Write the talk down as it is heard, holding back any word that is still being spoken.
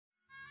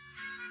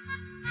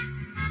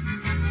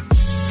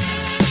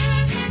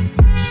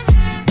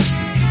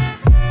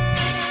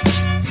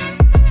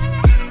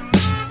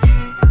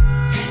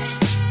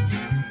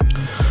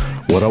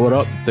What up, what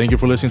up? Thank you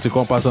for listening to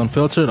Compas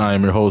Unfiltered. I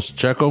am your host,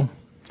 Checo.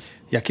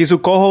 Y aquí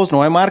su co-host,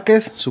 Noé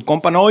Márquez, su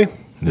compa Noé.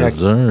 Yes,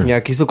 sir. Y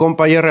aquí su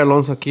compa Jerry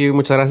Alonso. Aquí,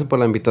 muchas gracias por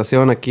la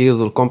invitación. Aquí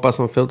los Compas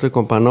Unfiltered,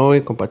 compa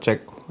Noé, compa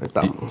Checo. Ahí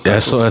estamos.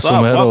 Eso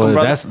mero.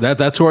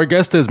 That's who our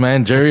guest is,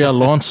 man. Jerry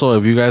Alonso.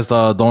 If you guys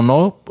don't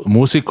know,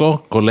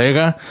 músico,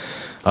 colega,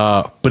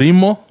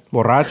 primo.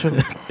 Borracho.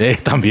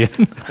 También.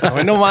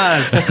 Bueno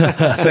más.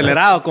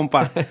 Acelerado,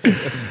 compa.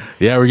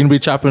 Yeah, we're going to be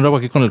chopping it up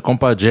aquí con el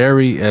compa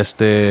Jerry.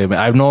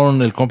 I've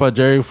known el compa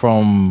Jerry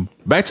from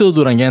back to the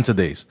Duranguense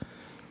days.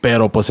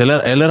 Pero pues él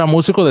era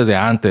músico desde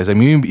antes. I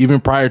mean, even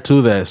prior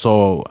to that.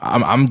 So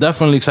I'm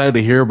definitely excited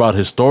to hear about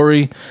his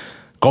story.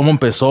 Cómo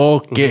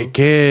empezó,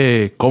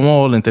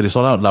 cómo le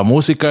interesó la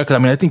música. Because I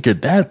mean, I think your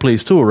dad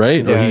plays too,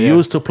 right? Yeah, or he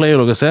used to play,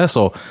 lo que sea.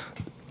 So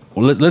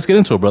let's get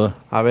into it, brother.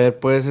 A ver,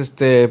 pues,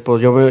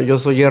 pues yo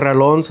soy Jerry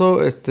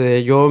Alonso.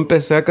 Yo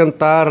empecé a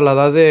cantar a la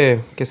edad de,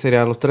 ¿qué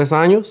sería? A los 3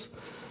 años.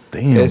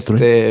 Damn,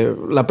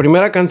 La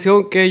primera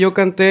canción que yo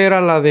canté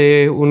era la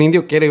de Un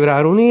indio quiere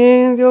llorar. Un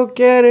indio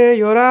quiere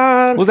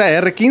llorar.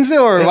 ¿Usa R15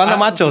 o Banda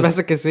Machos?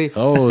 Parece que sí.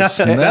 Oh,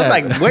 snap. That's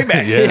like way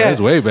back. Yeah,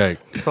 that's way back.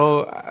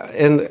 So,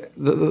 and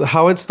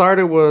how it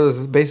started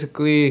was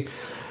basically,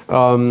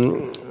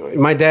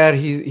 my dad,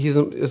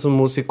 es un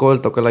músico,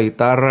 él toca la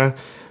guitarra,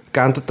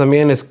 canta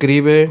también,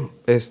 escribe,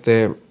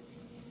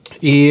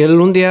 y él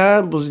un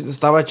día, pues,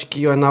 estaba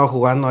chiquillo, andaba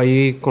jugando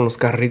ahí con los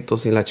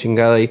carritos y la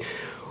chingada, y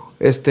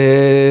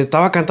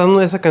estaba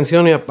cantando esa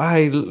canción y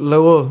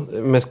luego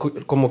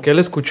como que él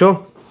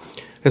escuchó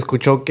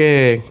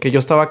que yo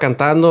estaba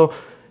cantando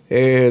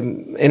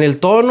en el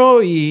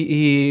tono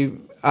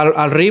y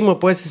al ritmo,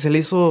 pues, y se le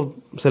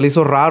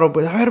hizo raro,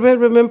 pues, a ver,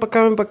 ven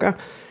para acá.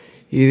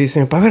 Y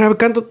dicen, a ver,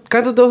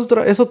 cántate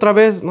eso otra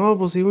vez. No,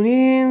 pues, si un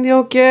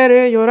indio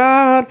quiere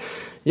llorar.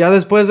 Ya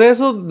después de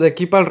eso, de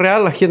aquí para el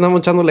Real, aquí andamos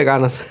echándole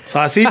ganas. So,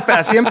 así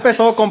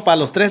empezó, compa, a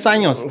los 3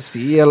 años.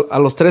 Sí, a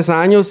los 3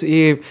 años.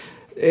 Y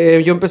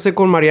yo empecé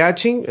con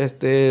mariachi.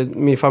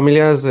 Mi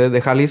familia es de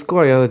Jalisco,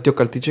 allá de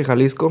Teocaltiche,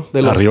 Jalisco.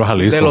 Arriba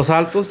Jalisco. De los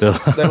altos,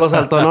 de los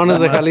altonones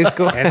de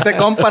Jalisco.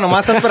 Compa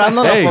nomás está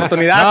esperando la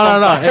oportunidad.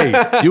 No. Hey,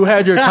 you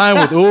had your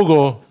time with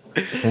Hugo.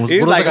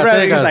 He's like,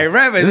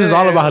 This is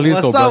all about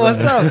Jalisco,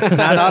 what's up?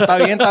 No,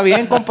 está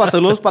bien, compa.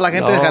 Saludos para la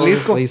gente de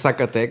Jalisco. Y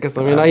Zacatecas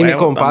también. Ahí mi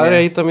compadre,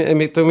 ahí también.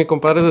 Mi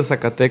compadre es de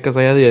Zacatecas,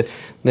 allá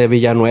de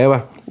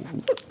Villanueva.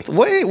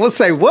 Wait, we'll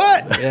say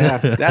what? Yeah.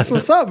 That's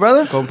what's up,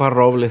 brother. Compa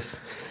Robles.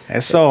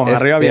 Eso,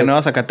 arriba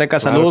Villanueva,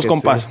 Zacatecas. Claro, Saludos,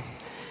 compas. Sí.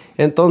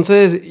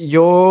 Entonces,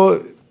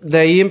 de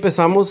ahí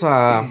empezamos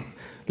a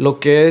lo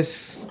que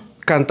es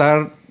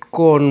cantar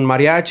con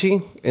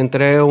mariachi.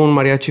 Entré a un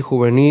mariachi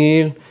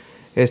juvenil.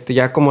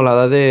 Ya como la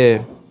edad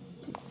de...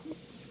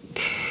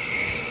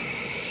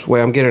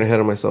 Wait, I'm getting ahead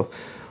of myself.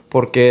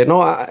 Porque,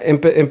 no,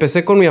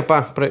 empecé con mi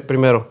papá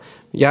primero.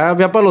 Ya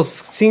para los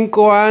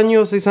 5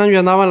 años, 6 años, ya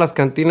andaba en las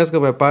cantinas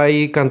con mi papá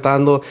ahí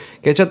cantando,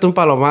 que échate un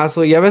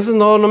palomazo. Y a veces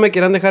no me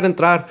querían dejar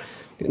entrar.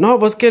 No,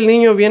 pues que el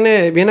niño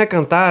viene a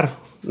cantar.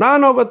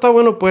 No, está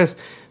bueno, pues,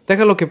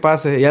 déjalo que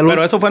pase.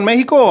 ¿Pero eso fue en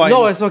México o ahí?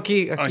 No, eso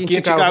aquí en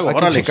Chicago.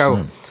 Aquí en Chicago.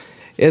 Sí.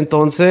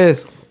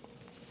 Entonces,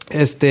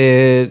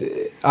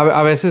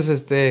 a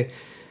veces,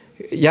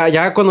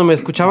 ya cuando me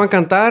escuchaban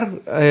cantar,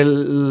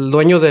 el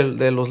dueño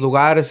de los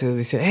lugares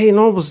dice, hey,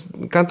 no, pues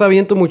canta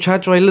bien tu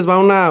muchacho, ahí les va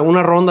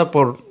una ronda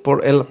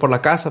por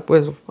la casa,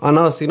 pues.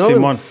 No, así, ¿no?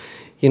 Simón.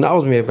 Y no,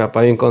 pues mi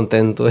papá bien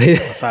contento.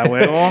 Está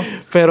huevo.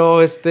 Pero,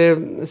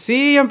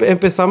 sí,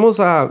 empezamos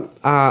a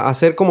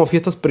hacer como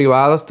fiestas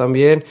privadas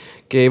también,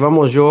 que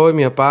íbamos yo y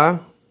mi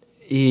papá,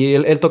 y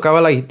él tocaba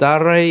la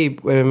guitarra y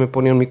me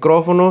ponía un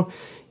micrófono,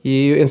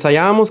 y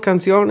ensayábamos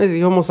canciones,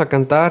 íbamos a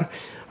cantar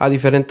a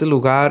diferentes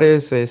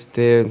lugares,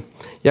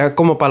 ya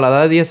como para la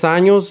edad de 10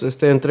 años,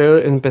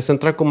 empecé a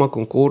entrar como a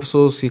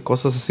concursos y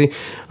cosas así.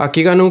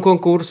 Aquí gané un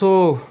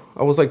concurso,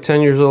 I was like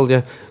 10 years old,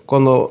 ya,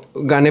 cuando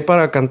gané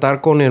para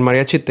cantar con el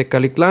mariachi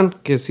Tecalitlán,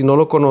 que si no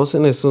lo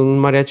conocen es un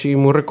mariachi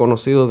muy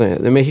reconocido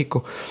de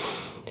México.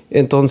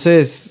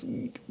 Entonces,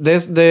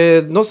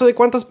 desde no sé de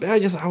cuántas,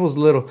 I was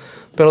little,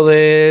 pero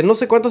de no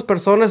sé cuántas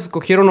personas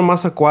escogieron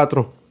nomás a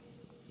 4.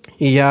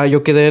 Y ya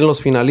yo quedé en los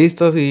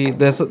finalistas y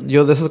de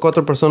esas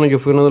 4 personas yo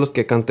fui uno de los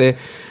que canté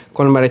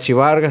con el Mariachi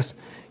Vargas,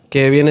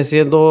 que viene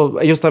siendo...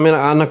 Ellos también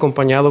han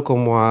acompañado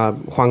como a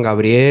Juan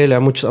Gabriel, a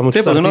muchos sí, pues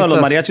artistas. Uno de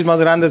los mariachis más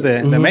grandes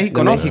de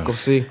México, ¿no? De México,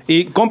 sí.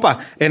 Y, compa,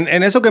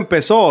 en eso que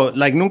empezó,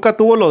 ¿nunca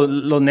tuvo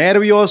los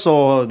nervios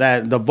o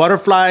the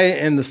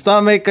butterfly in the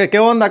stomach? ¿Qué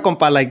onda,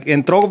 compa?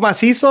 ¿Entró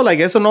macizo?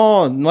 ¿Eso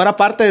no era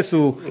parte de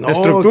su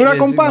estructura,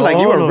 compa?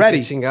 You were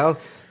ready. Chingado.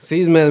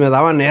 Sí, me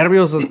daba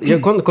nervios. Yo,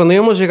 cuando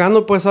íbamos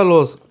llegando, pues,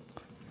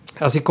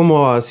 así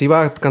como si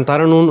iba a cantar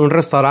en un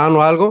restaurante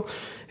o algo,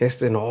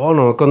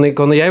 no.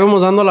 Cuando ya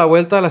íbamos dando la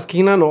vuelta a la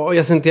esquina, no,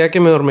 ya sentía que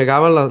me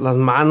hormigaban las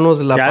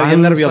manos, la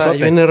panza.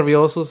 Bien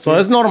nervioso. Sí.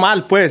 Eso es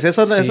normal, pues.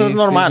 Eso es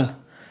normal.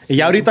 Sí. Y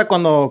ya ahorita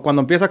cuando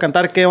empieza a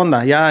cantar, ¿qué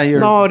onda?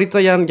 No, ahorita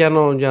ya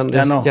no.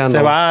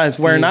 Se va, it's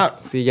wearing out.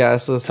 Sí, ya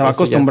eso. Se va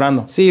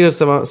acostumbrando. Sí,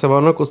 se va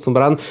uno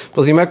acostumbrando.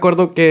 Pues sí me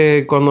acuerdo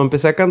que cuando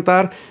empecé a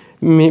cantar,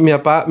 mi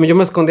papá, yo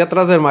me escondía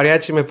atrás del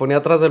mariachi, me ponía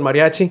atrás del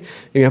mariachi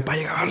y mi papá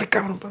llegaba, dale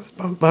cabrón,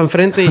 para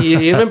enfrente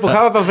y él me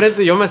empujaba para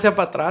enfrente y yo me hacía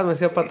para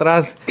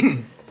atrás.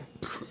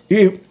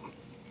 Y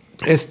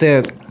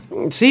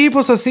sí,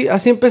 pues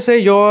así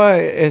empecé yo,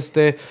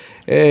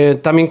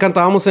 también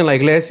cantábamos en la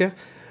iglesia,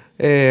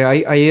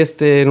 ahí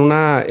en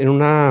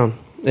una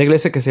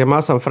iglesia que se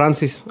llamaba San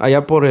Francis,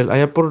 allá por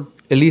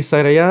Elisa,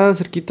 allá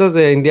cerquitas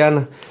de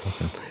Indiana.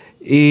 Okay.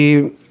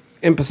 Y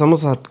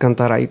empezamos a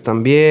cantar ahí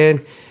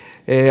también.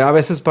 A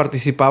veces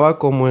participaba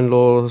como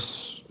cuando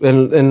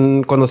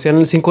hacían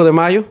el 5 de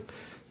mayo,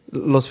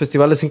 los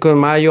festivales 5 de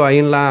mayo, ahí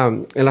en la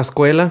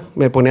escuela,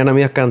 me ponían a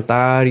mí a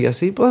cantar y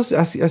así, pues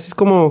así es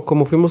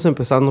como fuimos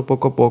empezando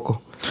poco a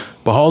poco.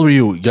 But how old were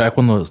you? Ya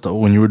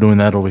when you were doing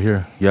that over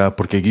here? Yeah,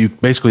 porque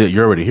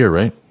you're already here,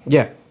 right?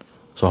 Yeah.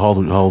 So how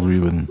old were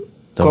you when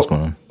that was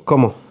going on?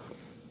 ¿Cómo?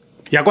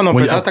 ¿Ya cuando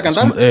empezaste a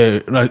cantar?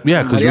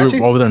 Yeah, because you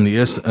were over there on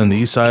the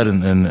east side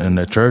in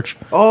the church.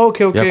 Oh,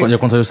 okay. ¿Ya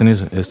cuántos años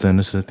tenías en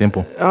ese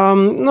tiempo?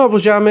 No,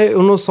 pues ya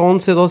unos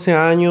 11, 12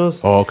 años.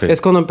 Oh, okay. Es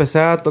cuando empecé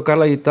a tocar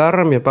la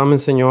guitarra. Mi papá me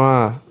enseñó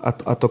a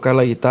tocar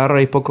la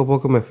guitarra y poco a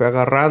poco me fui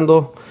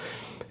agarrando.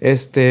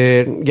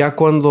 Ya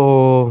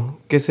cuando...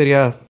 ¿Qué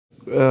sería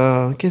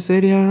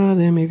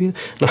de mi vida?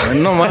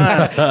 No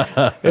más.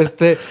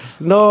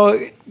 No,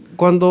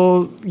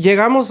 cuando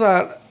llegamos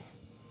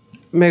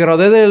me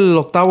gradué del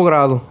 8º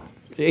grado,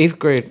 8th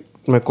grade,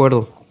 me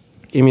acuerdo.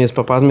 Y mis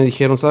papás me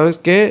dijeron, ¿sabes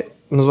qué?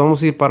 Nos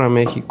vamos a ir para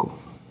México.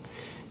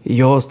 Y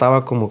yo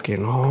estaba como que,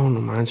 no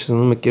manches,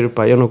 no me quiero ir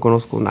para allá, no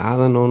conozco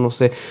nada, no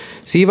sé.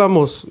 Sí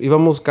íbamos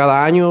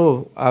cada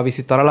año a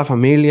visitar a la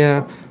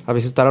familia, a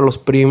visitar a los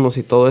primos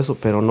y todo eso,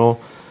 pero no,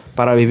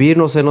 para vivir,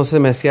 no sé,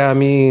 me hacía a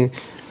mí...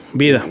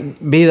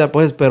 Vida,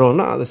 pues, pero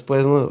no,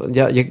 después no,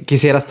 ya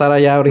quisiera estar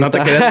allá ahorita. ¿No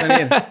te querías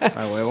venir?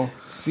 A huevo.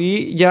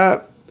 Sí,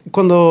 ya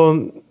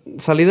cuando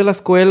salí de la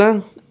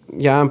escuela,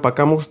 ya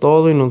empacamos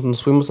todo y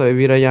nos fuimos a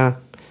vivir allá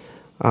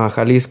a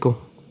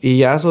Jalisco. Y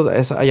ya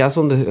allá es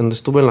donde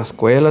estuve en la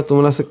escuela, estuve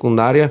en la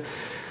secundaria,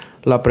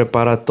 la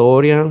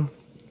preparatoria.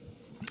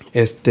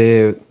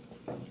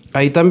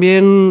 Ahí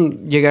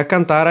también llegué a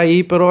cantar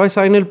ahí, pero es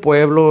ahí en el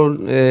pueblo,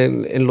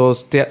 en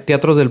los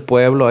teatros del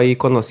pueblo, ahí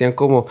cuando hacían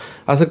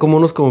hace como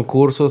unos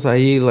concursos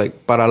ahí,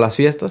 para las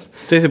fiestas.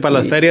 Sí, para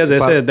las ferias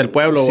del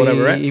pueblo, sí,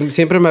 whatever, right? Y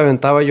siempre me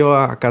aventaba yo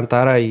a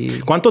cantar ahí.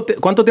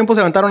 ¿Cuánto tiempo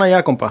se aventaron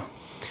allá, compa?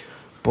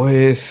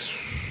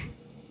 Pues,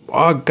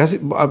 casi,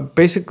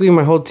 basically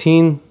my whole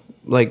teen,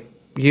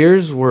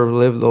 years were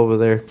lived over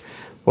there.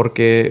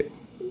 Porque...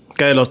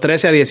 ¿Que de los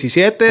 13 a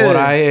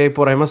 17?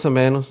 Por ahí más o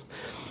menos.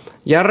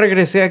 Ya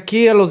regresé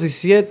aquí a los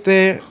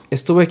 17.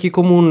 Estuve aquí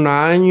como un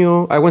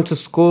año. I went to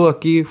school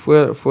aquí.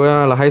 Fue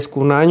a la high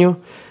school un año.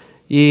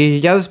 Y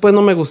ya después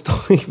no me gustó.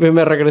 Y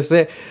me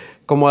regresé.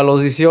 Como a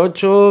los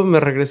 18 me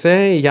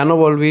regresé. Y ya no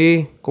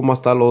volví como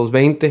hasta los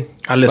 20.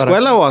 ¿A la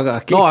escuela o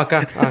aquí? No,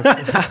 acá.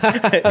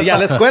 ¿Y a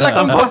la escuela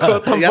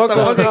tampoco?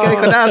 Tampoco. Que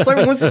dijo, nada,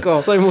 soy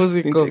músico. Soy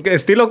músico.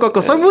 Estilo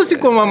Coco. Soy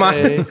músico, mamá.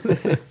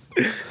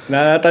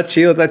 Nada, está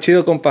chido,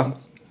 compa.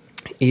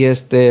 Y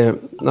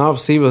no,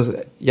 sí, pues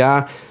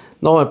ya...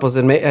 No, pues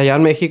allá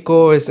en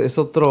México es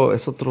otro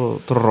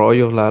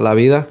rollo, la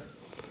vida,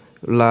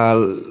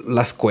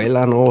 la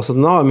escuela, ¿no? O sea,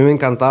 no, a mí me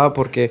encantaba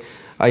porque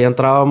allá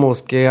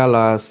entrábamos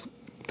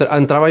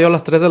entraba yo a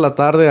las 3 de la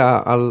tarde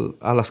a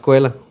la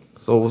escuela.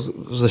 So,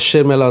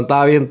 shit, me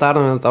levantaba bien tarde,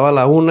 me levantaba a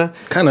la 1. What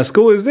kind of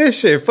school is this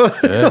shit?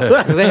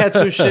 They had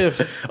 2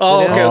 shifts.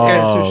 Oh,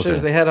 okay. 2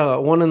 shifts. They had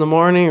one in the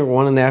morning or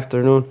one in the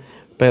afternoon.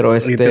 Pero ¿Y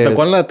te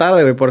tocó en la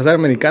tarde, güey, por ser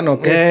americano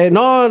o qué?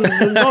 No.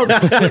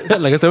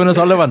 La que no se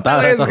va a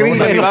levantar. No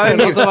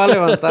se va a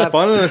levantar.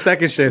 Ponle en el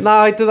second shift.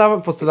 No, ahí te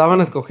daban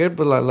a escoger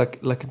pues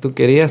la que tú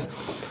querías.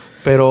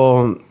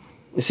 Pero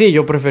sí,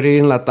 yo preferí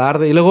ir en la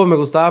tarde. Y luego me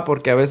gustaba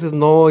porque a veces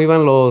no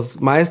iban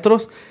los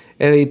maestros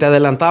y te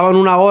adelantaban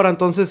 1 hora.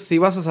 Entonces, si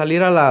ibas a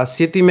salir a las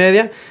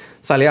 7:30...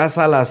 salías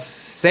a las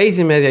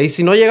 6:30. Y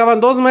si no llegaban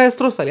 2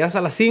 maestros, salías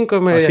a las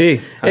 5:30.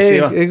 Así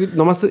va.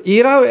 Nomás, y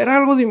era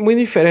algo muy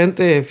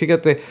diferente,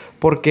 fíjate,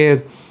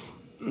 porque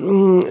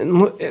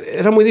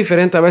era muy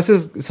diferente. A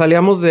veces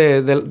salíamos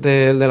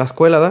de la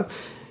escuela, ¿verdad?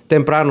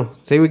 Temprano.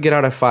 Say we get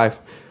out at 5.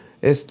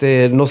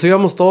 Nos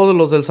íbamos todos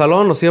los del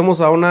salón, nos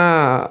íbamos a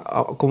una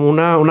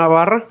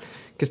barra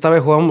que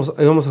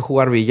íbamos a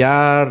jugar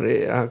billar,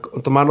 a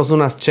tomarnos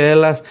unas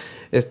chelas,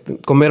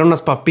 comer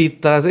unas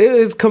papitas.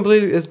 It's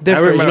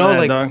different, you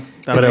know?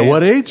 But at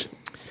what age?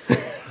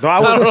 No,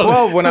 I was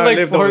 12 when I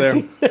lived over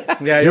there.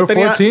 Yeah, you're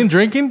 14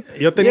 drinking?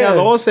 Yo tenía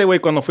 12, güey,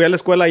 cuando fui a la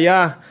escuela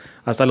allá,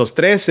 hasta los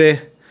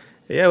 13.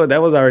 Yeah,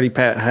 that was already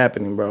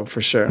happening, bro,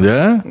 for sure.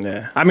 Yeah?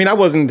 Yeah. I mean, I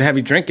wasn't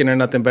heavy drinking or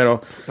nothing,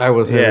 pero... I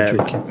was heavy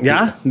drinking.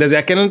 ¿Ya? ¿Desde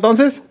aquel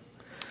entonces?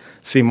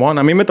 Simón,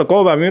 a mí me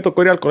tocó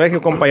ir al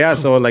colegio, compa, ya.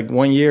 So,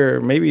 1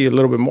 year, maybe a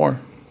little bit more.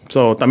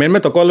 So, también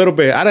me tocó a little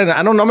bit...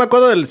 no me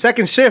acuerdo del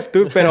second shift,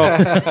 dude, pero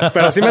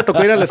sí me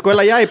tocó ir a la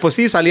escuela ya. Y pues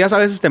sí, salías a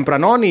veces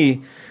tempranón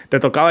y te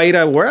tocaba ir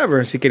a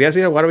wherever. Si querías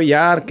ir a jugar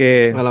billar,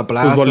 que... a la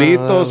plaza.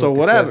 Futbolitos o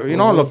whatever, sea, you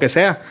know, lo que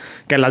sea.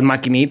 que las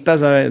maquinitas,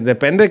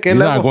 depende de qué. He's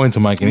not going to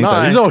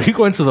maquinitas. No, He's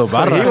going to the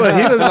barra. he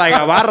was like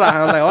a barra.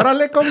 I'm like,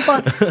 órale,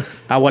 compa.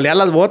 A bolear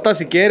las botas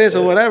si quieres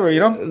o whatever, you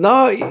know?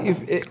 No,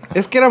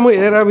 es que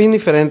era bien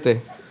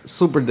diferente.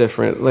 Super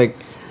different. Like,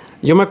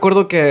 yo me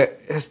acuerdo que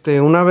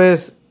una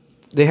vez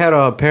they had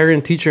a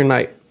parent-teacher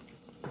night.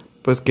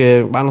 Pues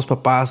que van los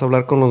papás a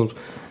hablar con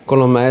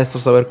los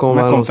maestros, a ver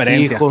cómo van los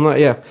hijos. ¿No?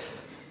 Yeah.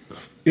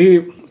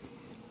 Y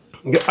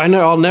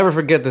I'll never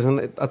forget this.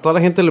 A toda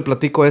la gente le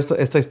platico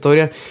esta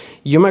historia.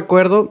 Y yo me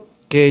acuerdo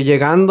que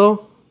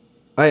llegando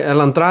a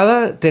la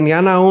entrada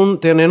tenían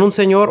un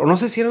señor, o no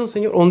sé si era un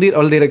señor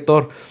o el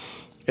director.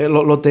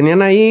 Lo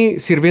tenían ahí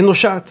sirviendo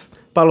shots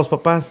para los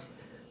papás.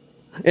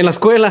 En la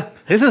escuela.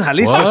 This is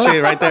Jalisco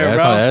shit right there,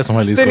 bro. Eso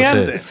Jalisco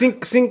tenían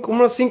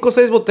unas 5 o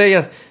 6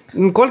 botellas.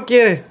 ¿Cuál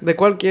quiere? ¿De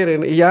cuál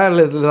quieren? Y ya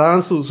les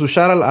daban su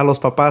shot a los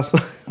papás.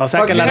 O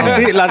sea que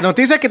la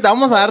noticia que te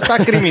vamos a dar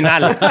está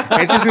criminal.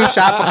 Échese un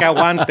shot para que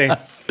aguante.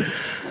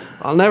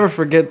 I'll never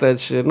forget that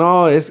shit.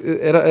 No,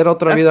 era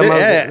otra vida más.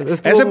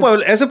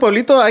 Ese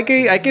pueblito hay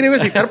que ir a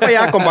visitar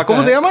para allá, compa.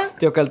 ¿Cómo se llama?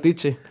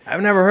 Teocaltiche.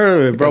 I've never heard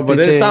of it, bro, but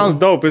it sounds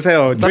dope.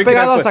 Está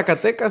pegado a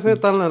Zacatecas,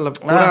 está en la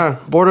pura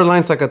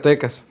borderline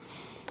Zacatecas.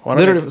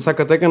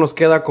 Zacatecas nos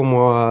queda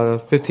como a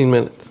 15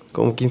 minutes,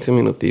 como 15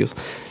 minutillos.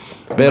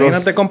 Pero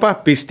imagínate,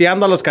 compa,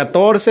 pisteando a los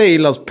 14 y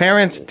los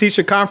Parents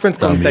Teacher Conference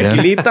con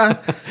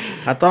tequilita.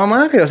 A toda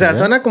madre. O sea,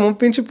 suena como un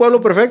pinche pueblo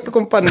perfecto,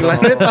 compa. La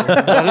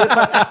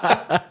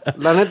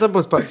neta,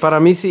 pues para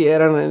mí sí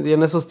eran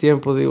en esos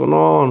tiempos. Digo,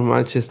 no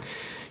manches,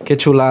 qué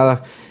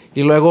chulada.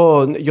 Y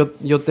luego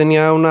yo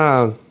tenía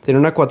una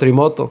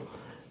cuatrimoto.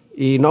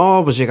 Y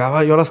no, pues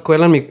llegaba yo a la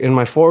escuela en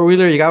my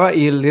four-wheeler, llegaba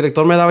y el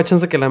director me daba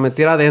chance que la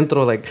metiera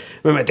adentro. Like,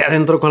 me metía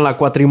adentro con la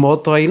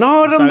cuatrimoto ahí.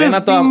 No, era un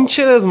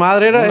pinche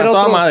desmadre. Era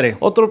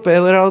otro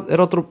pedo, era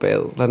otro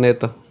pedo, la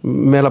neta.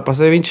 Me la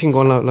pasé bien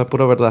chingón, la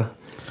pura verdad.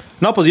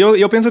 No, pues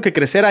yo pienso que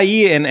crecer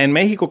ahí en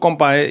México,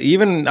 compa,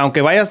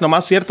 aunque vayas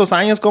nomás ciertos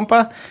años,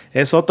 compa,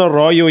 es otro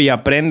rollo y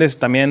aprendes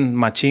también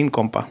machín,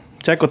 compa.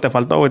 Checo, te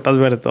faltó, güey, estás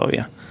verde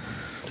todavía.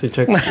 Sí,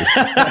 Checo.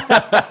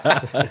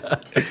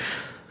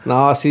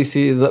 No,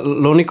 sí.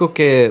 Lo único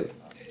que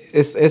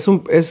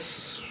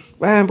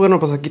bueno,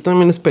 pues aquí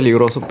también es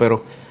peligroso,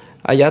 pero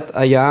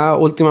allá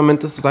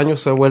últimamente estos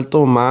años se ha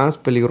vuelto más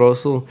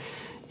peligroso.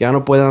 Ya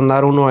no puede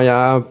andar uno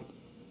allá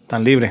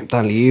tan libre.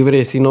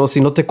 Si no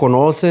te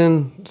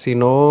conocen, si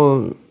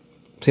no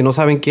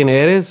saben quién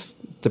eres,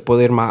 te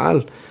puede ir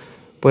mal.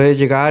 Puede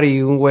llegar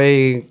y un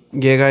güey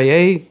llega y,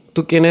 hey,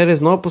 ¿tú quién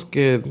eres? No, pues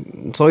que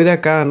soy de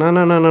acá. No,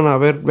 a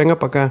ver, venga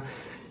para acá.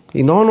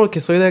 Y no,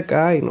 que soy de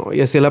acá.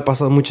 Y así le ha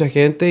pasado a mucha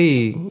gente.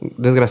 Y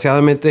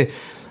desgraciadamente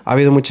ha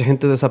habido mucha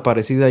gente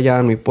desaparecida allá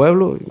en mi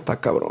pueblo.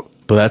 Está cabrón.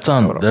 But that's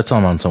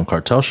on some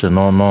cartel shit.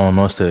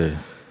 No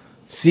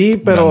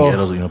Sí, pero...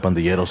 Gangueros y no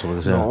pandilleros o lo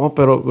que sea. No,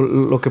 pero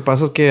lo que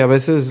pasa es que a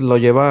veces lo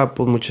lleva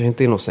pues mucha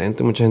gente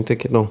inocente. Mucha gente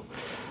que no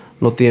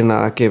tiene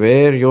nada que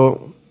ver. Yo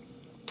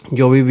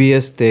viví a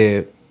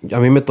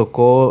mí me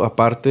tocó,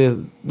 aparte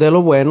de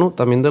lo bueno,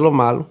 también de lo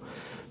malo,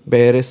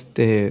 ver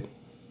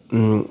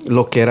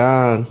lo que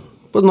era,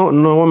 pues no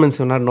voy a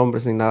mencionar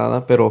nombres ni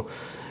nada, pero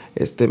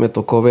me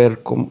tocó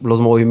ver los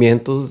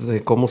movimientos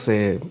de cómo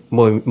se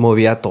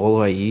movía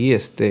todo ahí.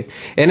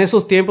 En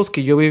esos tiempos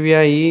que yo vivía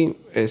ahí,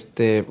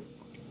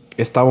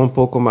 estaba un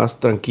poco más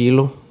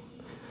tranquilo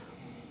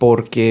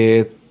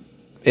porque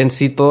en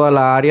sí toda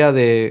la área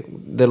de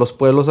los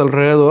pueblos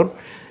alrededor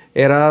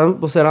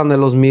eran de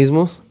los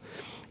mismos.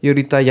 Y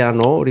ahorita ya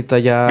no, ahorita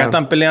ya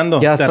están peleando.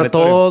 Ya está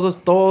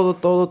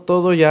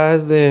todo ya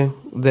es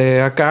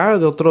de acá,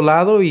 de otro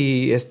lado.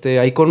 Y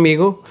ahí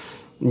conmigo,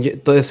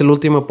 es el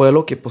último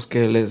pueblo que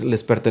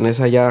les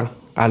pertenece allá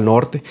al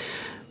norte.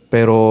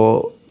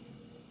 Pero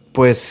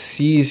pues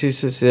sí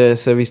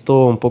se ha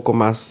visto un poco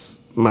más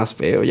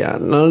feo ya.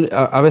 ¿No?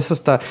 A veces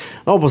hasta...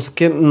 No, pues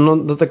que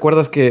no te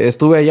acuerdas que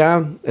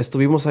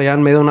estuvimos allá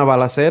en medio de una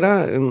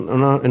balacera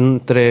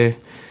entre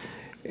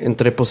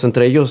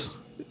ellos.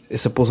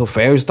 Se puso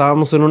feo.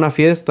 Estuvimos en una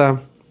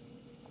fiesta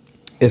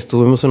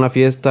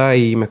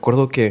y me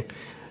acuerdo que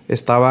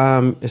estaba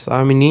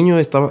mi niño,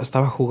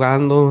 estaba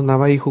jugando,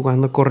 andaba ahí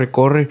jugando,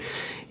 corre,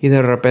 y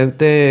de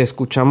repente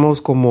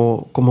escuchamos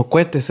como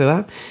cohetes,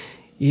 ¿verdad?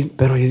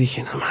 Pero yo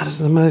dije, no,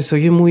 madre, se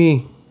oye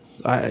muy...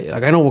 I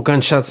know what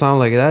gunshot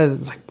sound like that.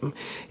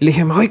 Y le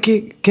dije, oye,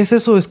 ¿qué es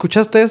eso?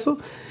 ¿Escuchaste eso?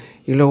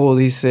 Y luego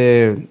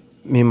dice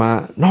mi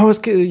mamá, no, es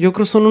que yo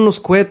creo que son unos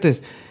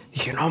cohetes.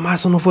 Dije, no,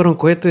 eso no fueron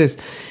cohetes.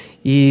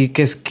 Y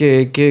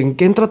que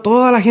entra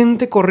toda la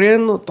gente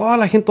corriendo,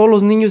 todos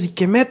los niños, y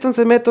que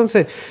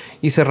métanse.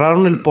 Y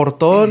cerraron el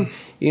portón.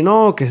 Y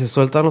no, que se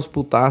sueltan los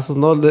putazos,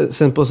 ¿no?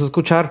 Se empezó a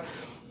escuchar.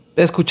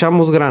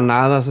 Escuchamos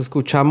granadas,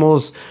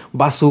 escuchamos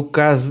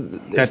bazucas,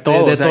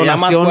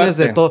 detonaciones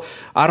de todo,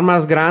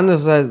 armas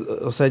grandes,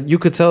 o sea, you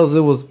could tell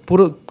it was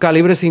puro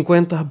calibre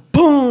 50,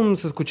 ¡boom!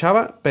 Se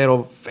escuchaba,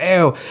 pero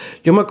feo.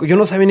 Yo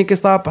no sabía ni qué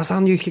estaba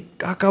pasando. Yo dije,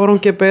 cabrón,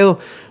 qué pedo,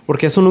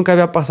 porque eso nunca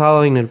había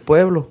pasado en el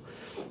pueblo.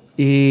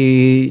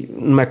 Y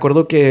me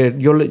acuerdo que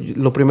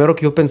lo primero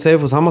que yo pensé,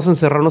 pues vamos a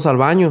encerrarnos al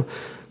baño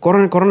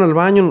corran al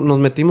baño. Nos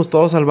metimos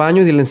todos al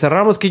baño y le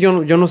encerramos. Es que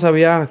yo no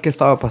sabía qué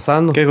estaba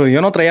pasando. Que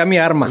yo no traía mi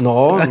arma.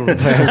 No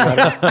traía mi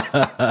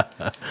arma.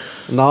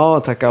 No,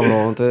 está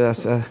cabrón.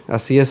 Entonces,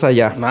 así es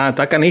allá. Nah,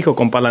 está canijo,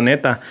 compa, la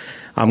neta.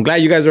 I'm glad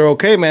you guys are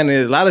okay, man.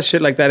 A lot of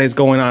shit like that is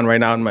going on right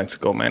now in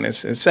Mexico, man.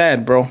 It's sad,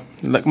 bro.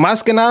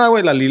 Más que nada,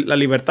 güey, la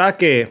libertad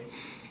que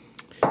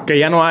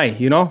ya no hay,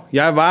 you know?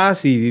 Ya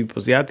vas y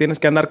pues ya tienes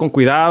que andar con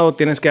cuidado,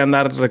 tienes que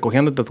andar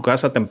recogiéndote a tu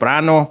casa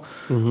temprano.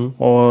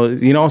 O,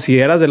 you know, si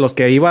eras de los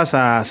que ibas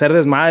a hacer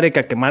desmadre,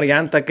 que a quemar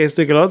llanta, que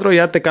esto y que lo otro,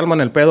 ya te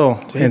calman el pedo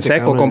en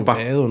seco, compa.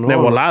 Pedo, ¿no? De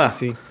volada.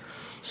 Sí,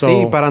 So,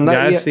 sí, para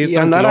andar y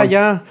andar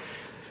tranquilón.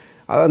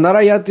 andar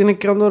allá tiene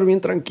que andar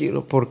bien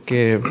tranquilo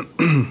porque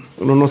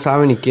uno no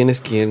sabe ni quién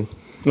es quién.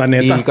 La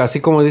neta. Y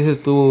así como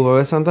dices tú, a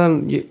veces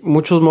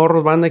muchos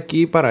morros van de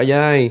aquí para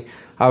allá y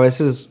a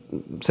veces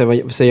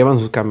se llevan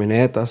sus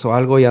camionetas o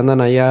algo y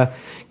andan allá.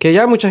 Que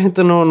ya mucha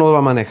gente no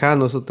va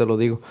manejando, eso te lo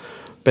digo.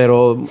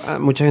 Pero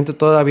mucha gente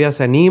todavía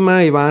se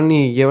anima y van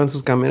y llevan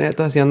sus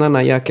camionetas y andan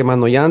allá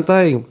quemando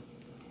llanta y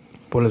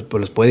pues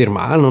les puede ir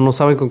mal, ¿no? No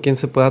saben con quién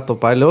se pueda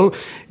topar. Y luego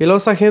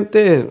esa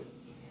gente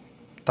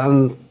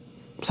tan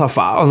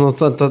zafados, ¿no?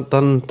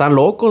 Tan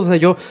locos. O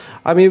sea,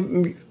 a mí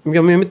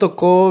me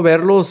tocó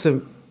verlos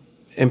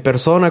en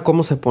persona,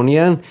 cómo se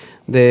ponían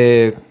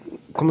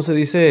 ¿cómo se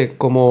dice?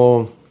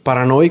 Como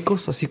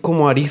paranoicos, así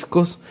como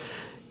ariscos.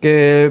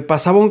 Que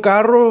pasaba un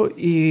carro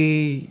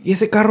y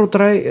ese carro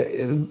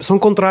son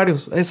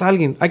contrarios, es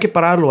alguien, hay que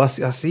pararlo,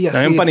 así.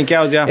 También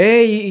paniqueados ya.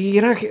 Y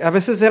a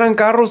veces eran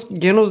carros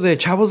llenos de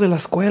chavos de la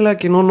escuela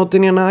que no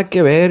tenían nada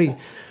que ver y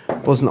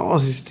pues no,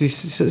 sí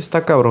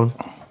está cabrón.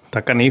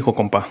 Está canijo,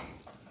 compa.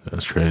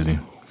 That's crazy.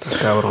 Está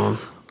cabrón.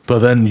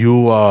 But then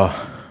you,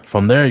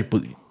 from there,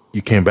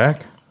 you came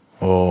back?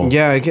 Or...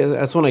 Yeah,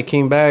 that's when I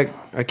came back.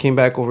 I came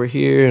back over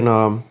here and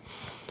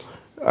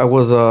I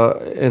was,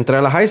 entré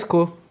a la high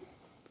school.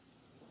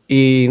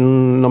 Y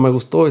no me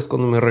gustó, es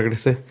cuando me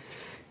regresé.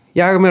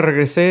 Ya me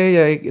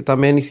regresé, y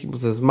también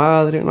hicimos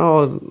desmadre.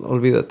 No,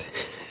 olvídate.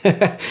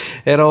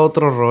 Era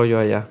otro rollo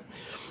allá.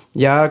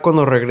 Ya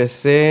cuando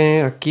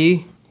regresé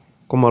aquí,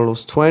 como a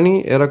los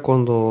 20, era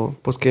cuando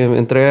pues que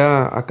entré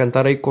a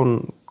cantar ahí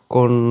con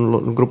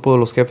el grupo de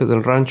los jefes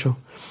del rancho.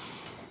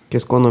 Que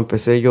es cuando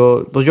empecé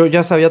yo. Pues yo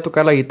ya sabía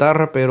tocar la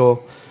guitarra,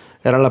 pero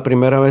era la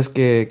primera vez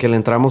que le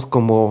entramos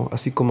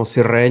así como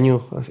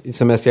cirreño. Y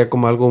se me hacía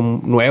como algo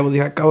nuevo.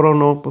 Dije, cabrón,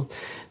 no. Pues,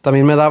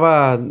 también me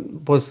daba,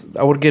 pues,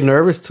 I would get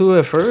nervous too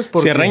at first.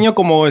 ¿Cirreño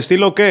como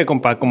estilo qué,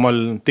 compa? ¿Como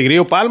el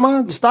Tigrillo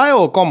Palma style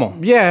o cómo?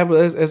 Yeah,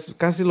 es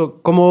casi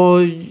como...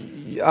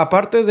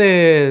 Aparte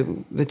de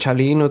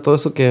Chalino y todo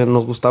eso que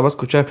nos gustaba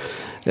escuchar,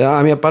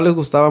 a mi papá les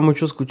gustaba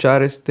mucho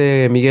escuchar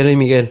Miguel y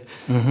Miguel.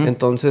 Uh-huh.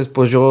 Entonces,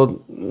 pues yo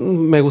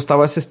me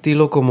gustaba ese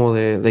estilo como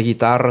de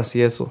guitarras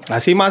y eso.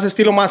 Así más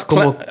estilo más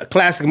como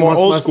classic, more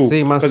old school.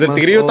 Sí, más. Pues el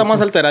Tigrillo está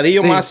más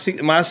alteradillo, sí.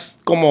 más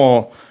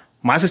como...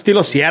 Más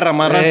estilo sierra,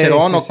 más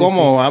rancherón o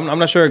como... Sí. I'm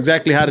not sure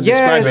exactly how to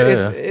describe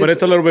it. But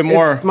it's a little bit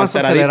more... Más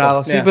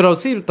acelerado. Yeah. Sí, pero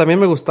sí, también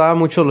me gustaba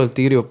mucho el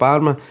Tigrillo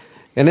Palma.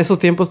 En esos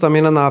tiempos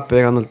también andaba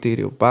pegando el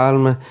Tigrillo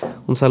Palma.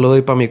 Un saludo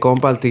ahí para mi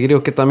compa, el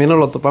Tigrillo, que también nos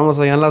lo topamos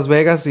allá en Las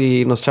Vegas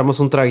y nos echamos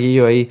un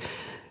traguillo ahí.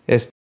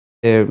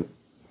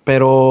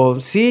 Pero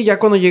sí, ya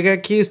cuando llegué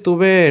aquí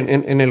estuve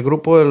en el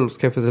grupo de los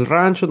jefes del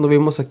rancho.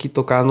 Estuvimos aquí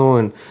tocando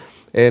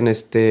en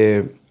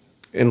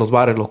los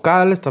bares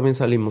locales. También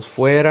salimos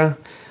fuera.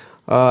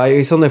 Ahí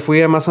es donde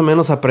fui más o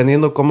menos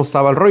aprendiendo cómo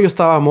estaba el rollo.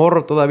 Estaba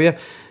morro todavía.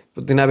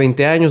 Tenía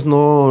 20 años,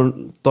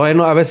 todavía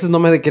no, a veces no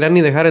me querían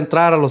ni dejar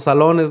entrar a los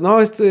salones. No,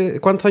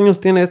 ¿cuántos años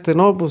tiene este?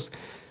 No, pues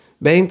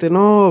 20,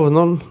 no, pues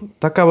no,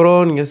 está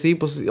cabrón y así,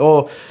 pues,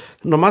 o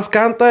nomás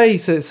canta y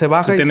se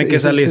baja y tiene que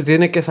salir. Se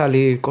tiene que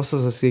salir,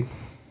 cosas así.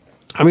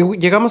 Amigo,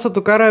 ¿llegamos a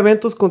tocar a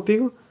eventos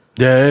contigo?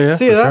 Yeah.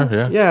 Sí, ¿verdad?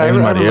 Sure, yeah. El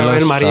Marielas.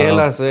 El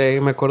Marielas,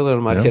 me acuerdo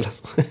del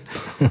Marielas.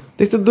 Yeah.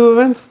 ¿Did you do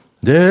events?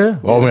 Yeah.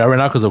 Well, I mean, right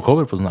now because of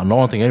COVID, pues no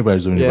don't think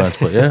anybody's doing events,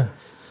 but yeah.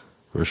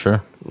 For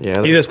sure.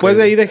 Yeah, y después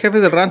de ahí de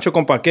jefes del rancho,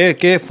 compa,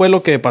 ¿qué fue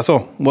lo que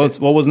pasó? What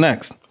was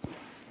next?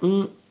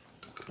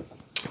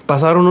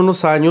 Pasaron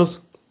unos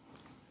años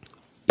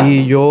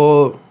y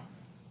yo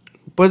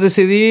pues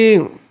decidí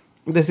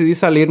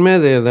salirme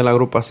de la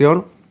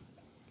agrupación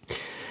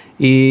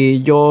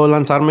y yo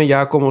lanzarme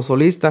ya como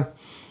solista.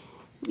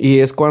 Y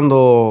es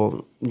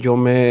cuando yo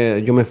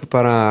me fui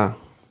para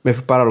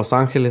Los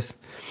Ángeles.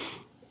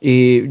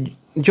 Y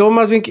yo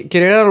más bien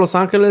quería ir a Los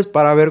Ángeles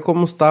para ver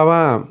cómo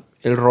estaba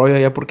el rollo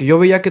allá, porque yo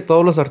veía que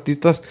todos los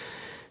artistas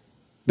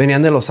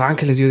venían de Los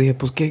Ángeles. Yo dije,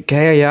 pues, ¿qué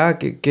hay allá?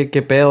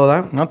 ¿Qué pedo,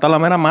 da? No, está la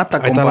mera mata,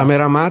 compa. Ahí está la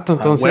mera mata,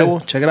 entonces... Huevo,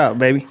 check it out,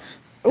 baby.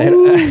 Segue.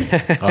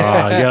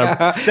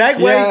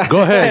 Yeah.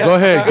 Go ahead.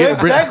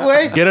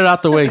 Segue. Get it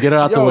out the way.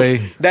 The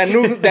way.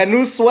 That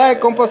new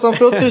swag, Compas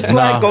Unfiltered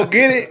swag. Go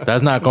get it.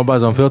 That's not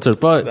Compas Unfiltered,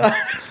 but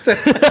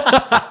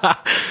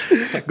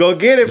go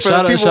get it for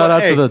the people. Shout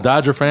out to the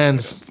Dodger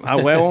fans.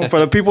 For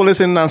the people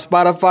listening on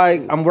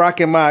Spotify, I'm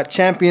rocking my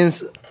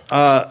Champions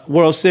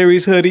World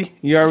Series hoodie.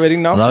 You already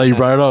know. Now that you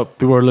brought it up,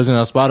 people are listening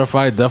on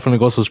Spotify. Definitely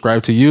go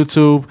subscribe to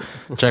YouTube.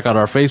 Check out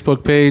our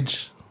Facebook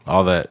page.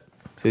 all that.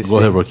 Sí, Go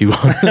ahead, bro. Keep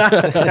going.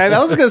 Hey, that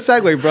was a good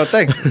segue, bro.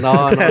 Thanks.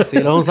 No, sí.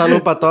 Un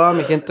saludo para toda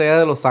mi gente allá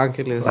de Los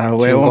Ángeles.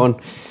 Huevo. Chingón.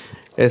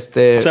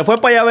 Se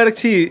fue para allá a ver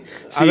si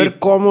a ver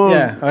cómo...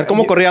 Yeah, a ver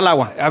cómo corría el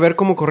agua. A ver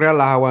cómo corría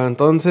el agua.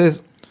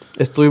 Entonces,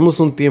 estuvimos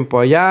un tiempo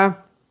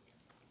allá.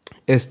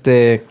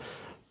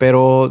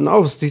 Pero, no,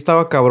 pues sí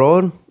estaba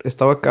cabrón.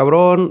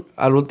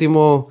 Al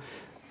último,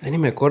 ni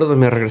me acuerdo,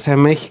 me regresé a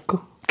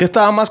México. ¿Qué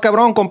estaba más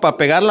cabrón, compa?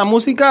 ¿Pegar la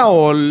música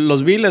o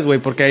los biles, güey?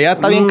 Porque allá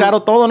está bien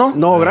caro todo, ¿no?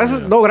 No,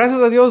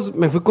 gracias a Dios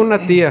me fui con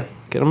una tía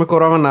que no me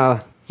cobraba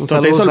nada. Un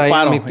So te hizo saludo el ahí a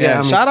paro. mi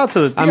tía. Yeah. Shout out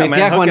to the tía, a mi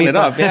tía man, hooking it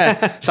Juanita. up.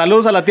 Yeah.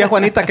 Saludos a la tía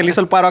Juanita que le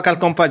hizo el paro acá al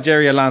compa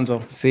Jerry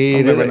Alonso. Sí,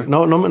 Hombre,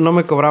 bueno. no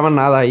me cobraba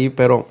nada ahí,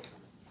 pero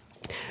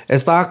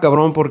estaba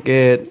cabrón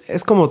porque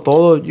es como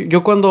todo.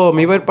 Yo cuando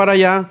me iba a ir para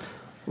allá,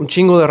 un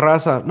chingo de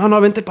raza. No,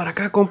 vente para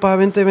acá, compa,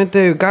 vente,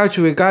 got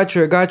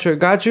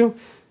you.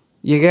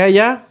 Llegué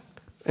allá,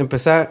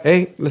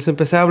 les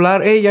empecé a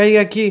hablar, ya llegué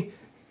aquí.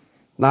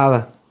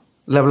 Nada.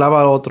 Le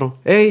hablaba al otro.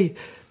 Ya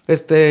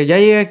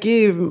llegué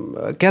aquí,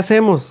 ¿qué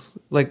hacemos?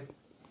 Like,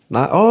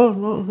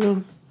 no,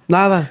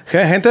 nada.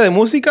 ¿Gente de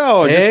música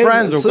o just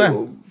friends o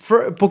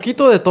qué?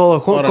 Poquito de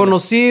todo. Órale.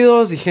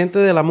 Conocidos y gente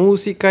de la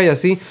música y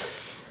así.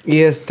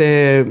 Y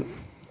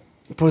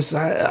pues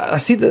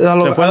así Se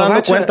fue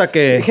dando cuenta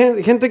que...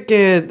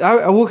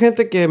 Hubo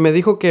gente que me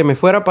dijo que me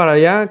fuera para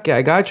allá, que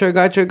I got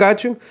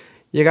you.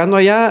 Llegando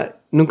allá,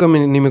 nunca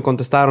ni me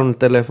contestaron el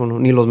teléfono,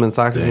 ni los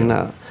mensajes, ni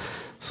nada.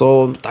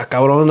 So, está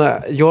cabrón.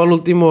 Yo al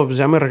último pues,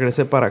 ya me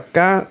regresé para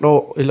acá.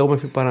 Y luego me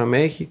fui para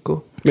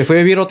México. Me fui a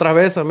vivir otra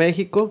vez a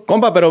México.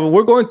 Compa, pero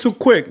we're going too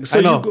quick. So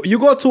you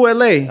go to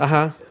LA.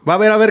 Ajá. Va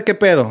a ver qué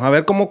pedo. A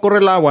ver cómo corre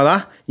el agua,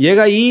 ¿da?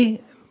 Llega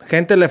ahí,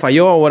 gente le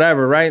falló o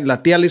whatever, right?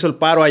 La tía le hizo el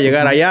paro a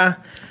llegar allá.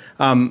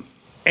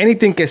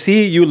 Anything que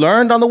sí you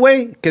learned on the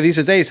way, que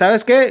dices, hey,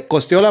 ¿sabes qué?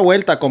 Costeó la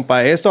vuelta,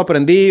 compa. Esto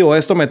aprendí o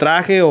esto me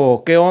traje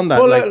o qué onda.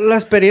 Pues la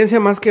experiencia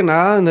más que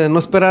nada, de no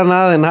esperar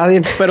nada de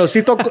nadie. Pero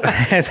sí tocó...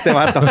 este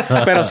vato.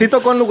 Pero sí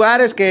tocó en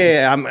lugares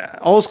que...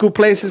 old school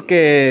places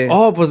que...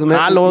 Pues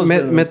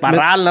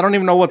Parral. I don't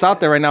even know what's out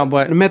there right now,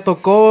 but... Me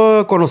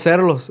tocó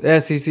conocerlos.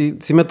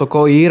 Sí me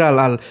tocó ir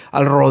al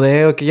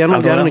rodeo, que ya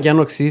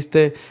no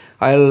existe.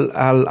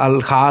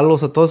 Al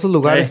Jalos, a todos esos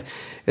lugares.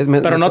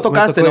 Pero no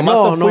tocaste,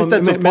 nomás fuiste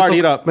to party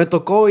it up. Me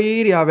tocó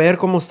ir y a ver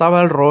cómo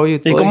estaba el rollo.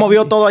 ¿Y cómo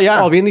vio todo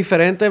allá? Bien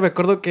diferente. Me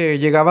acuerdo que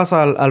llegabas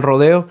al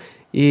rodeo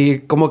y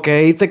como que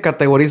ahí te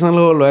categorizan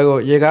luego.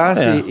 Llegabas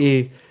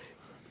y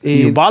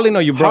you balling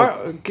or you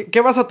broke?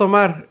 ¿Qué vas a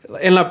tomar?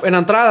 En la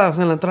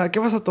entrada, ¿qué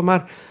vas a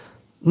tomar?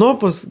 No,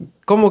 pues,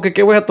 ¿cómo que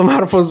qué voy a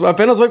tomar? Pues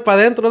apenas voy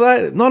para adentro,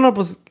 ¿verdad? No,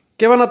 pues,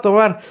 ¿qué van a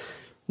tomar?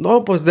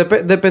 No, pues,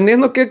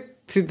 dependiendo que...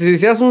 Si te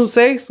decías un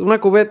 6, una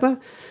cubeta...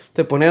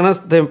 Te ponían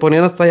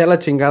hasta allá la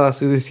chingada.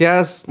 Si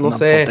decías,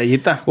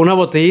 una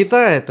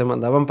botellita, te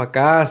mandaban para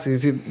acá. Si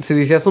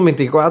decías un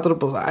 24,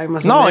 pues,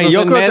 más o menos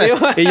yo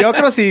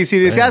creo si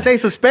decías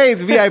Ace of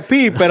Spades,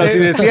 VIP. Pero si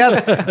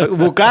decías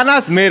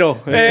Bucanas, middle.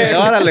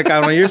 Órale,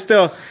 cabrón. You're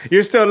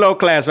still low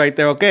class right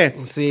there, okay?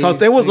 Sí. So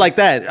it was like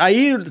that.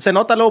 Ahí se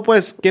nota luego,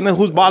 pues, quién es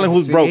who's balling,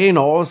 who's broke.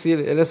 Sí.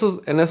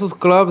 En esos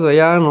clubs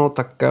allá, no,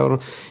 está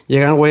cabrón.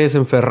 Llegan güeyes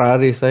en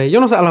Ferraris ahí. Yo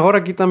no sé, a lo mejor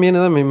aquí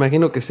también, me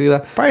imagino que sí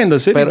da. Probably in the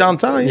city,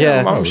 downtown,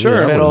 yeah, I'm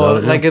sure. Pero,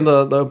 like, in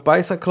the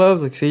Paisa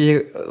clubs, like,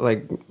 sí,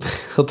 like,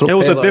 otro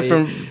pedo. It was a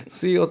different...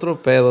 Sí, otro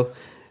pedo.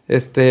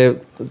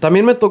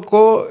 También me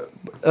tocó...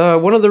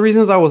 one of the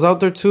reasons I was out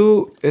there,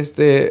 too,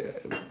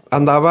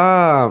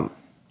 andaba...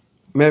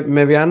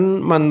 Me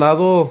habían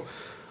mandado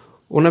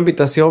una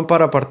invitación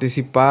para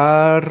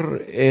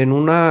participar en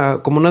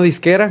como una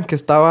disquera que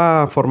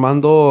estaba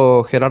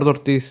formando Gerardo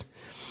Ortiz.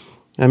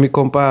 A mi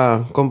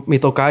compa, mi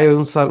tocayo,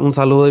 un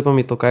saludo ahí para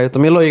mi tocayo.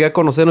 También lo llegué a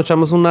conocer, nos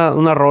echamos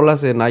unas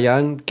rolas allá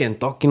en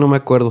Kentucky, no me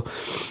acuerdo.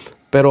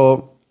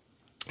 Pero,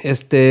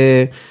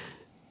 entré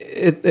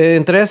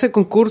a ese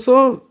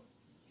concurso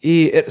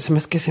y se me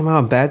hace que se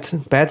llamaba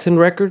Batson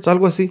Records,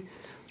 algo así.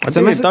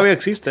 Todavía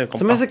existe, compa.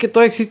 Se me hace que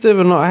todavía existe,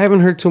 pero no, I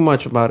haven't heard too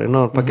much about it.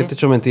 No, ¿para qué te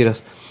echo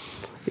mentiras?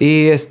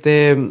 Y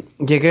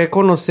llegué a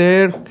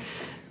conocer...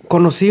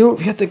 Conocí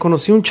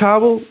un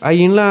chavo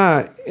ahí en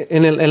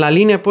la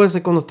línea, pues,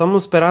 cuando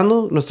estábamos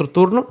esperando nuestro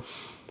turno.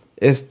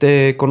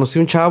 Conocí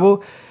un chavo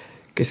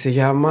que se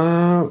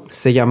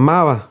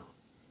llamaba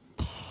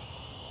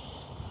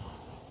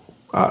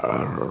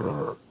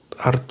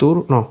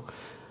Arturo, no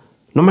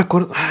me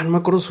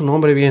acuerdo su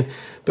nombre bien.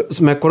 Pero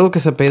me acuerdo que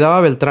se apellidaba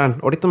Beltrán,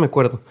 ahorita me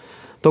acuerdo.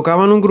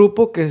 Tocaban un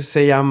grupo que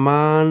se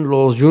llaman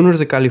los Juniors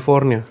de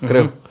California,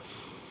 creo.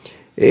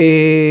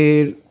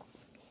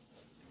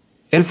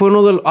 Él fue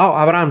uno de los...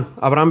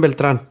 Abraham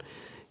Beltrán.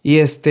 Y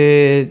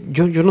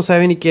yo no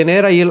sabía ni quién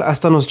era. Y él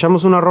hasta nos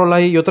echamos una rola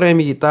ahí. Yo traía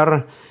mi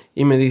guitarra.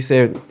 Y me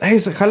dice... Hey,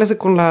 jálese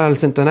con el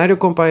Centenario,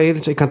 compa. Y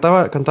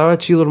cantaba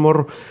chido el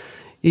morro.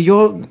 Y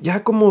yo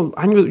ya como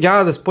años...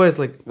 Ya después,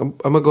 like... I'm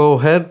gonna go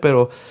ahead.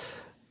 Pero...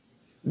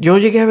 Yo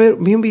llegué a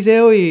vi un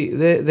video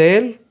de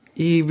él.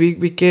 Y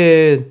vi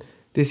que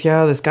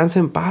decía, descansa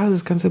en paz,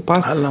 descansa en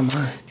paz. A la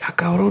madre. Ya,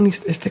 cabrón,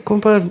 este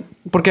compa...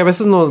 Porque a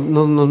veces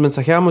nos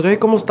mensajeamos. Oye,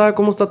 ¿cómo está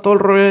todo el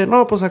rollo?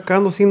 No, pues acá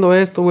ando haciendo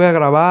esto, voy a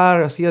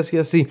grabar, así.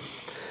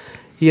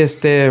 Y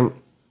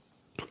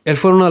él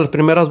fue una de las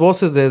primeras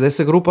voces de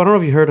ese grupo. I don't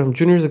know if you heard him.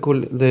 Juniors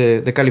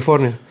de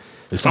California.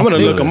 I'm going to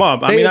look them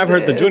up. I mean, I've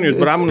heard the Juniors,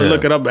 but I'm going to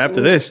look it up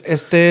after this.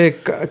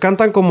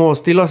 Cantan como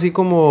estilo así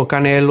como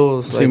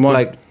Canelos.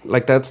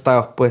 Like that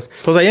style, pues.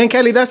 Pues allá en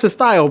Cali, that's the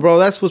style, bro.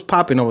 That's what's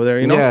popping over there,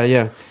 you know?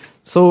 Yeah.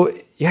 So,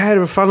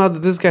 I found out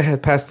that this guy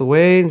had passed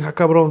away.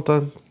 Cabrón,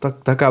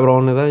 está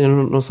cabrón, ¿verdad? Yo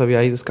no sabía.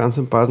 Ahí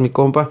descansa en paz, mi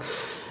compa.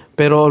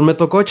 Pero me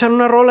tocó echar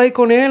una rola ahí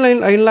con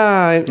él, ahí en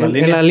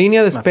la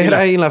línea de espera,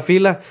 ahí en la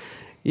fila.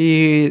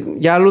 Y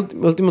ya al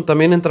último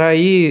también entré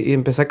ahí y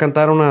empecé a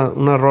cantar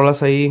unas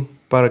rolas ahí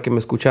para que me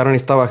escucharan. Y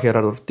estaba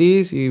Gerardo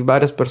Ortiz y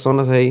varias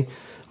personas ahí.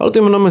 Al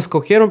último no me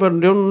escogieron, pero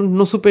yo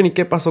no supe ni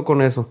qué pasó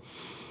con eso.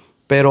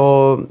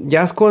 Pero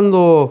ya es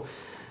cuando...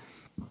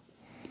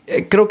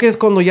 creo que es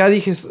cuando ya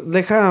dije,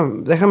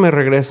 déjame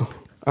regreso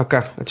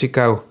acá, a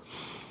Chicago.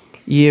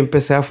 Y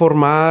empecé a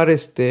formar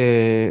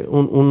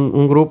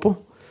un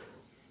grupo.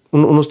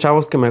 Unos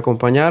chavos que me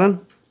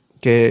acompañaran.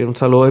 Que un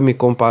saludo de mi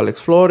compa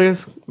Alex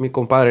Flores, mi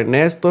compadre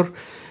Néstor.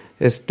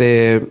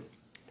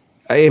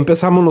 Ahí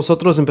empezamos,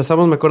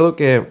 me acuerdo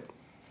que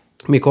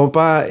mi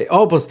compa...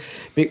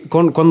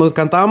 cuando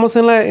cantábamos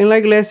en la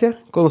iglesia,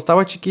 cuando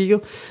estaba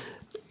chiquillo,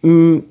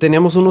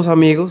 teníamos unos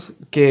amigos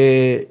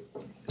que...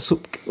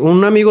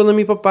 un amigo de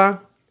mi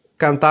papá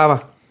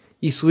cantaba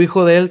y su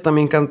hijo de él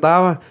también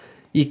cantaba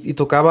y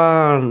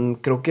tocaban,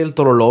 creo que el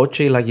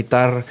toroloche y la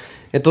guitarra.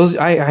 Entonces,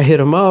 I hit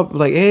him up,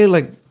 like, hey,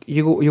 like,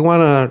 you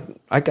wanna...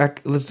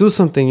 let's do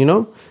something, you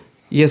know?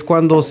 Y es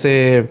cuando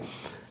se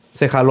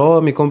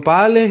jaló mi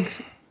compa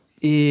Alex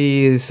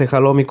y se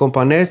jaló mi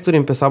compa Néstor y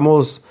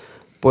empezamos,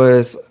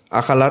 pues,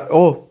 a jalar.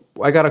 Oh,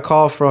 I got a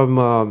call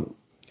from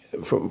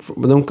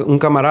de un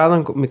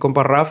camarada, mi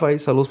compa Rafa, y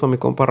saludos para mi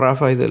compa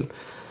Rafa y de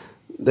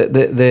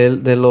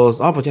los...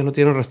 pues ya no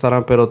tienen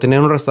restaurante, pero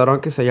tenían un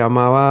restaurante que se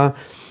llamaba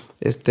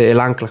El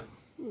Ancla.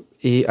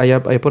 Y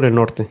allá por el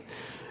norte.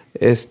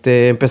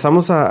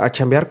 Empezamos a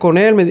chambear con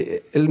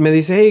él. Él me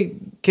dice, hey,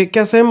 ¿qué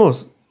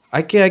hacemos?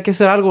 Hay que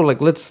hacer algo.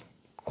 Like,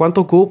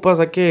 ¿cuánto ocupas?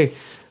 Hay que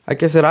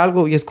hacer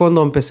algo. Y es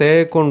cuando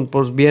empecé con,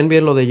 pues, bien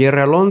lo de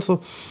Jerry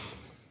Alonso.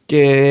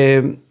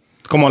 Que...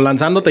 Como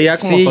lanzándote ya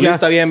como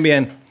solista,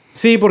 bien.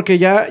 Sí, porque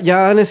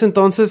ya en ese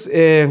entonces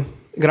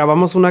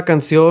grabamos una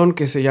canción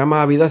que se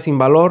llama Vida Sin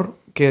Valor.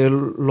 Que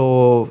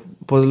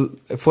pues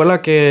fue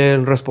la que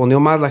respondió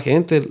más la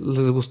gente.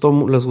 Les gustó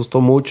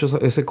mucho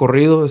ese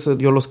corrido.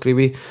 Yo lo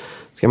escribí.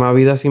 Se llama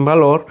Vida Sin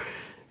Valor.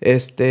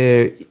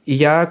 Y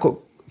ya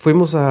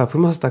fuimos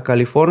hasta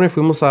California.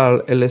 Fuimos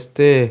al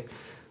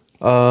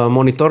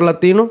Monitor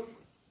Latino.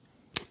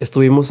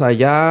 Estuvimos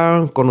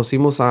allá.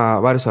 Conocimos a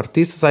varios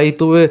artistas. Ahí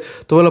tuve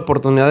la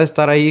oportunidad de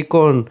estar ahí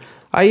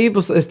Ahí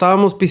pues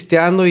estábamos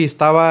pisteando y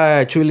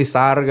estaba Chuy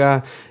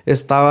Lizarga,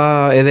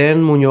 estaba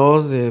Eden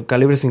Muñoz de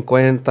Calibre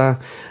 50,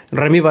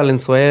 Remy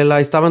Valenzuela,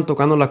 estaban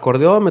tocando el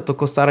acordeón, me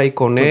tocó estar ahí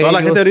con ellos. Toda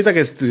la gente ahorita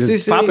que es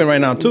popping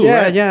right now too,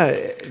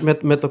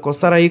 right? Me tocó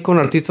estar ahí con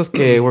artistas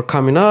que were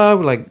coming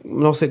up, like,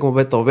 no sé, como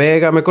Beto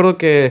Vega. Me acuerdo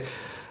que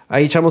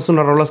ahí echamos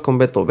unas rolas con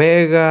Beto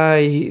Vega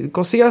y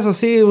cosillas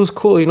así, it was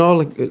cool, you know,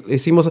 like,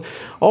 hicimos...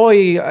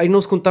 y ahí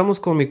nos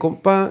juntamos con mi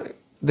compa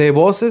de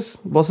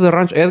Voces de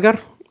Rancho,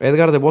 Edgar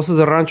de Voces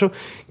de Rancho,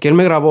 que él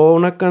me grabó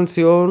una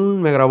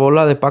canción, me grabó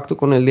la de Pacto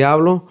con el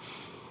Diablo,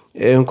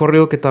 un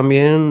corrido que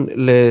también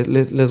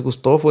les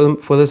gustó,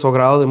 fue de su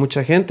agrado de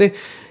mucha gente,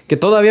 que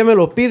todavía me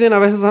lo piden, a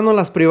veces ando en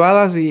las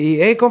privadas y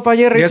hey, compa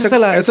Jerry, ¿Esa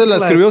la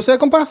escribió usted,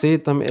 compa? Sí,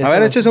 también. A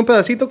ver, échese un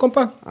pedacito,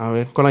 compa. A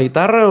ver, ¿con la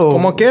guitarra o...?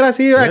 Como quiera,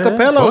 sí, a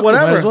capella o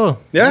whatever.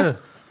 Yeah.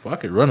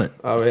 Fuck it, run it.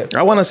 A ver.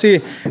 I want to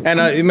see.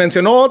 And y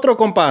mencionó otro,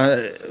 compa.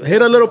 Hit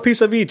a little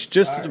piece of each.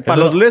 Just para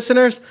los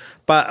listeners.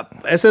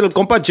 Es el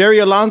compa Jerry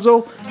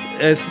Alonso.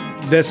 Es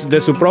de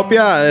su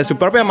propia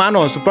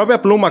mano, de su propia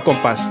pluma,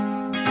 compas.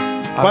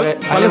 ¿Cuál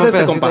es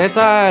este, compa?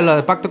 Esta es la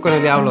de Pacto con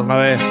el Diablo. A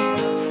ver.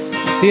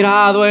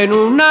 Tirado en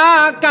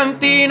una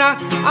cantina,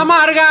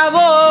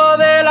 amargado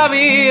de la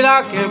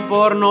vida, que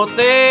por no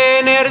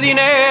tener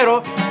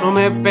dinero no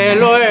me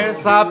peló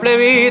esa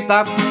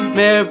plebita.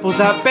 Me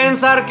puse a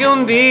pensar que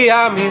un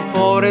día mi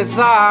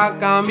pobreza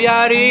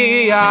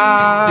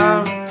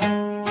cambiaría.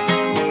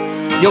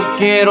 Yo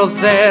quiero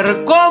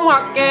ser como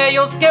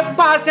aquellos que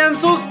pasean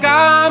sus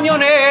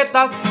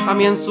camionetas,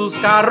 también sus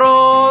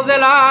carros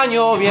del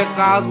año,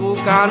 viejas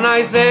bucanas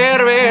y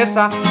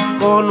cerveza,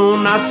 con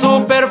una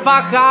super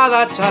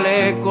fajada,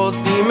 chalecos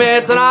y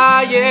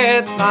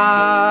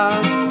metralletas.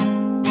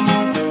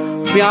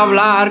 Fui a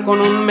hablar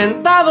con un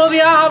mentado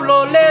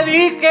diablo, le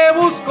dije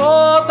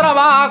busco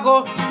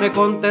trabajo, me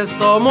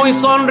contestó muy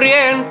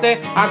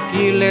sonriente,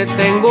 aquí le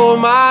tengo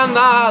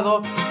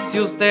mandado. Si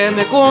usted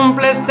me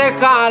cumple este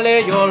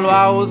jale, yo lo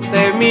hago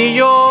usted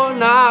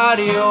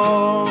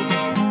millonario.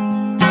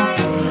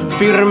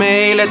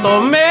 firme y le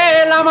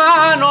tomé la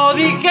mano,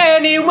 dije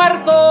ni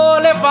muerto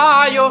le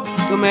fallo.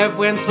 Yo me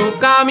fui en su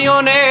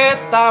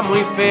camioneta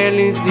muy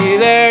feliz y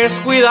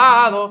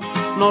descuidado.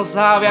 No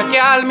sabía que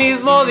al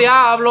mismo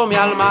diablo mi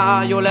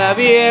alma yo le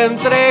había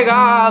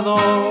entregado.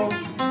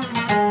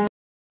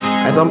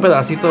 Ahí está un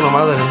pedacito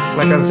nomás de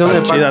la canción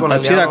de Paco con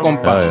el chida, diablo.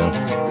 compa.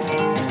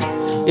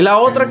 Y la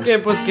otra que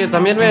pues que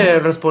también me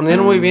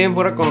respondieron muy bien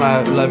fuera con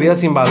la vida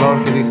sin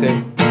valor, que dice: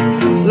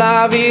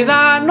 la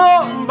vida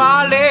no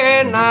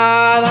vale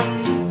nada.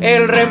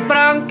 El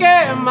refrán que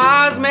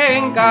más me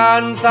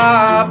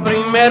encanta: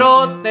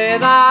 primero te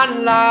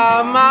dan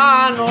la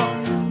mano,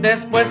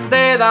 después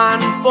te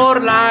dan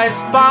por la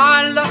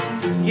espalda.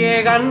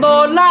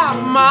 Llegando la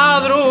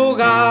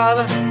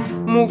madrugada,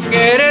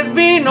 mujeres,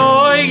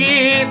 vino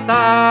y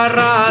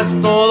guitarras,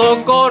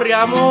 todo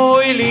corría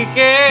muy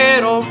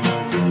ligero,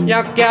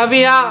 ya que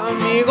había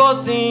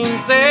amigos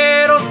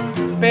sinceros,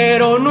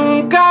 pero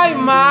nunca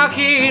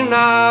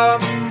imaginaba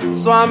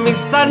su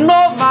amistad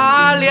no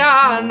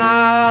valía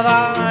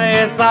nada.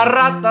 Esas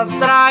ratas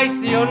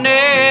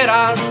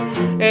traicioneras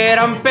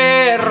eran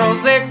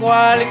perros de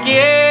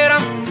cualquiera.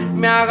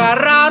 Me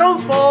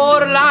agarraron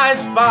por la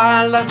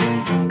espalda,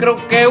 creo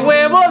que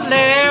huevos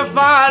le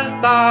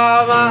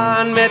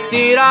faltaban. Me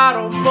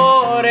tiraron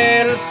por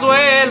el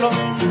suelo,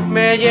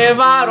 me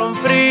llevaron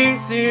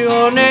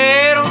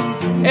prisionero.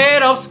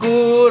 Era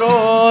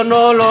oscuro,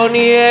 no lo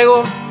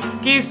niego.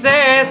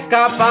 Quise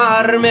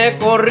escaparme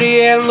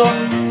corriendo,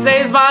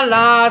 6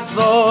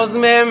 balazos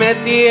me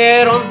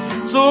metieron,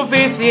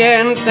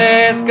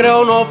 suficientes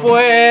creo no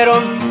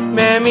fueron.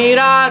 Me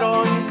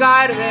miraron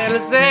caer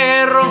del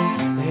cerro,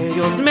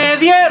 ellos me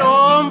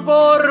dieron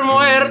por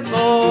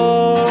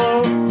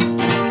muerto.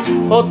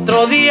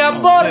 Otro día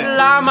por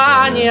la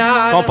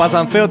mañana, Compas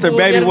Unfiltered,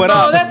 baby, what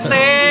up? de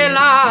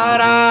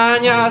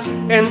telarañas,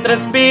 entre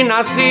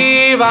espinas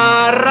y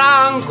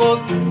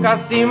barrancos,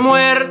 casi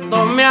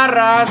muerto me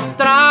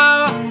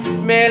arrastraba.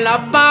 Me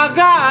la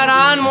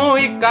pagarán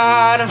muy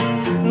cara,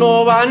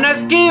 no van a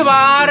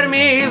esquivar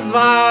mis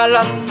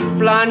balas.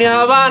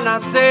 Planeaban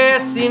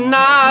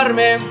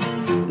asesinarme,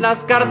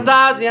 las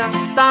cartas ya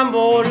están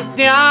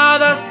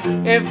volteadas.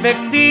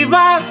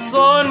 Efectivas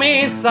son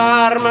mis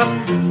armas,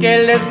 que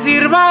les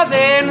sirva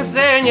de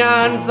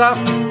enseñanza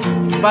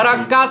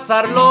para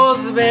cazar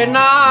los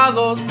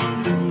venados.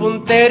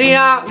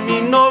 Puntería a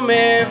mí no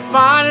me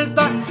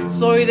falta,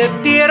 soy de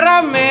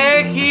tierra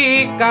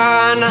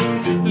mexicana,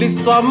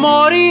 listo a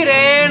morir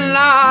en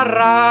la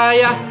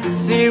raya.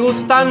 Si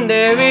gustan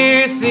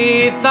de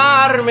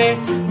visitarme,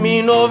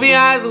 mi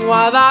novia es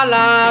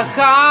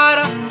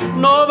Guadalajara.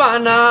 No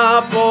van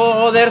a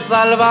poder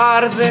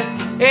salvarse,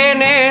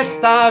 en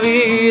esta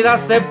vida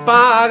se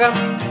pagan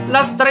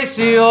las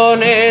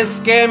traiciones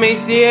que me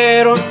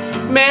hicieron.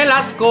 Me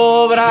las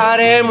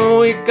cobraré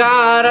muy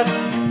caras,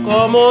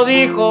 como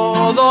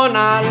dijo Don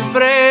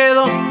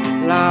Alfredo,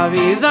 la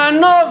vida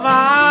no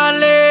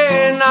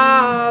vale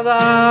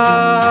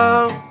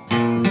nada.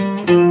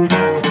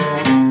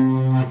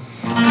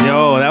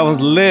 Yo, that was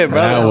lit, bro.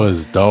 That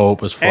was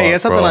dope as fuck, Hey,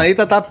 esa bro.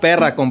 tonadita está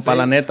perra, compa,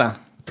 la neta.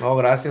 Oh,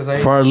 gracias. Ahí.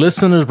 For our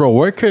listeners, bro,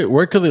 where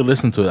could they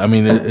listen to it? I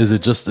mean, is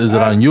it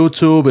on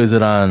YouTube? Is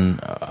it on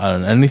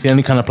anything,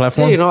 any kind of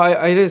platform? Sí, no,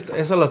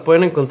 esas las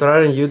pueden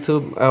encontrar en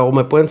YouTube, o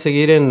me pueden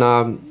seguir en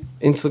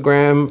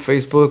Instagram,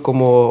 Facebook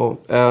como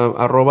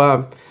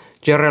 @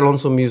 Jerry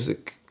Alonso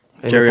Music.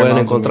 Ahí Jerry me pueden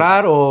Alonso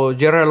encontrar, o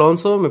Jerry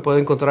Alonso me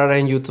pueden encontrar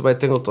en YouTube. Ahí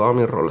tengo todas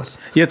mis rolas.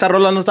 ¿Y estas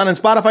rolas no están en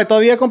Spotify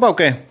todavía, compa, o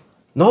qué?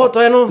 No,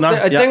 todavía no. No,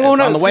 ya, tengo it's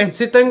una. on the way.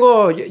 Sí,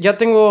 tengo. Ya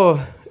tengo.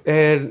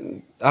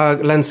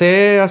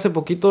 Lancé hace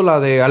poquito la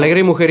de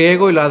Alegre y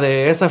Mujeriego y la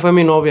de Esa fue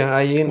mi novia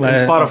ahí en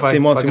Spotify.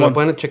 Simón, para que Simón. lo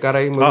pueden checar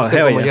ahí. Me Oh, buscan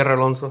hell como yeah. Jerry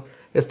Alonso.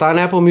 Está en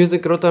Apple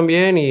Music creo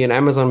también y en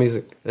Amazon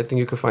Music. I think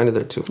you can find it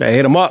there too. Hey,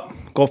 hit them up.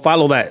 Go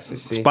follow that.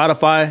 sí.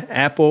 Spotify,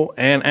 Apple,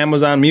 and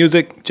Amazon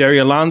Music. Jerry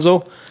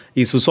Alonso.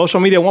 Y su social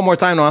media, one more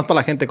time, nomás para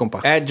la gente, compa.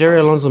 At Jerry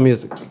Alonso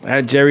Music.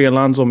 At Jerry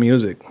Alonso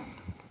Music.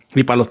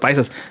 Y para los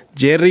paisas,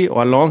 Jerry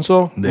o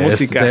Alonso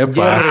Música. Te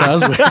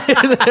pasas, güey.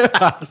 Te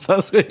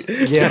pasas, güey.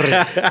 Jerry.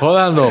 Hold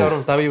on, though. Cabrón,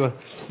 está viva.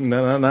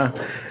 No.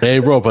 Hey,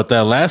 bro, but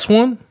that last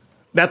one,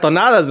 That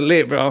tonada's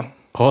lit, bro.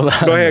 hold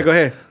on. Go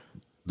ahead.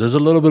 There's a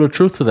little bit of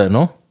truth to that,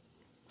 no?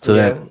 To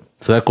Yeah.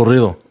 that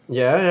corrido.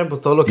 Ya, pues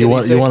todo lo que You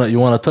dice. want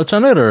to touch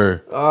on it,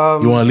 or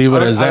you want to leave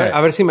it as that?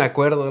 A ver si me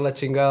acuerdo de la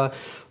chingada.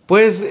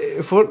 Pues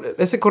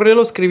ese correo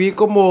lo escribí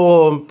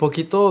como un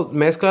poquito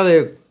mezcla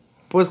de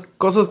pues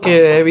cosas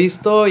que he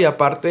visto y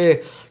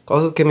aparte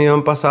cosas que me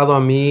han pasado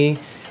a mí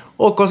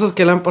o cosas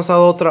que le han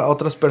pasado a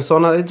otras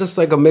personas. It's just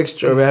like a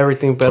mixture of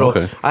everything. Pero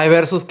Okay. hay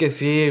versos que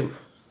sí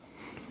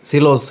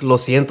los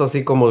siento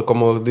así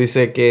como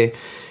dice que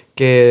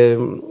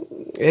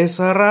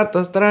esas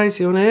ratas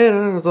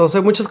traicioneras, o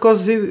sea, muchas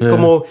cosas así,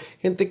 como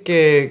gente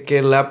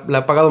que le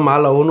ha pagado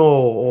mal a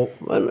uno,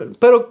 bueno,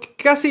 pero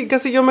casi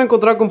yo me he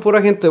encontrado con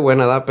pura gente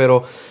buena, ¿verdad?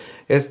 Pero,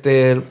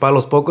 para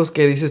los pocos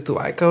que dices tú,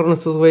 ay, cabrón,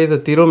 estos güeyes de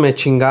tiro me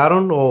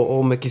chingaron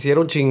o me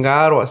quisieron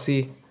chingar o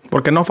así.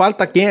 Porque no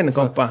falta quién,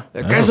 compa.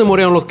 ¿Qué se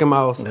murieron los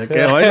quemados?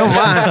 Que hoy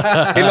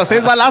nomás. Y los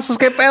 6 balazos,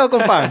 ¿qué pedo,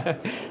 compa?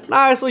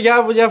 No, eso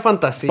ya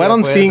fantasía. Fueron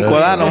pues. 5,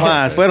 ¿verdad?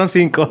 Nomás. Fueron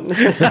 5.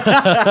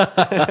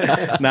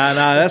 Nah,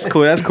 that's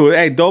cool. That's cool.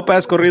 Hey, dope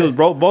ass corridos,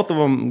 bro. Both of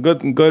them,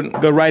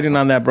 good writing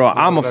on that, bro.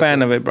 I'm a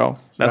fan of it, bro.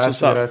 That's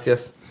what's up.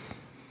 Gracias.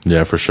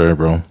 Yeah, for sure,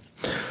 bro.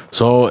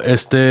 So,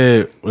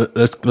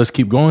 let's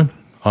keep going.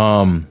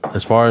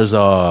 As far as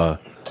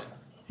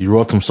you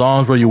wrote some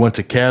songs, bro. You went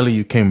to Cali.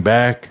 You came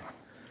back.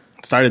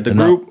 Started the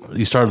group.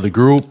 You started the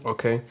group.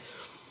 Okay.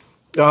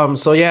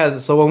 So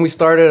when we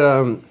started,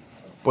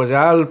 pues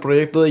ya el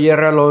proyecto de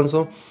Jerry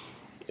Alonso,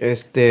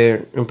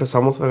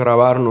 empezamos a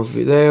grabar unos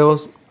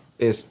videos,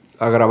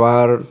 a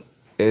grabar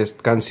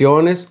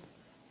canciones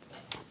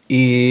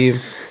y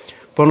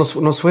pues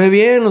nos fue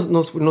bien,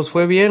 nos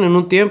fue bien en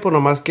un tiempo,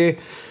 nomás que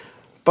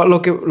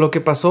lo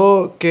que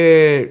pasó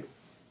que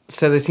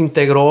se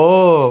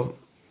desintegró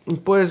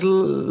pues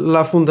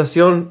la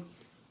fundación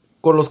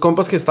con los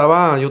compas que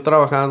estaba yo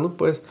trabajando,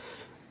 pues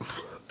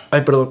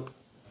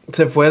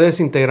se fue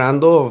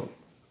desintegrando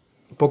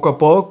poco a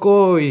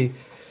poco y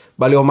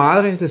valió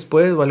madre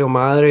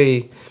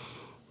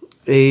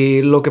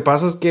y lo que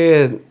pasa es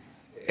que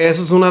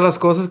esa es una de las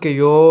cosas que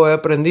yo he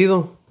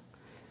aprendido,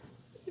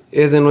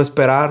 es de no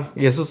esperar,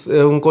 y eso es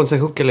un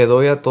consejo que le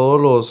doy a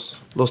todos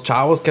los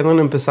chavos que andan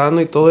empezando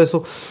y todo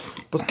eso,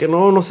 pues que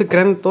no se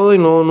crean todo y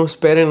no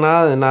esperen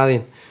nada de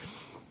nadie,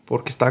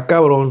 porque está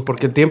cabrón,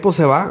 porque el tiempo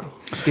se va.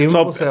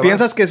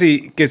 ¿Piensas que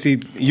si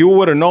you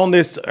would have known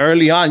this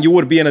early on, you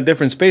would be in a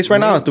different space right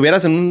now?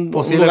 Estuvieras en un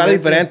lugar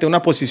diferente,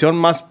 una posición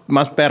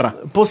más perra.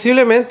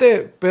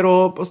 Posiblemente,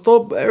 pero pues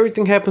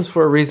everything happens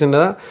for a reason,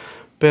 ¿verdad?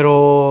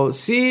 Pero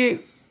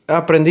sí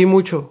aprendí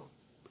mucho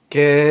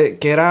que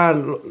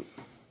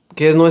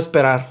es no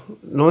esperar,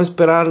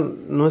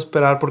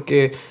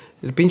 porque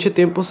el pinche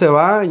tiempo se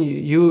va.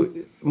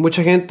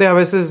 Mucha gente a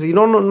veces, y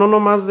no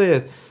nomás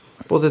de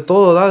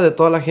todo, ¿verdad? De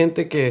toda la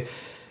gente que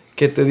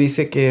te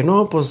dice que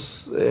no,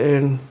 pues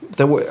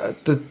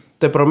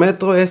te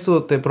prometo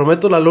esto, te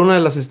prometo la luna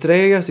de las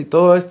estrellas y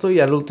todo esto, y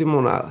al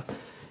último nada.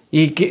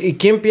 ¿Y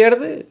quién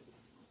pierde?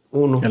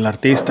 Uno. El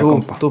artista,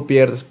 compa. Tú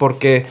pierdes,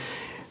 porque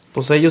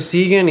pues ellos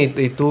siguen y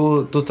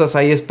tú estás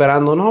ahí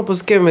esperando. No, pues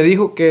es que me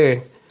dijo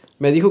que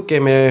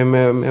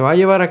me va a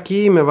llevar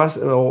aquí,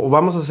 o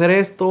vamos a hacer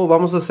esto, o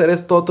vamos a hacer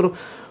esto otro.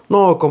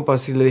 No, compa,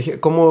 si le dije,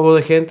 como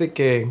de gente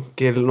que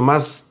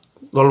nomás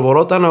lo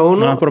alborotan a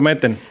uno. No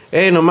prometen.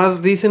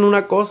 Nomás dicen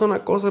una cosa,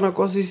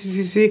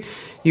 sí.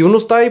 Y uno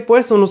está ahí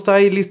puesto, uno está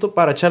ahí listo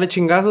para echarle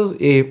chingazos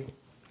y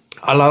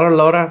a la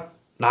hora,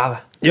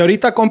 nada. Y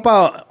ahorita,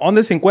 compa,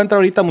 ¿dónde se encuentra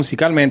ahorita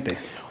musicalmente?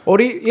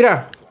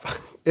 Mira,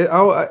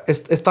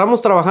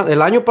 estamos trabajando.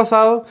 El año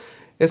pasado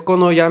es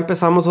cuando ya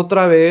empezamos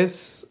otra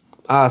vez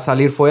a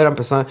salir fuera.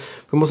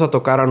 Fuimos a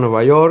tocar a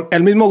Nueva York.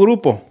 ¿El mismo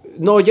grupo?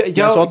 No,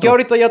 ya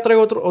ahorita ya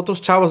traigo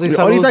otros chavos.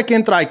 ¿Ahorita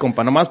quién trae,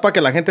 compa? Nomás para que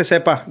la gente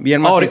sepa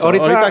bien más.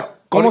 Ahorita,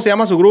 ¿cómo se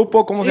llama su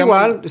grupo?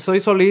 Igual, soy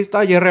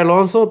solista, Jerry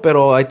Alonso,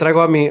 pero ahí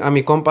traigo a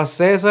mi compa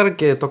César,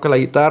 que toca la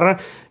guitarra,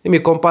 y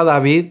mi compa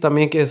David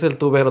también, que es el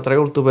tubero.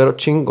 Traigo un tubero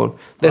chingón,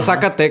 de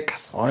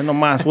Zacatecas. Ay,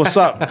 nomás. What's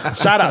up?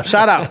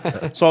 Shout out.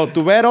 So,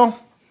 tubero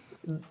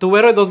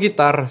y 2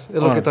 guitarras, es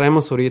lo que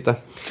traemos ahorita.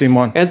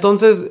 Simón.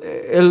 Entonces,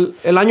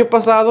 el año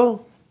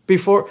pasado,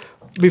 before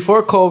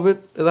COVID,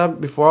 ¿verdad?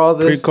 Before all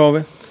this.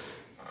 Pre-COVID.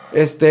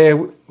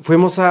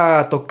 Fuimos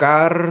a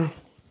tocar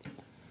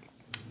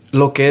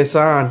lo que es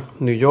a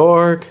New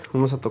York,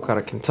 fuimos a tocar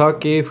a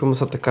Kentucky,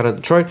 fuimos a tocar a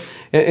Detroit.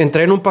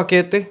 Entré en un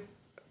paquete,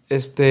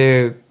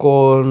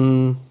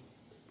 con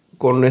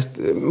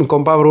mi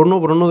compa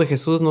Bruno de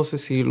Jesús, no sé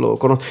si lo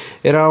conoce.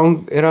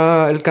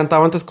 Él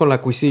cantaba antes con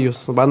la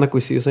Cuisillos, banda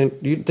Cuisillos.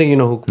 You think you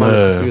know who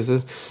banda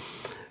Cuisillos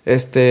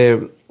es.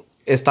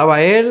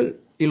 Estaba él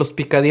y los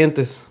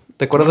Picadientes.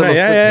 ¿Te acuerdas de los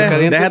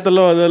Picadientes? Déjate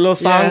los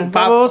sound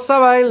pop. Vamos a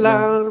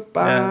bailar.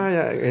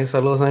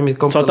 Saludos a mis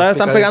compas. ¿Todavía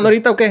están pegando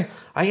ahorita o qué?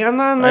 Ahí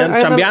andan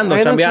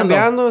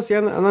chambeando. Sí,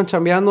 andan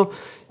chambeando.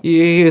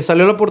 Y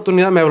salió la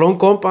oportunidad. Me habló un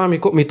compa,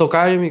 mi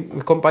tocayo, mi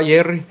compa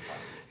Jerry.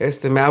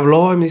 Me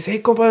habló y me dice, hey,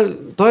 compa,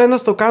 ¿todavía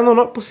andas tocando?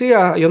 No, pues sí,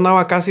 yo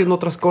andaba acá haciendo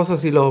otras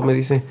cosas. Y luego me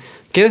dice,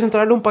 ¿quieres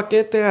entrarle un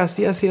paquete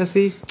así?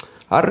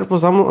 Arre,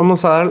 pues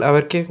vamos a darle, a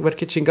ver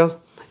qué chingados.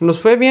 Y nos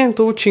fue bien,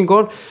 estuvo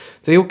chingón.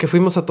 Te digo que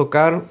fuimos a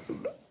tocar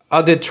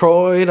a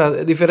Detroit, a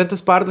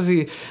diferentes partes,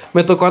 y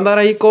me tocó andar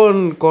ahí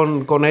con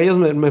ellos.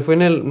 Me fui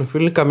en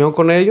el camión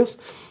con ellos.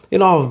 Y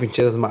no,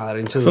 pinches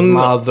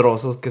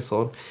madrosos que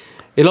son.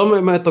 Y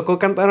luego me tocó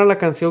cantar la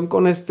canción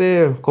con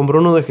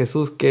Bruno de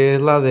Jesús, que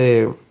es la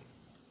de...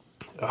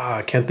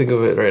 I can't think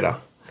of it right now.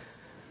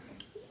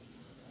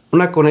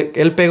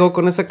 Él pegó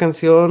con esa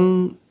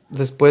canción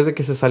después de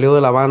que se salió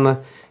de la banda,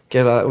 que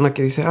era una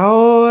que dice,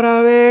 ahora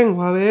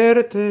vengo a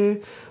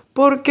verte,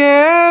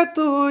 porque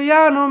tú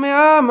ya no me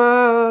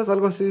amas,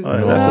 algo así.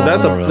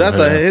 That's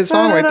a hit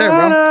song right there,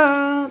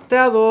 bro. te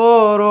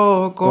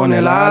adoro con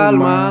el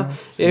alma.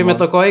 Sí, Y me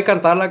tocó ahí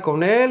cantarla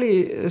con él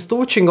y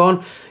estuvo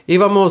chingón.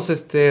 Íbamos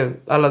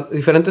a las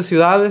diferentes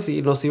ciudades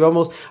y nos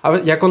íbamos,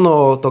 ya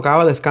cuando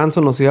tocaba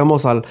descanso nos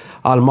íbamos al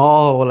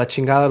mall o la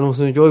chingada,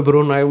 yo y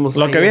Bruno íbamos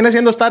Lo ahí. que viene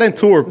siendo estar en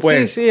tour,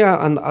 pues. Sí,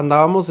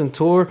 andábamos en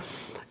tour.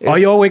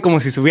 Yo, güey,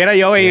 como si subiera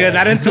yo, güey,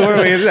 andar en tour,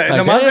 güey.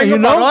 Nomás hey, vengo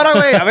you para know? ahora,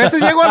 güey. A veces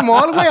llego al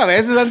mall, güey. A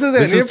veces antes de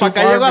This venir is para too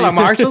acá far llego a la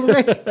for you. Marshalls,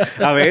 güey.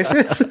 A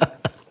veces.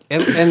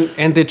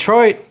 En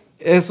Detroit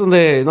es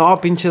donde, no,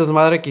 pinche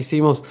desmadre que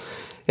hicimos.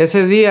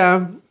 Ese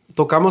día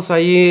tocamos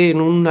ahí en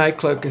un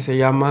nightclub que se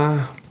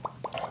llama...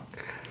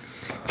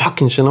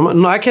 Fucking shit.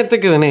 No, I can't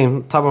think of the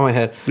name, top of my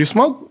head. You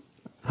smoke?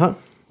 Huh?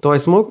 Do I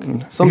smoke?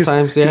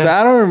 Sometimes, He said,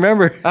 yeah. I don't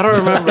remember. I don't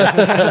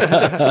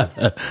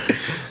remember.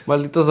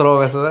 Malditas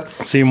drogas, ¿verdad?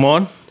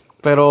 Simón.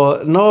 Pero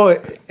no,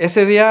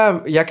 ese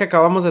día, ya que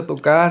acabamos de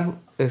tocar,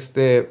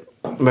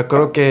 me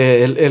acuerdo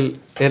que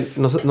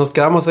nos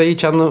quedamos ahí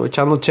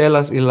echando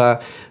chelas y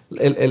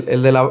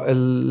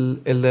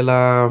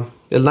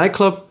el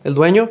nightclub, el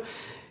dueño,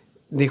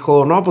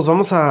 dijo, no, pues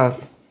vamos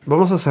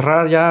a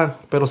cerrar ya,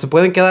 pero se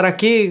pueden quedar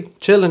aquí,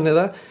 chillen,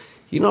 ¿verdad?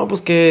 Y no,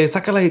 pues que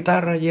saca la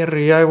guitarra,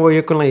 Jerry, ya voy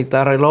yo con la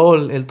guitarra. Y luego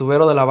el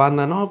tubero de la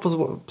banda, no, pues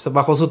se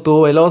bajó su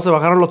tuba. Y luego se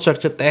bajaron los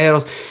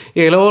charcheteros.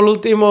 Y luego el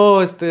último,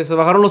 se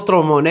bajaron los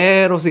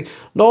tromboneros. Y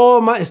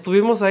no,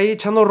 estuvimos ahí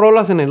echando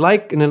rolas en el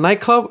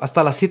nightclub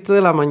hasta las 7 de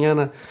la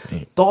mañana.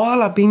 Sí. Toda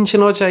la pinche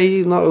noche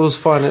ahí, no, it was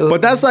fun.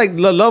 But that's like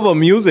the love of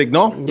music,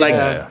 no? Yeah.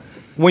 Like,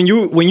 when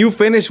you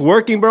finish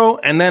working, bro,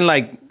 and then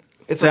like,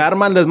 se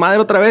arma el desmadre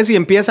otra vez y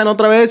empiezan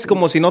otra vez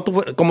como si no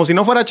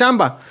fuera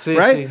chamba, sí,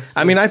 right? Sí,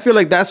 sí. I mean, I feel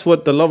like that's what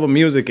the love of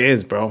music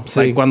is, bro. Sí.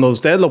 Like cuando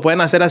ustedes lo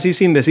pueden hacer así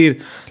sin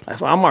decir,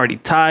 I'm already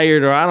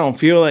tired or I don't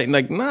feel like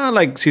no,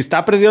 like si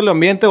está perdido el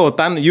ambiente o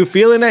tan, you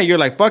feeling it, you're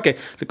like, fuck it.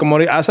 Como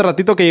hace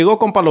ratito que llegó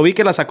compa, lo vi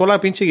que la sacó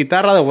la pinche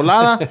guitarra de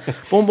volada,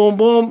 boom, boom,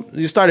 boom,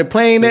 you started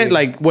playing it,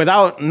 like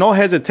without no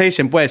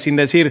hesitation, pues, sin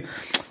decir,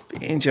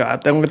 pinche,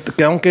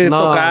 tengo que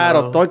tocar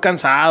o estoy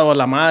cansado,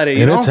 la madre,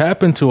 you know? It's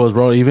happened to us,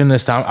 bro. Even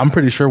this time, I'm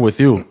pretty sure with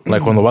you.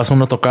 Like cuando vas a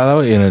una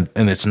tocada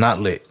and it's not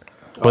lit.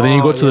 But then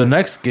you go to the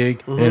next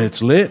gig and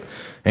it's lit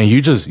and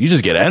you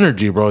just get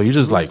energy, bro. You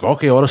just like,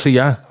 okay, ahora sí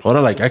ya.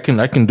 Ahora like I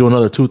can do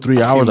another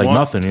 2-3 hours like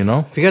nothing, you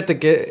know? Fíjate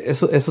que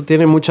eso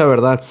tiene mucha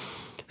verdad.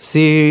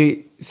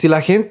 Si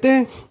la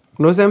gente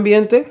no es de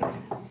ambiente,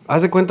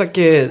 haz de cuenta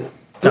que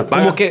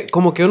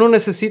como que uno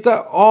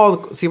necesita,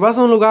 si vas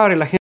a un lugar y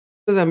la gente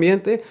es de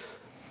ambiente,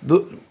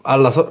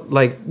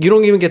 like you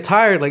don't even get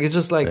tired, like it's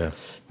just like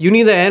you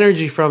need the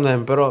energy from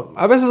them. Pero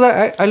a veces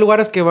hay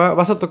lugares que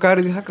vas a tocar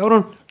y dices,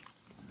 cabrón,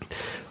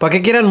 ¿para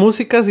qué quieren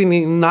música si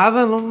ni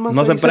nada, no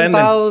se prenden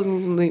sentados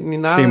ni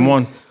nada?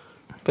 Simón.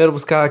 Pero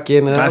pues cada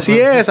quien, ¿eh? Así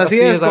es,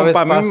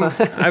 compa. Pasa.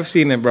 I've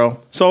seen it, bro.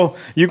 So,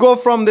 you go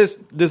from this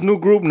new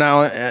group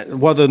now,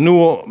 the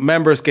new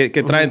members que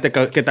traen,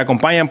 que te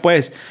acompañan,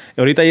 pues.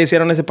 Ahorita ya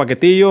hicieron ese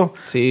paquetillo.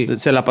 Sí.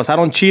 Se la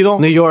pasaron chido.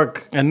 New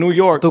York. En New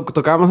York.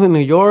 Tocamos en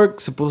New York,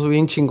 se puso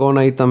bien chingón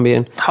ahí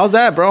también. How's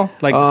that, bro?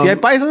 Like, ¿si hay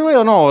paisas, güey,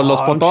 o no?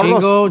 Los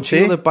potorros. Un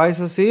chingo de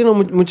paisas, sí. No,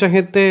 mucha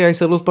gente, hay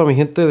saludos para mi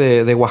gente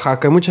de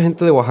Oaxaca. Hay mucha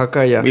gente de Oaxaca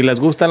allá. Y les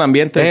gusta el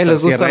ambiente.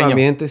 Les gusta el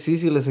ambiente,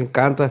 sí, les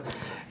encanta.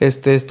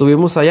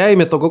 Estuvimos allá y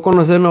me tocó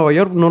conocer Nueva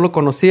York, no lo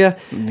conocía.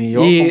 Ni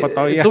yo, y compa,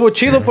 todavía. estuvo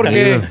chido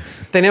porque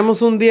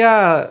teníamos un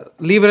día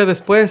libre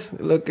después,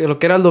 lo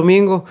que era el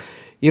domingo,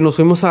 y nos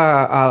fuimos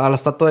a la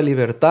Estatua de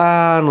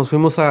Libertad, nos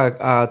fuimos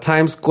a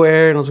Times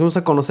Square, nos fuimos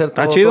a conocer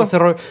todo ese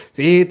rollo.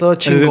 Sí, todo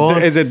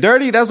chingón. Is it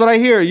dirty? That's what I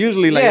hear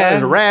usually. Like,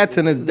 there's rats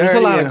and it's dirty. There's a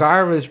lot of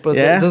garbage, but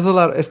there's a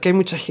lot. Es que hay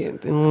mucha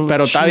gente.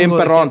 Pero está bien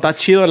perrón, está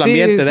chido el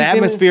ambiente, the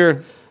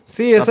atmosphere.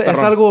 Sí, es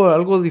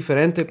algo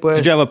diferente, pues.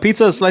 Did you have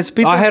a slice of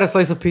pizza? I had a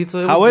slice of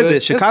pizza. How is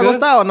it? Chicago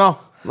style or no?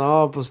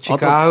 No, pues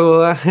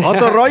Chicago.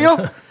 ¿Otro rollo?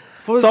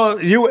 So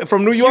you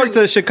from New York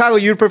to Chicago,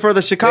 you prefer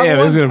the Chicago one?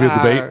 Yeah, this is gonna be a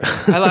debate.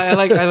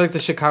 I like the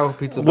Chicago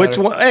pizza better. Which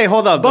one? Hey,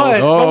 hold up,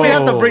 but we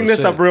have to bring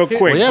this up real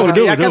quick. Well, yeah, we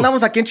do. Ya que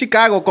andamos aquí en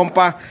Chicago,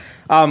 compa.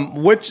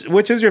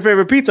 Which is your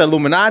favorite pizza?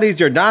 Illuminati's,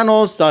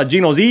 Giordano's,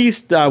 Gino's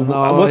East.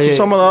 What's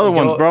some of the other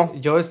ones, bro?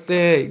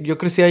 Yo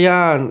crecí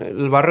allá en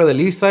el barrio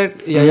del East Side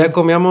y allá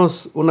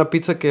comíamos una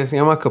pizza que se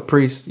llama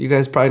Caprice. You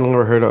guys probably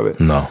never heard of it.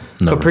 No,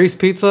 never. Caprice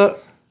pizza,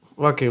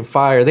 fucking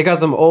fire. They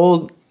got them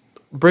old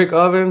brick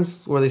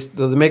ovens where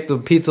they make the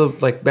pizza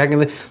like back in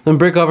the... Them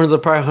brick ovens are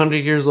probably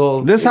 100 years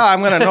old. This is how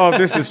I'm going to know if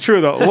this is true,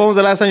 though. When was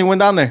the last time you went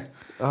down there?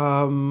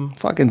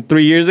 Fucking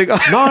 3 years ago?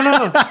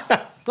 No.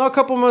 No, a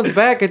couple months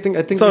back, I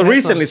think. So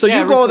recently,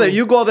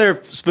 you go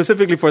there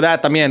specifically for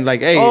that también.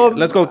 Like, hey,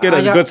 let's go get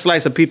a good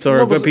slice of pizza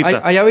or a good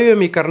pizza. Allá vive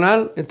mi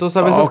carnal, entonces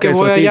a veces que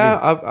voy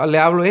allá, le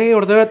hablo, hey,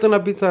 ordénate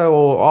una pizza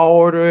o I'll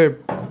order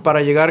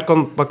para llegar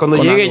cuando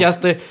llegue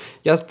algo.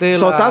 ya esté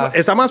So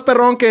está más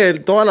perrón que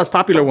todas las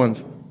popular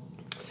ones.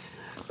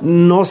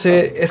 No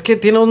sé, es que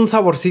tiene un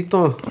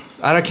saborcito.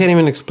 I can't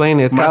even explain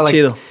it. Más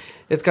chido.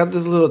 It's got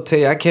this little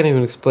taste. I can't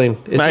even explain.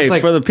 It's Hey, just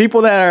like for the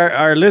people that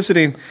are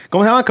listening,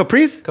 ¿cómo se llama?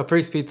 Caprice?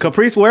 Caprice Pizza.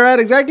 Caprice, where at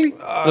exactly?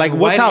 Like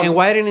what town? In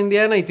White in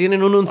Indiana. Y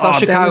tienen uno in South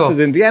Damn, Chicago. this is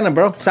Indiana,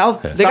 bro.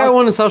 South. They got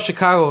one in South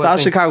Chicago. I South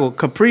think. Chicago.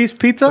 Caprice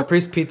Pizza?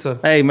 Caprice Pizza.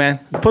 Hey, man.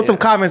 Put some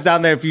comments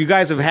down there if you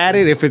guys have had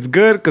it, if it's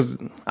good, because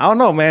I don't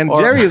know, man.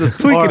 Jerry is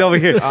tweaking over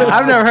here.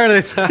 I've never heard of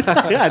this.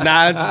 Yeah,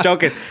 nah, I'm just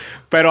joking.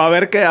 Pero a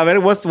ver,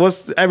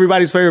 what's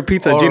everybody's favorite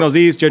pizza? Gino's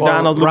East,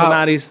 Giordano's,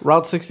 Luminati's.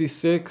 Route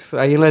 66,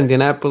 ahí en la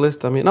Indianapolis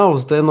también. No,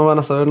 ustedes no van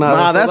a saber nada.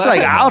 Nah, that's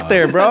like out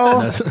there,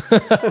 bro.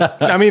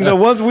 I mean, the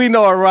ones we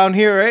know are around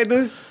here, right,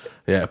 dude?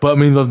 Yeah, but I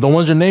mean, the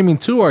ones you're naming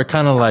too are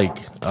kind of like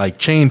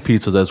chain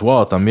pizzas as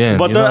well, también.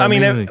 But I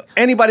mean,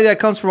 anybody that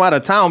comes from out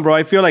of town, bro,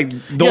 I feel like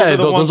those are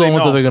the ones that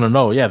know. they're gonna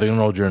know. Yeah, they're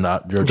gonna know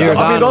Giordano's.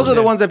 I mean, those are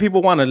the ones that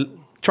people want to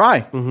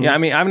try. Mm-hmm. Yeah, I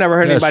mean, I've never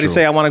heard anybody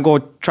say I want to go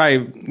try,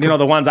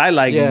 the ones I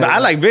like. Yeah, I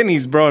like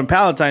Vinny's, bro, in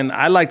Palatine.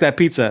 I like that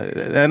pizza.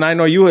 And I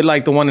know you would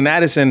like the one in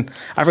Addison.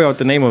 I forgot what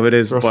the name of it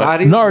is.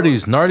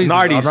 Nardi's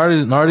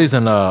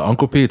and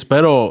Uncle Pete's.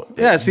 Pero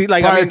yeah, see,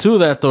 like prior to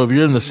that, though, if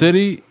you're in the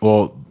city,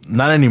 well,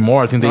 not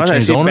anymore. I think they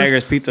changed owners.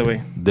 Beggar's Pizza,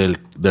 way.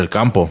 Del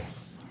Campo.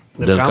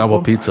 Del Campo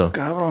Pizza.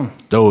 Cabrón.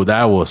 Oh,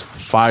 that was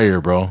fire,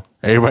 bro.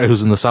 Everybody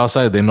who's in the south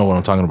side, they know what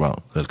I'm talking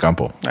about. Del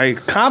Campo. Hey,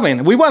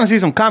 comment. We want to see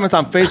some comments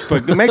on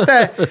Facebook.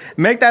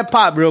 Make that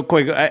pop real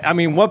quick. I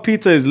mean, what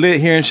pizza is lit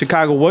here in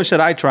Chicago? What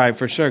should I try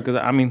for sure? Because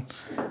I mean,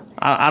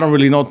 I don't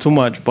really know too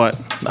much, but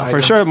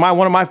for sure,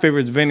 one of my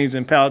favorites, Vinny's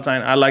in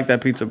Palatine. I like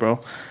that pizza, bro.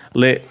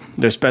 Lit,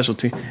 their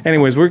specialty.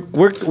 Anyways, we're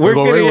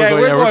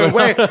going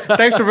way.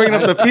 Thanks for bringing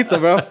up the pizza,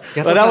 bro.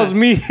 But that was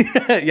me.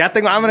 Ya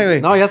tengo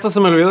hambre. No, ya hasta se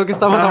me olvidó que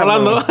estamos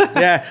hablando.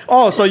 Yeah.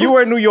 Oh, so you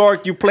were in New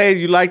York. You played.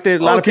 You liked it.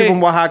 A lot of people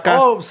in Oaxaca.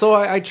 Oh, so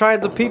I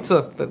tried the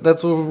pizza.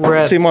 That's where we're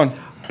at. Simon.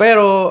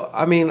 Pero,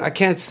 I mean, I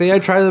can't say I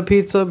tried the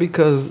pizza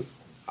because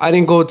I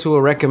didn't go to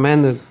a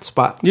recommended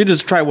spot. You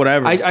just tried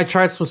whatever. I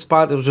tried some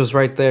spot that was just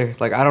right there.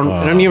 Like I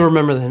don't even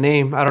remember the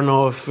name. I don't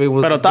know if it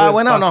was. Pero estaba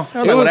bueno o no?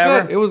 It was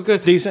good. It was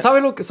good. Decent.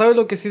 ¿Sabe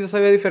lo que sí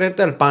sabía diferente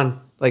al pan?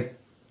 Like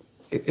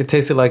it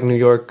tasted like New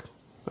York,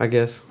 I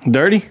guess.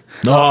 Dirty?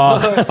 No,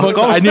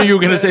 I knew you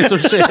were gonna say some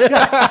shit.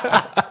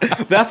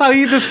 That's how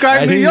you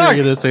describe New York. I knew you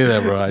were gonna say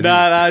that, bro.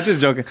 Nah, just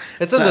joking.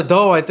 It's in the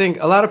dough. I think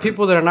a lot of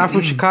people that are not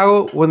from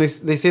Chicago, when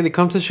they say they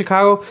come to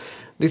Chicago,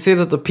 they say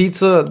that the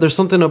pizza, there's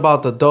something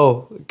about the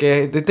dough.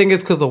 Okay, they think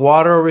it's because the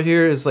water over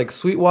here is like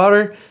sweet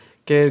water.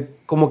 Que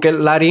como que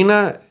la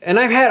harina, and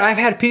I've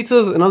had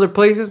pizzas in other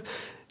places,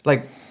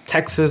 like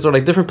Texas or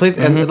like different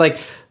places, and like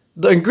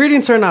the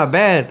ingredients are not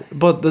bad,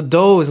 but the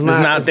dough is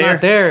not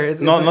there.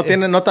 No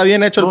está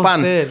bien hecho el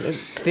pan.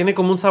 Tiene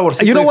como un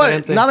saborcito. You know what?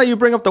 Diferente. Now that you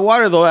bring up the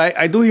water, though,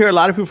 I do hear a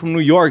lot of people from New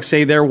York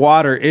say their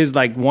water is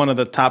like one of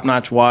the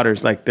top-notch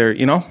waters. Like they're,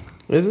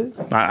 Is it?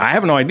 I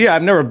have no idea.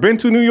 I've never been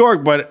to New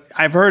York, but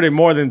I've heard it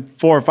more than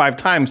 4 or 5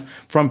 times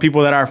from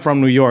people that are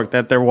from New York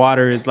that their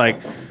water is like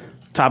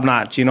top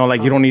notch.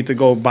 Like you don't need to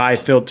go buy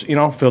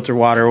filter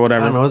water or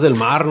whatever. I don't know. Es del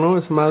mar, ¿no?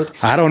 Es madre.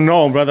 I don't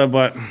know, brother,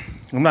 but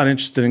I'm not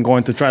interested in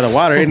going to try the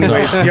water.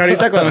 Anyways, y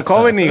ahorita con el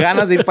COVID ni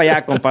ganas de ir para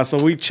allá, compa, so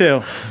we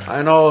chill.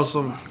 I know.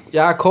 So,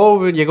 ya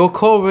llegó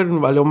COVID,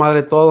 valió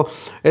madre todo.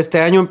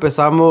 Este año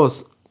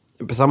empezamos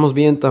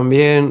bien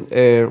también.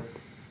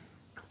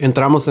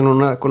 Entramos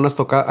con unas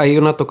tocadas. Hay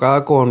una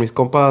tocada con mis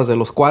compas de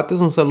Los Cuates.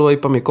 Un saludo ahí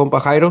para mi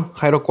compa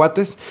Jairo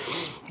Cuates.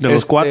 ¿De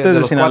los Cuates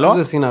de Sinaloa? Los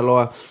Cuates de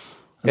Sinaloa.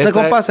 Este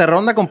compa se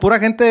ronda con pura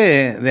gente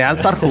de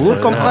alta arjud,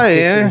 compa.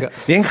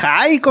 Bien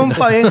high,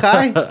 compa, bien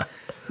high.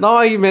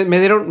 No, y me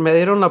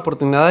dieron la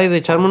oportunidad de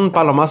echarme un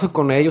palomazo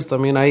con ellos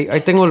también.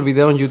 Ahí tengo el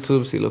video en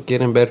YouTube si lo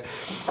quieren ver.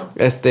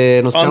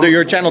 Under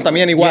your channel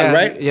también igual,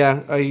 right?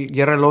 Yeah, ahí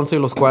Jerry Alonso y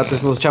Los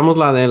Cuates. Nos echamos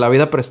la de La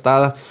Vida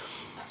Prestada.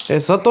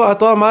 Eso a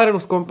toda madre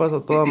los compas, a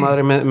toda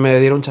madre. Me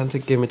dieron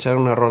chance que me echara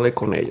una rola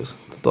con ellos.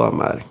 A toda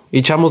madre. Y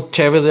echamos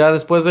cheves ya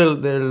después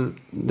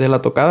de la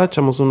tocada.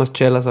 Echamos unas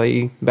chelas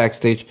ahí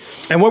backstage.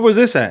 And where was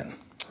this at?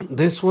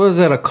 This was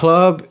at a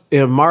club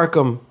in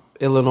Markham,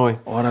 Illinois.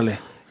 Órale.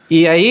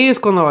 Y ahí es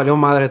cuando valió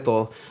madre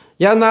todo.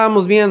 Ya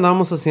andábamos bien,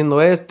 andábamos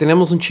haciendo esto.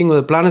 Teníamos un chingo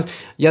de planes.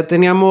 Ya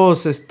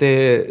teníamos,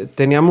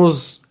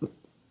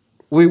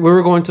 we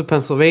were going to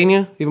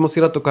Pennsylvania. Íbamos a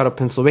ir a tocar a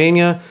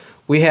Pennsylvania.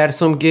 We had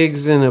some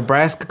gigs in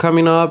Nebraska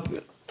coming up.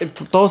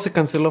 Todo se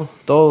canceló.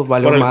 Todo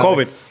valió madre. Por el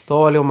COVID.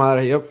 Todo valió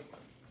madre. Yep.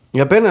 Y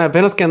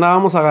apenas que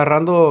andábamos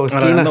agarrando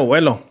esquina. Agarrando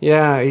vuelo.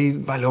 Yeah, y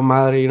valió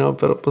madre,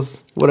 pero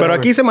pues... Whatever. Pero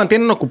aquí se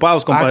mantienen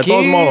ocupados, compa, de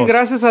todos modos.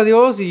 Gracias a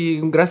Dios y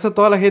gracias a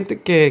toda la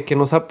gente que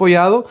nos ha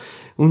apoyado.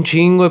 Un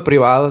chingo de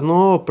privadas,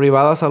 ¿no?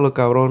 Privadas a lo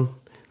cabrón.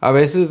 A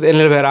veces en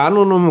el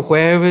verano, ¿no?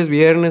 Jueves,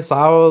 viernes,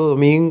 sábado,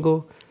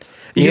 domingo,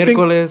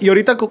 miércoles. Y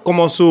ahorita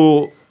como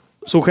su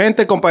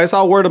gente, compa, ¿es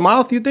all word of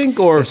mouth, you think?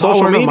 Or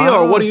social media,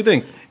 or what do you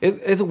think?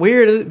 It's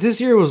weird. This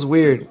year was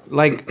weird.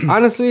 Like,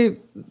 honestly,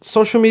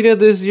 social media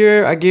this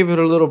year, I gave it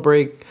a little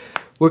break.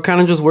 We're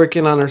kind of just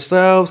working on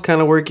ourselves, kind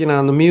of working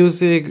on the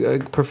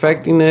music,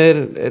 perfecting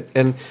it.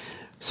 And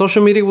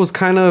social media was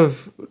kind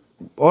of...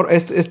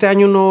 Este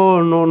año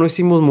no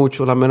hicimos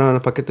mucho, la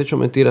mera, ¿para qué te echo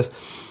mentiras?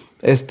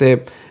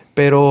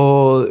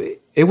 Pero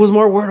it was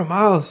more word of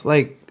mouth.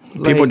 Like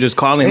People just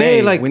calling,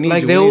 hey, like, we need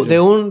like you, we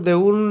need de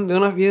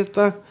una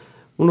fiesta,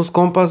 unos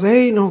compas,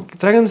 hey, no,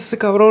 tráiganse ese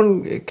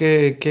cabrón,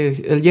 que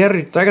el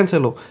Jerry,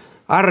 tráiganselo.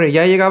 Arre,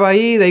 ya llegaba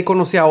ahí, de ahí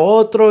conocí a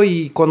otro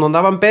y cuando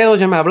andaban pedos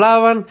ya me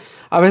hablaban.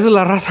 A veces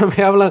la raza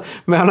me hablan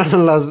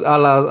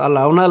a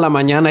la 1 de la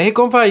mañana. Hey,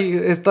 compa,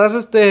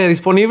 ¿estás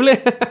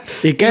disponible?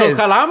 ¿Y qué? Nos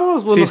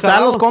jalamos. Pues, si nos están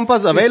jalamos. los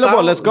compas Si available,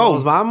 estamos, let's go.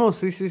 Nos vamos,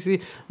 sí.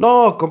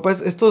 No, compa,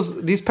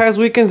 these past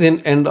weekends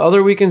and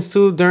other weekends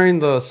too during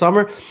the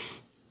summer,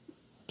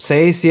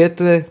 6,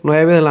 7,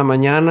 9 de la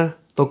mañana,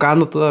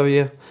 tocando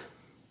todavía.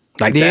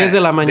 Like 10 that.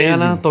 de la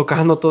mañana, Busy.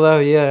 tocando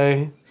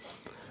todavía.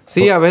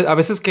 Sí, a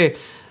veces que...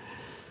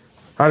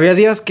 Había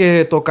días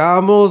que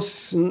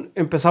tocábamos,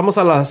 empezamos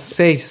a las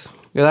 6,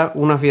 ¿verdad?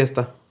 Una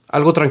fiesta.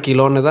 Algo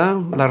tranquilón, ¿verdad?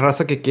 La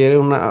raza que quiere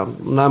una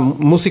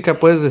música,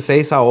 pues, de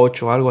 6 a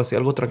 8, algo así,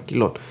 algo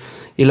tranquilón.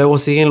 Y luego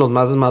siguen los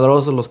más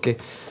desmadrosos, los que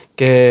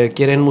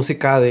quieren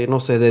música de, no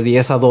sé, de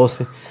 10 a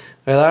 12,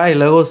 ¿verdad? Y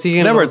luego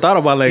siguen Never thought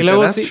about like that.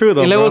 That's true,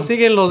 though, y luego bro.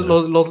 siguen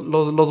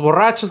los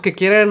borrachos que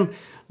quieren,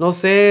 no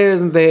sé,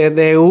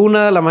 de 1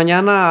 de la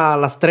mañana a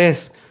las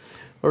 3.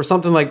 Or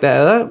something like that,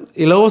 ¿verdad?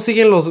 Y luego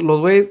siguen los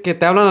güeyes que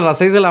te hablan a las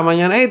 6 de la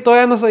mañana. Hey,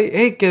 todavía andas ahí.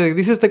 Hey, que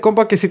dice este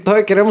compa que si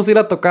todavía queremos ir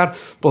a tocar,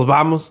 pues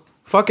vamos.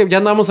 Fuck it, ya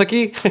andamos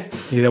aquí.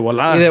 Y de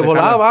volada. Y de te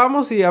volada jalan.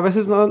 vamos y a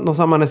veces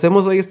nos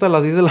amanecemos ahí hasta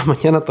las 10 de la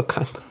mañana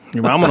tocando. Y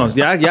vámonos.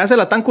 Ya se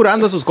la están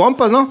curando sus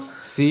compas, ¿no?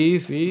 Sí.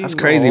 That's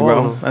crazy,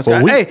 bro. That's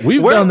Well, hey,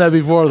 we've we're- done that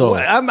before, though.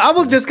 I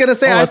was just gonna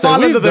say Oh, I I said fall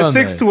we've into the done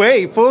 6 that. to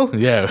 8, fool.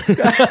 Yeah.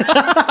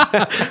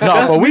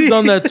 No, but we've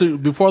done that too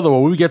before, though,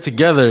 where we get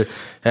together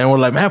and we're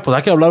like, man, pues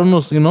hay que hablar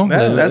unos, you know?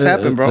 That's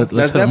happened, bro. Let's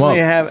That's hit 'em up.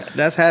 definitely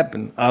that's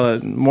happened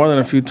more than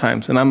a few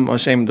times, and I'm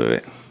ashamed of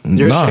it.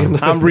 You're Nah, ashamed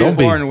of it. I'm don't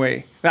be. reborn,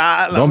 way.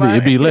 Don't be.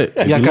 It'd be lit.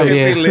 It'd Ya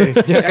be lit.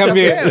 cambié. Ya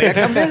cambié. Ya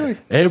cambié, güey.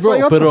 Hey, Soy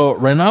bro, otro. pero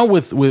right now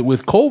with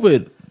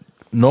COVID,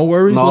 no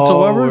worries No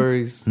whatsoever?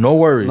 worries. No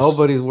worries.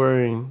 Nobody's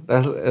worrying.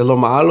 Es lo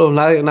malo.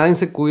 Nadie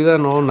se cuida,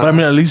 no, But nada. I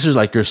mean, at least you're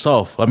like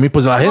yourself. I mean,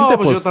 pues la No, gente,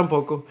 pues yo pues...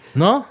 tampoco.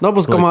 ¿No? No,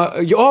 pues Like- como...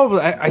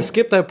 I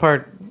skipped that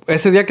part.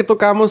 Ese día que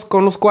tocamos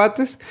con los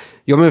cuates,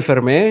 yo me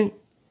enfermé.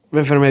 Me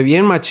enfermé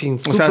bien machín. O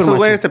sea, súper esos machín.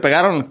 güeyes te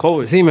pegaron el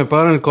COVID. Sí, me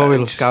pegaron el COVID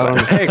los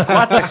cabrones. Hey,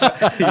 cuates.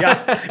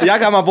 Ya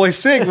got my boy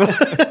sick, bro.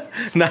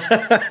 Nah.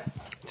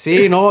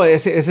 Sí, no,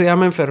 ese día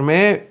me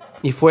enfermé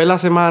y fue la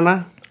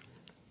semana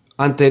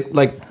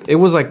like it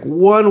was like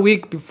 1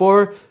 week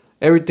before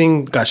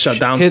everything Got shut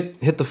down.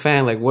 hit the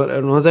fan. Like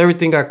once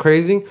everything got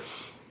crazy,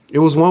 it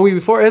was 1 week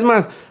before. Es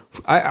más,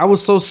 I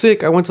was so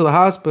sick, I went to the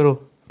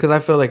hospital because I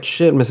felt like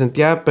shit, me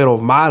sentía pero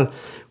mal.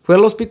 Fui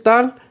al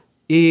hospital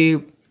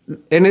y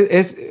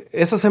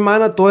esa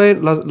semana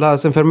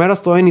las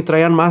enfermeras todavía ni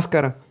traían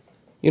máscara.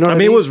 You know what I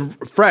mean, mean? it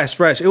was fresh.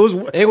 It was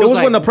It was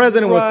when like the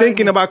president was right-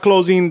 thinking about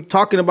closing,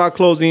 talking about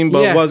closing,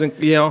 but Yeah. wasn't,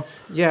 you know.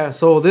 Yeah,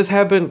 so this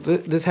happened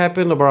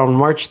around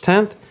March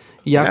 10th.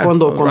 Y ya Yeah,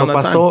 cuando around that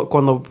pasó,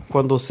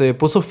 cuando se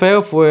puso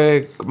feo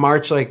fue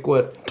March like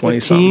what 20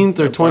 15th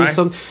or something. 20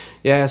 something.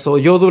 Yeah, so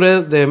yo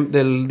duré del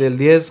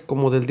 10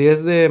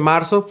 de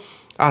marzo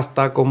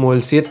hasta como el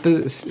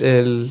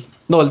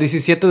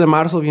 17 de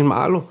marzo bien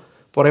malo,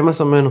 por ahí más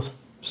o menos.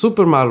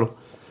 Súper malo.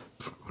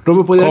 No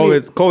me podía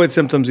ni- COVID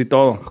symptoms y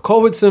todo.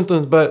 COVID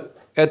symptoms, but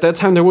at that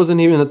time there wasn't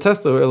even a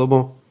test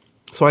available,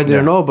 so I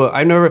didn't know. But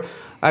I've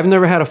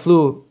never had a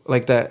flu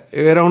like that.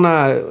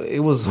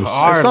 It was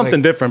hard. It's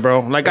something like, different, bro.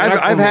 Like Era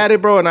I've como- had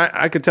it, bro, and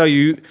I could tell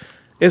you,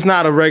 it's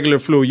not a regular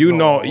flu. You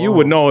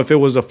would know if it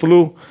was a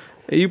flu.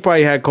 You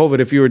probably had COVID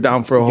if you were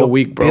down for a whole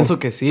week, bro. Pienso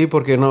que sí,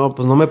 porque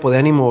pues no me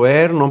podía ni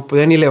mover, no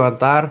podía ni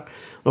levantar,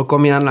 no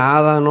comía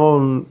nada,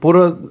 no,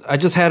 I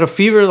just had a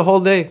fever the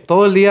whole day,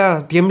 todo el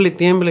día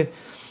tiemble.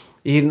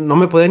 Y no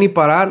me podía ni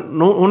parar,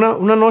 no,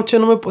 una noche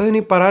no me podía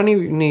ni parar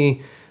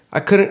ni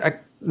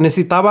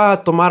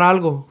necesitaba tomar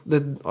algo.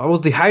 I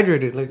was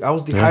dehydrated,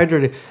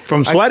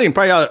 From sweating,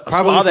 probably all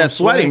from that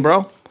sweating,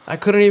 bro. I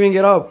couldn't even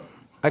get up.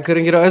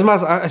 Es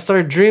más, I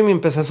started dreaming,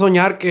 empecé a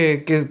soñar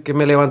que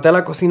me levanté a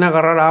la cocina a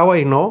agarrar agua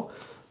y no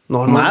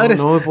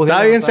Madres, me podía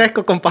estaba bien levantar.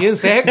 seco, compa. Bien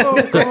seco,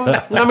 como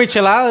una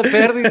michelada de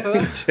perdiz.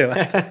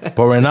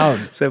 But right now,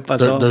 Se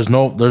pasó. there's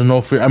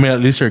no fear. I mean, at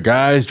least your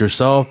guys,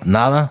 yourself,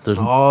 nada. There's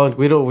No,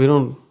 we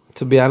don't,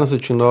 to be honest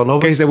with you, no.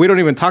 Okay, he said we don't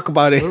even talk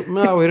about it.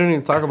 No, we don't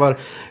even talk about it.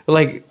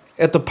 Like,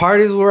 at the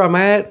parties where I'm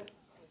at,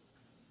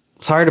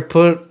 sorry to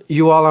put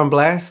you all on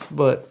blast,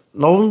 but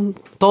no,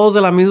 todos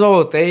de la misma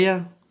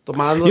botella.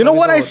 Tomando You know la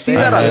what? misma I see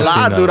botella. that a I've lot,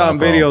 seen that dude, a lot, on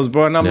bro. videos,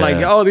 bro. And I'm Yeah.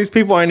 like, oh, these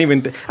people aren't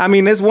even. I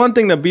mean, it's one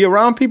thing to be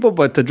around people,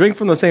 but to drink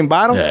from the same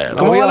bottle. Yeah.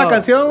 ¿Cómo va la No,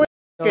 canción, güey?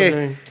 no,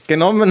 Que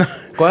no,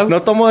 ¿Cuál?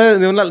 no tomo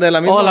de la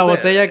misma. Oh, la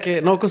botella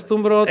que no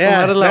acostumbro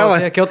Yeah, tomar la that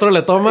botella one. que otro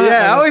le toma.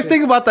 Yeah, I always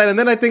think about that, and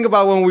then I think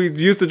about when we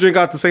used to drink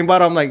out the same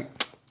bottle. I'm like,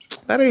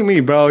 that ain't me,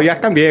 bro. Ya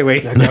cambié,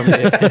 güey.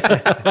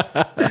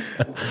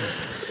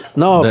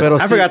 No, pero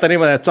I sí. forgot the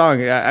name of that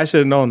song. I should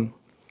have known.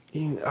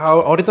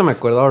 Ahorita me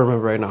acuerdo, I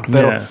remember right now.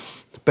 Yeah.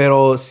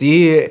 Pero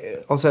sí,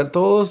 o sea,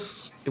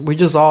 todos, we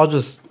just all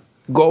just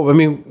go. I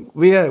mean,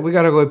 we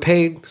gotta go get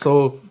paid,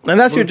 so. And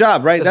that's your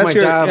job, right? That's my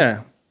your job. Yeah.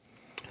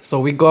 So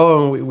we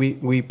go and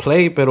we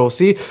play, pero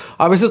sí,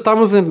 a veces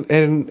estamos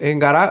en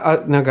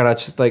garage, not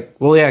garages, like,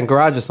 well, yeah, in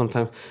garages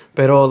sometimes,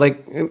 pero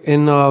like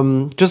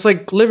in just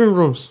like living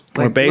rooms.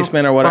 Or Like,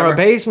 basement or whatever. Or a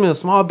basement, a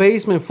small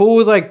basement, full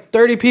with like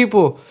 30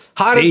 people,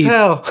 hot Deep. as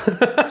hell.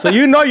 So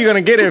you know you're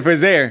going to get it if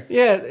it's there.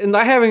 Yeah, and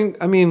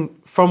I mean,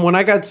 from when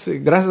I got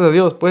sick, gracias a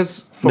Dios,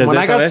 pues, from Desde when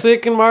I esa got vez?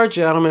 sick in March,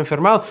 ya no me he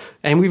enfermado.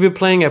 And we've been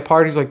playing at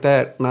parties like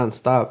that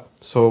nonstop.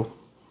 So,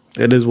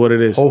 It is what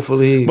it is.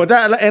 hopefully. But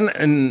that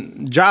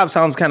and job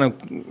sounds kind of,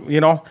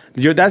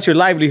 that's your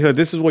livelihood.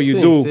 This is what you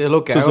Sí, do sí, es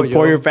lo que to hago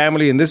support yo. your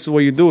family, and this is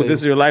what you do. Sí. This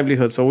is your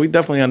livelihood. So we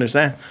definitely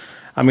understand.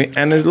 I mean,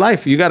 and it's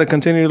life. You got to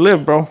continue to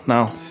live, bro.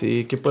 Now.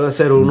 Sí, ¿qué puede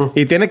hacer uno?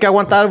 Y tiene que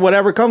aguantar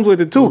whatever comes with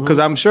it too, because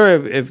I'm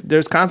sure if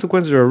there's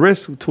consequences or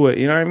risk to it,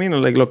 you know what I mean?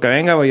 Like lo que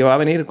venga, va a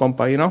venir,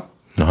 compa, you know?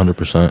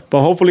 100%.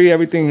 But hopefully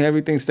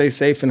everything stays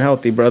safe and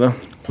healthy, brother.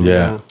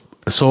 Yeah.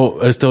 So,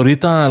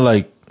 ahorita,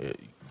 like,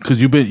 because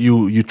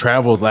you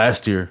traveled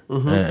last year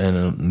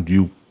and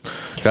you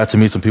got to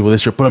meet some people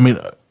this year. But I mean,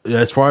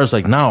 as far as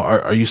like now,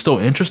 are you still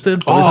interested?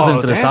 ¿Estás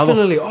interesado?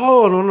 Definitely.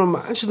 Oh, no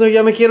manches, no,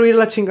 ya me quiero ir a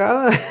la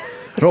chingada.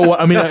 No,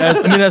 I mean,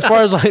 as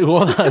far as like,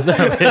 well,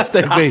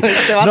 este güey.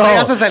 Este vato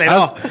ya se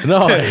aceleró.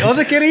 No.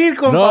 ¿Dónde quiere ir,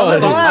 compa? No, ¿Dónde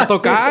va? A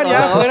tocar,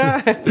 ya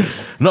fuera.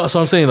 No, so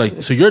I'm saying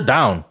like, so you're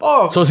down.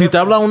 Oh. So si te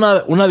habla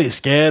una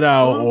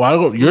disquera o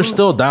algo, you're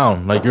still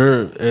down. Like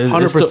you're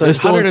 100%, it's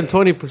still,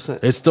 120%.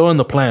 it's still in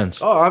the plans.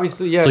 Oh,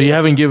 obviously, yeah. So you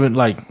haven't given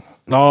like,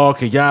 oh,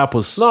 okay, ya,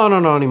 pues. No,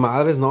 ni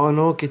madres,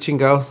 no, qué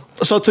chingados.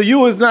 So to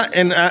you, it's not,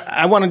 and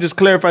I want to just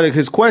clarify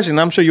his question.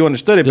 I'm sure you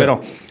understood it, Yeah.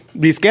 pero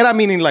disquera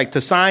meaning like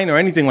to sign or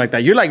anything like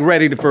that. You're like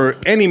ready for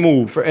any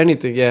move. For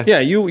anything, yeah. Yeah,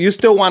 you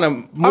still want to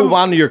move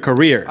on to your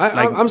career.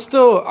 I'm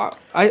still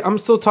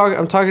talking.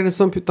 I'm talking to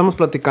some people. Estamos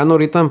platicando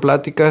ahorita en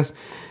pláticas,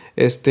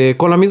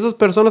 con las mismas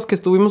personas que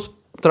estuvimos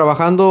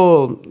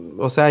trabajando,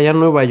 o sea, allá en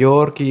Nueva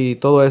York y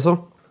todo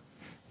eso.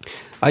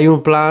 Hay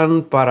un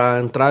plan para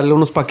entrarle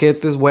unos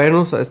paquetes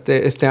buenos a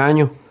este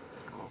año.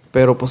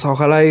 Pero pues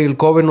ojalá y el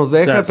COVID nos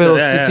deja. Yeah, pero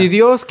yeah. si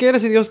Dios quiere,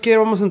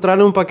 vamos a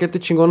entrarle un paquete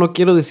chingón. No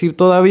quiero decir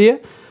todavía,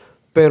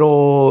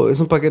 pero es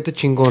un paquete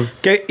chingón.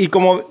 Y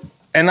como,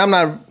 and I'm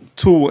not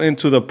too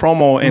into the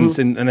promo en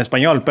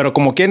español, pero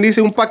como quien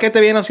dice, un paquete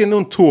viene haciendo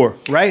un tour,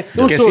 right?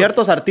 Un que tour.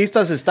 Ciertos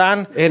artistas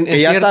están, En que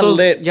ya ciertos,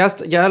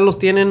 están ya los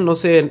tienen, no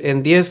sé,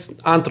 en 10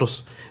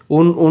 antros.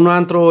 Un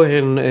antro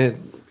en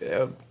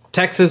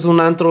Texas, un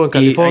antro en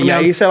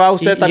California. y ahí se va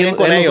usted también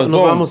con ellos. Nos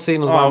boom. vamos, sí,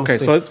 nos vamos. Okay,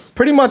 sí. so it's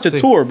pretty much a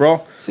Sí. tour,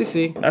 bro.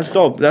 Sí. That's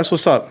dope. That's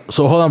what's up.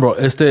 So hold on, bro.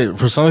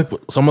 For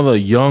some of the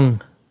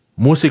young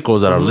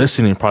músicos that are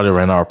listening probably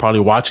right now are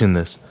probably watching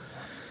this.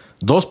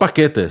 Dos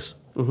paquetes.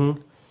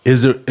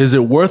 Is it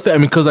worth it? I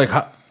mean, because like,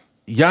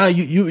 yeah,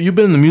 you've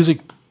been in the music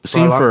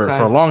scene for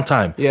a long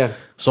time. Yeah.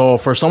 So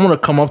for someone to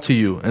come up to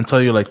you and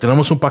tell you like,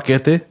 tenemos un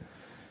paquete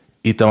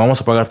y te vamos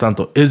a pagar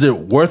tanto. Is it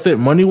worth it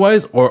money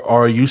wise, or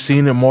are you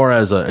seeing it more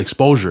as a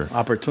exposure?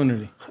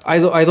 Opportunity. Hay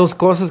dos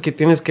cosas que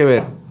tienes que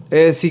ver.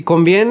 Si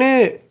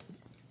conviene,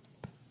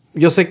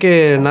 yo sé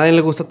que a nadie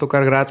le gusta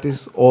tocar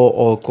gratis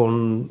o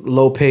con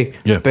low pay.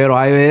 Yeah. Pero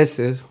hay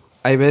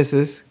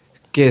veces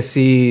que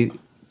si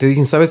te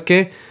dicen, ¿sabes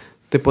qué?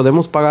 Te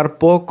podemos pagar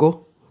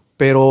poco,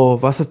 pero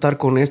vas a estar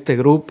con este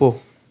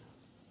grupo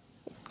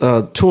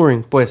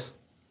touring, pues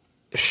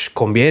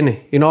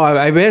conviene. You know,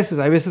 hay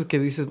veces que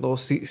dices, no,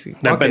 sí.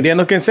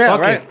 Dependiendo quién sea,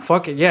 right?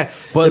 Fuck it, yeah.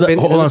 But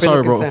hold on, Depende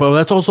sorry, quién bro. sea. But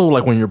that's also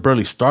like when you're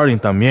barely starting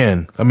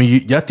también. I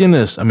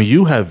mean,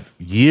 you have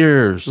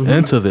years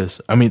into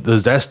this. I mean,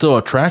 does that still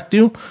attract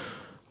you?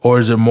 Or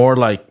is it more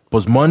like,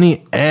 pues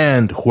money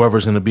and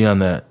whoever's going to be on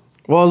that?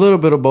 Well, a little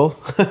bit of both.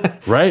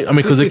 Right? I mean,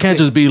 because Sí, it can't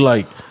sí. just be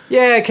like,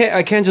 Yeah,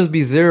 I can't just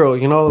be zero,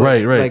 you know?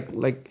 Right.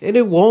 Like, and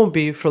it won't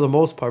be for the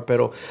most part,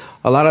 pero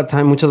a lot of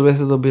time, muchas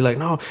veces they'll be like,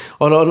 no,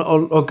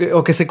 o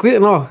que se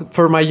cuiden, no,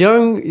 for my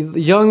young That's what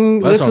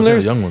I'm saying,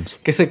 listeners, young ones.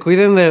 que se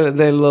cuiden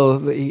de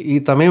los, y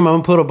también I'm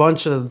gonna put a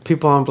bunch of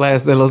people on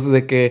blast, de los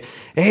de que,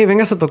 hey,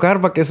 vengas a tocar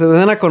para que se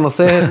den a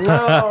conocer.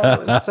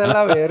 No, sé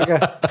la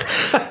verga.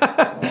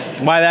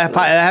 Why that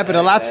happened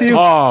a lot to you?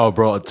 oh,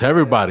 bro, to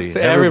everybody.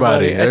 To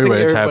everybody. I think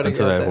Everybody's everybody happened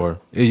to got that, that. bro.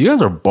 Yeah, you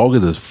guys are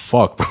bogus as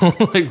fuck, bro.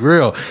 Like,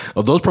 real.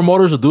 Of those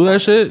promoters who do that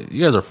shit,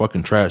 you guys are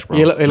fucking trash, bro.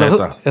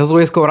 Neta. Esos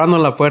güeyes cobrando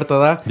en la puerta,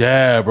 ¿da?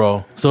 Yeah,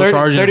 bro. Still 30,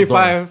 charging.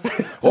 35.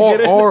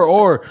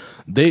 Or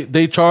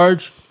they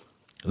charge,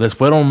 les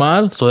fueron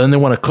mal, so then they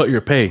want to cut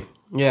your pay.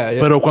 Yeah.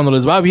 Pero cuando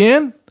les va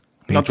bien,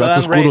 No te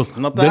pinches dan raise, culos.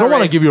 no te They dan don't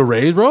want to raise. give you a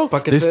raise, bro.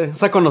 Para que This- te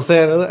des a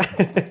conocer, ¿verdad?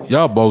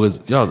 Y'all bogus.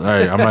 Y'all, all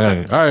right, I'm not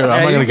gonna. All right, I'm not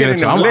you gonna get getting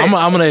into. them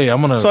lit.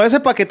 I'm gonna. So ese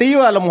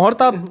paquetillo a lo mejor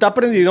está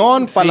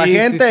prendidón para la Sí,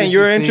 gente, sí, and sí,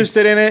 you're sí.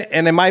 interested in it,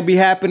 and it might be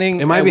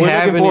happening. It might and be we're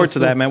happening, looking forward to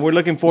so- that, man. We're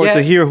looking forward Yeah.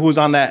 to hear who's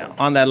on that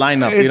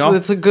lineup. You know,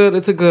 It's a good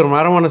one.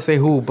 I don't want to say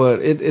who, but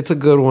it's a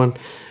good one.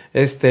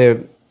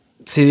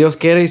 Si Dios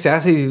quiere y se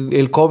hace y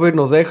el COVID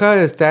nos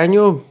deja este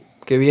año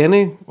que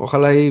viene,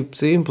 ojalá y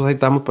sí, pues ahí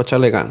estamos para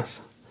echarle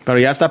ganas. pero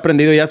ya está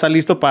prendido, ya está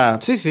listo para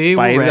Sí, ir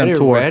we're on ready,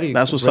 tour. ready,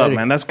 That's what's ready. up,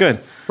 man. That's good.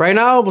 Right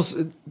now, pues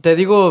te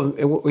digo,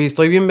 y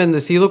estoy bien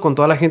bendecido con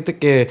toda la gente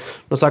que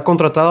nos ha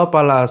contratado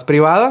para las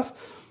privadas,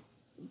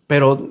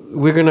 Pero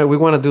we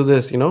want to do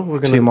this, you know? We're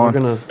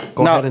gonna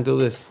go ahead and do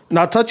this.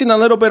 Now, touching a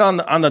little bit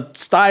on the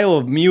style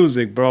of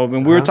music, bro.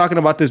 When we were talking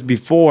about this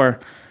before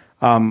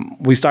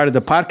we started the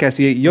podcast,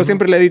 yo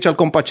siempre le he dicho al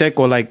compa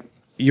Checo, like,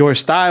 your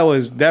style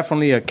is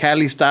definitely a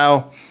Cali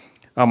style.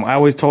 I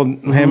always told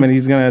him, and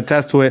he's going to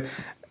attest to it,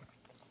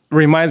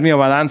 reminds me of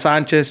Adan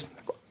Sanchez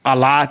a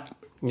lot.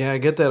 Yeah, I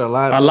get that a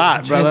lot. A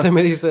lot, brother. Gente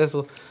me dice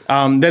eso.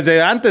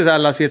 Desde antes, a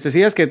las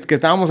fiestecillas que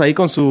estábamos ahí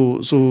con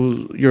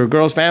Your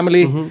Girl's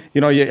Family,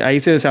 you know, ahí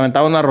se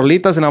aventaban unas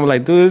rolitas, and I'm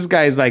like, dude, this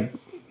guy is like,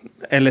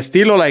 el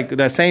estilo, like,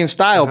 the same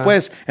style,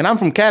 pues. And I'm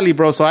from Cali,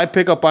 bro, so I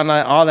pick up on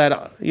all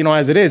that, you know,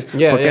 as it is.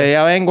 Yeah, porque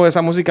ya vengo,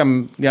 esa música,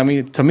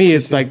 to me,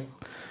 it's like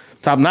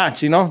top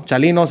notch, you know?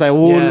 Chalino,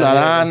 Saúl,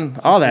 Adán,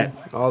 all that.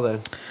 All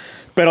that.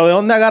 Pero ¿de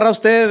dónde agarra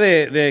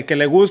usted de que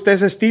le guste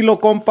ese estilo,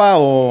 compa,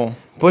 o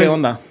pues, qué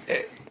onda?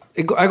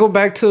 I go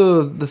back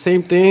to the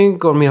same thing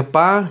con mi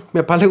papá.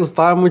 Mi papá le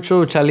gustaba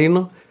mucho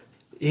Chalino.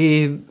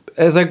 Y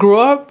as I grew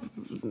up,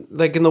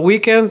 like in the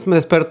weekends, me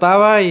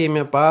despertaba y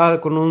mi papá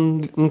con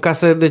un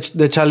cassette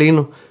de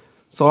Chalino.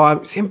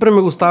 So, siempre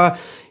me gustaba.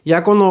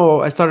 Ya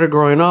cuando I started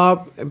growing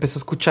up, empecé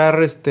a escuchar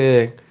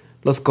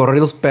los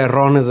corridos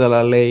perrones de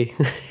la ley.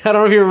 I don't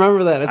know if you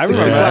remember that. I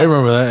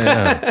remember that,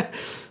 yeah.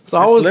 So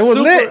I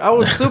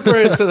was super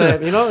into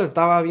that, you know.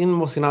 Estaba bien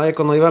emocionado ya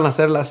cuando iban a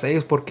hacer las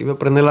 6 porque iba a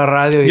prender la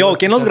radio. Yo,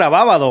 ¿quién los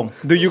grababa, though?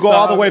 Do you go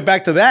all the way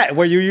back to that,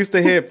 where you used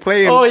to hit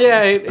play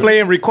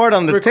and record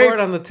on the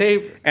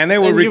tape? And they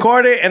would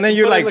record it, and then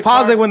you like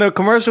pause it when the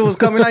commercial was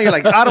coming out. You're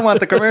like, I don't want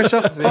the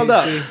commercial. Hold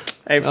up.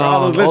 Hey, for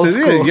all those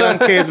listeners, young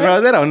kids,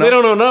 bro, they don't know. They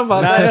don't know nothing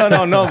about that. They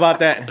don't know about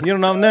that. You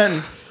don't know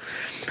nothing.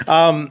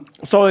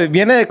 So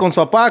viene con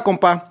su papá,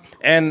 compa,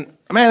 and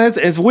man,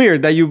 it's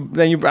weird that you.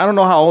 I don't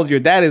know how old your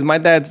dad is. My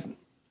dad's,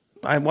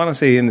 I want to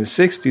say in the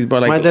 60s,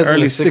 but like my dad's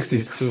early in the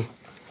 60s too.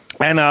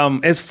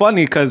 And it's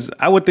funny because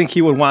I would think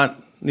he would want,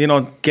 you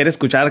know, quiere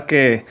escuchar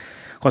que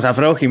José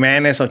Alfredo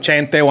Jiménez o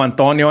Chente o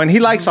Antonio, and he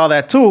likes all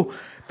that too.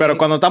 Pero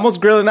cuando estamos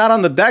grilling out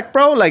on the deck,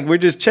 bro, like we're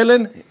just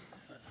chilling,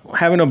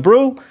 having a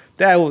brew.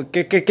 Dad,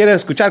 ¿qué quiere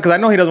escuchar? Because I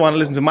know he doesn't want to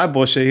listen to my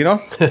bullshit, you know?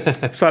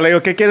 So le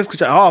digo, ¿qué quiere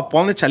escuchar? Oh,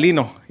 ponle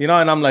Chalino, you know?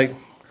 And I'm like,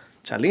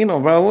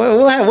 Chalino, bro,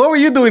 what were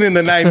you doing in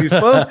the 90s,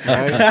 bro?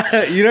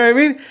 You know what I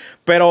mean?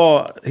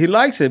 Pero he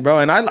likes it, bro.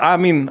 And I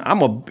mean,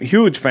 I'm a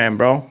huge fan,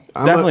 bro.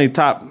 Definitely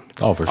top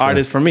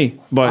artist for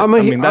me. But I'm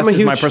a that's just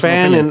huge my personal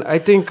fan, opinion. and I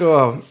think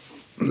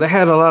they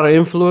had a lot of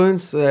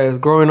influence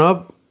growing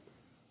up.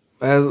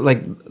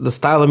 Like the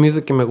style of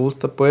music que me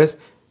gusta, pues,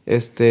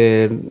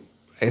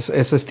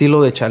 ese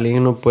estilo de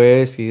Chalino,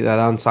 pues, y de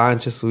Adán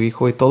Sánchez, su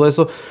hijo, y todo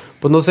eso.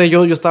 Pues no sé,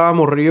 yo estaba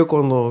morrillo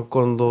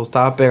cuando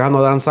estaba pegando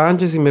a Adán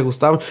Sánchez y me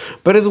gustaba.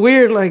 But it's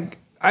weird, like,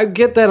 I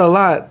get that a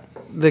lot.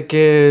 De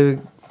que,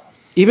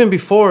 even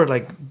before,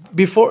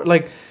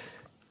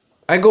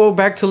 I go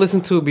back to listen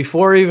to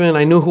before even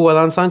I knew who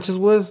Adán Sánchez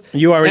was.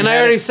 You already I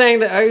already sang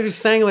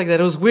like that.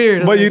 It was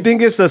weird. But you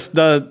think it's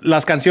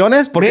las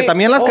canciones? Porque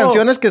también las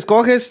canciones que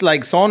escoges,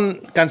 like,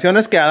 son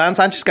canciones que Adán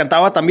Sánchez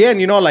cantaba también,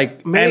 you know,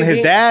 like, and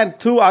his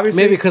dad too,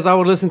 obviously. Maybe because I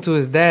would listen to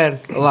his dad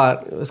a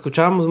lot.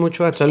 Escuchábamos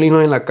mucho a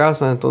Chalino en la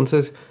casa,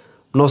 entonces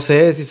no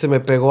sé si se me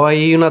pegó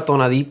ahí una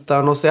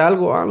tonadita, no sé,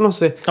 algo, no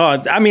sé. Oh,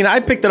 I mean,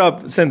 I picked it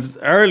up since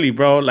early,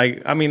 bro.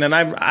 Like, I mean, and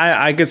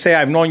I could say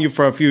I've known you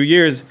for a few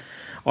years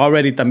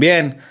already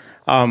también.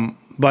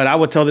 But I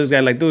would tell this guy,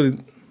 like,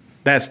 dude,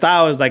 that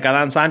style is like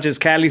Adán Sánchez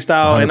Cali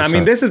style. 100%. And I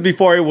mean, this is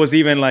before it was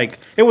even like,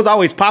 it was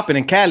always popping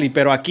in Cali,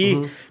 pero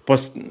aquí,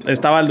 pues,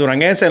 estaba el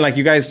duranguense. And like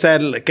you guys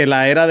said, que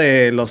la era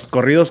de los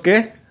corridos,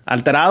 ¿qué?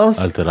 Alterados.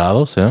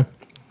 Alterados, yeah.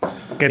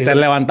 Que te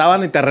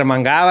levantaban y te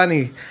remangaban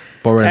y...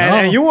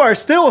 And you were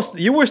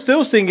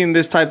still singing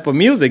this type of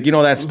music, you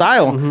know, that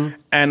style.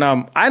 And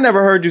I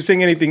never heard you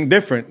sing anything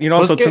different, you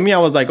know. So to me, I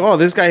was like, oh,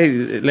 this guy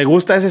le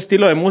gusta ese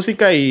estilo de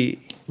música y...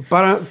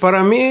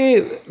 Para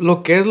mí,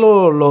 lo que es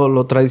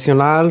lo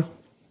tradicional,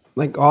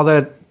 like all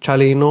that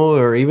Chalino,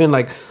 or even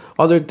like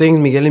other things,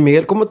 Miguel y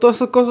Miguel, como todas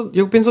esas cosas,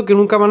 yo pienso que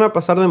nunca van a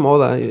pasar de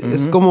moda.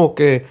 Es como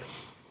que,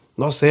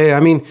 no sé,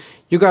 I mean,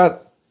 you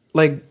got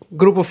like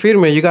Grupo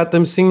Firme, you got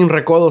them singing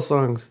recodo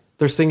songs.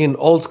 They're singing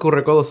old school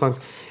recodo songs.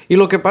 Y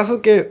lo que pasa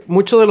es que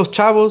muchos de los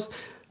chavos,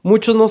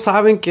 muchos no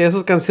saben que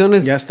esas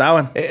canciones... Ya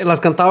estaban.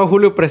 Las cantaba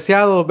Julio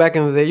Preciado back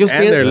in the day.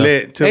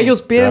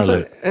 Ellos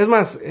piensan... Es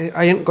más,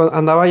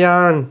 andaba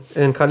allá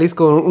en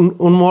Jalisco,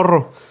 un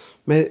morro.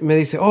 Me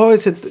dice, oh,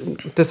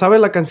 ¿te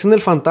sabes la canción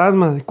del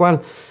fantasma? ¿De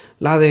cuál?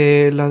 La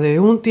de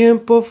Un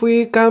tiempo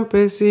fui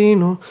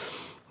campesino.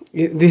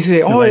 Y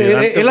dice, oh,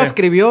 él la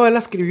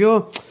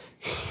escribió.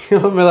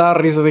 Me daba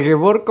risa. Dije,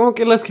 ¿cómo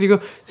que él la escribió?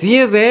 Sí,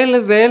 es de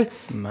él.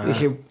 Nah.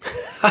 Dije...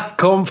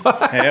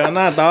 compa.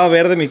 Estaba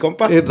verde mi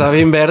compa. Está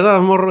bien verde,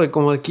 morro de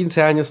como de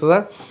 15 años,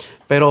 ¿verdad?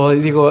 Pero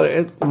digo,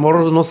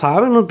 morros no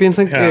saben, no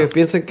piensan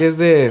que es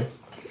de...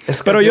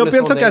 Pero yo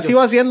pienso que así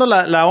va siendo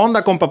la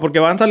onda, compa, porque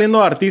van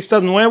saliendo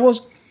artistas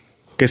nuevos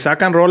que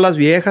sacan rolas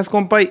viejas,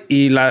 compa,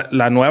 y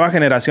la nueva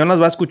generación las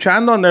va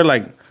escuchando and they're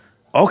like,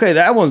 okay,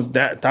 that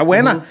está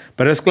buena,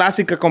 pero es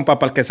clásica, compa,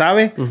 para el que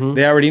sabe,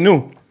 they already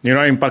knew. You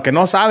know, and para que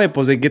no sabe,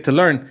 pues they get to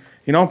learn.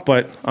 You know,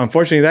 but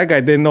unfortunately, that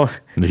guy didn't know.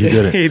 He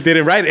didn't. He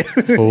didn't write it.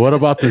 But what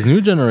about this new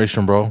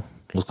generation, bro?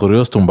 Los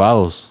corridos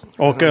tumbados.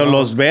 Okay,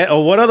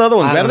 what are the other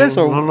ones? ¿Verdes?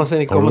 No sé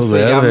ni cómo Los se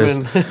verdes.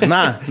 llaman.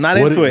 Nah, not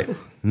What- into it.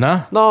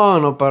 Nah.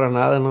 No, para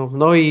nada, no.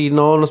 No, y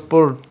no es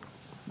por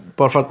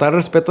faltar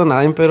respeto a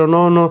nadie, pero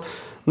no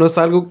es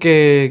algo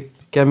que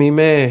a mí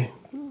me...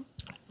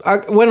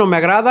 Bueno, me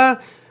agrada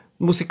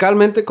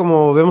musicalmente,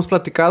 como hemos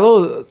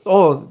platicado.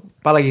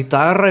 Para la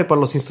guitarra y para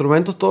los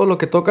instrumentos, todo lo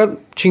que tocan,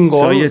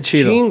 chingón. Se oye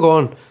chido.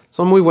 Chingón.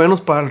 Son muy buenos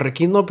para el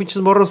requinto. No,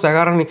 pinches morros se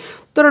agarran y...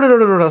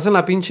 hacen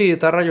la pinche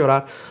guitarra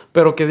llorar.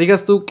 Pero que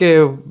digas tú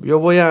que yo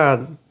voy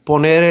a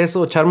poner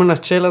eso, echarme unas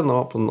chelas,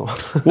 no, pues no.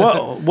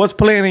 What's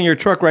playing in your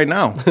truck right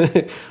now?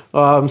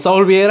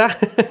 Saúl Viera.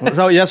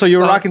 So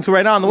you're rocking to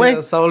right now on the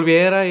way? Saúl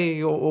Viera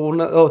y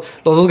los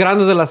dos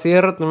grandes de la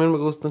sierra también me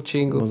gustan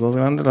chingo. Los dos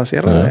grandes de la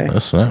sierra,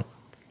 That's right.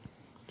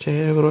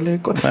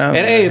 Chevrolet. And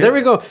hey, there we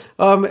go.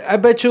 I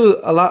bet you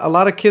a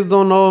lot of kids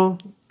don't know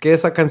que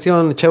esa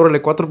canción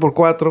Chevrolet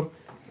 4x4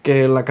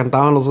 que la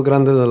cantaban los dos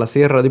grandes de la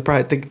sierra. They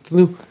probably think it's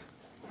new.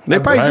 They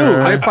probably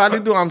do. They probably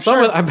do, I'm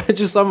sure. I bet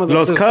you some of them.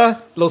 Los do. K.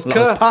 Los K.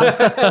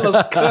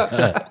 Los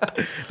K.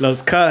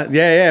 Los cut.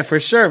 Yeah, for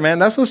sure, man.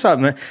 That's what's up,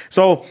 man.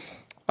 So,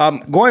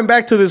 going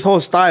back to this whole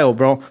style,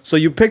 bro. So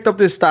you picked up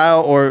this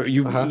style or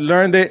you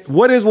learned it.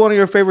 What is one of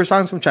your favorite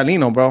songs from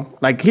Chalino, bro?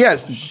 Like, he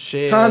has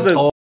tons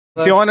of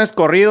canciones,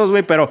 corridos,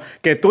 güey, pero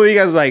que tú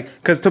digas, like,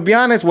 because to be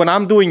honest, when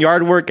I'm doing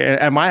yard work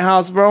at my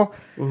house, bro,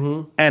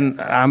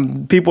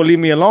 and people leave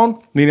me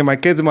alone, meaning my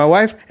kids and my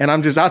wife, and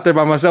I'm just out there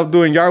by myself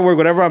doing yard work,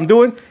 whatever I'm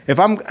doing. If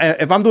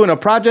I'm doing a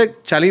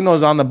project,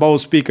 Chalino's on the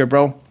Bose speaker,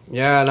 bro.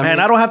 Yeah, And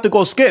I don't have to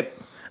go skip.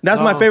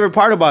 That's my favorite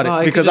part about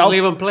it. Because I'll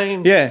leave them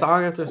playing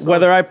song after song.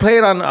 Whether I play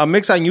it on a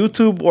mix on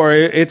YouTube or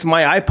it's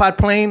my iPod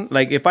playing,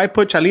 like if I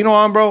put Chalino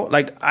on, bro,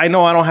 like I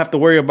know I don't have to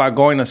worry about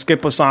going to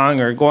skip a song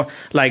or go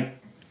like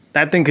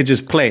that thing could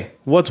just play.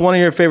 What's one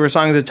of your favorite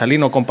songs de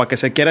Chalino, compa, que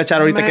se quiera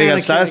echar ahorita que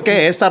digas, ¿sabes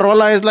qué? Esta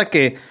rola es la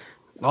que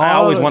I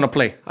always want to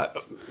play.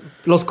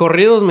 Los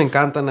corridos me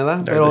encantan,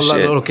 ¿verdad? Pero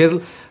lo que es,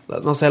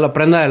 no sé, La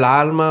Prenda del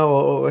Alma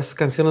o esas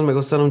canciones me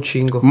gustan un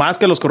chingo. ¿Más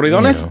que los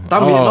corridones?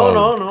 También,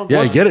 no.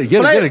 Yeah, Pues, get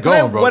it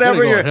going, bro.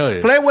 Whatever Get it going. Hell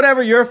yeah. play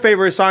whatever your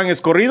favorite song is,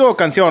 corrido o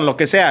canción, lo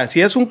que sea.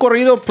 Si es un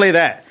corrido, play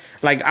that.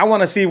 Like, I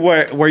want to see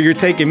where you're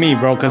taking me,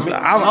 bro, because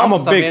I'm a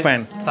big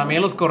fan.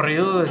 También los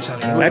corridos de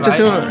Chalino.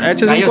 Échese un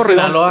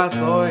corrido. Sinaloa,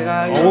 soy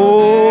gallo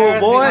Oh, de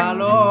boy.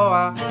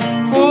 Sinaloa,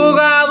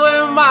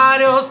 jugado en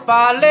varios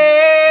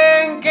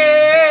palenques.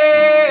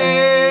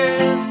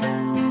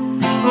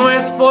 No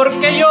es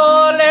porque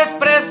yo les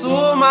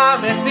presuma,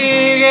 me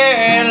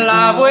sigue en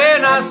la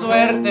buena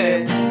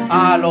suerte.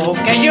 A lo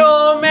que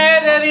yo me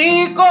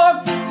dedico,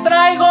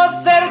 traigo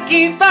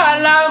cerquita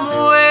la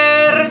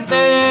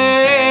muerte.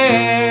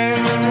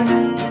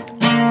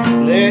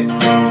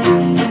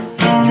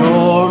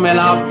 Yo me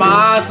la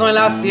paso en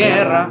la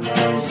sierra,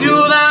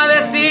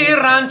 ciudades y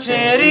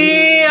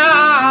rancherías.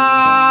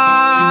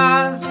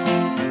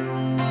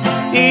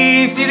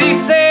 Y si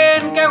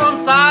dicen que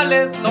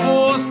González lo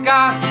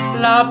busca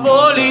la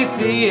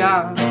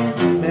policía,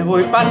 me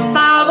voy pa'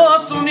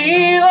 Estados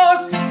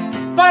Unidos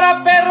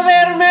para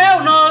perderme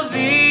unos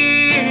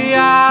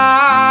días.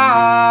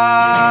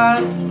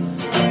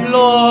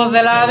 Los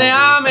de la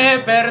DEA me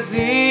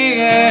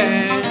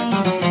persiguen,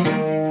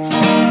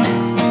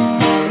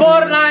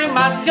 por la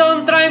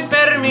invasión traen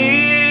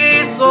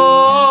permiso,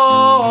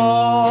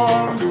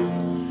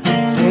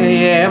 se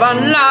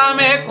llevan la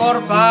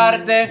mejor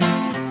parte.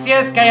 Si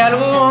es que hay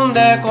algún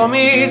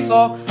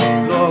decomiso,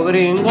 los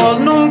gringos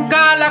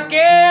nunca la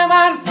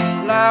queman,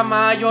 la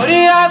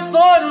mayoría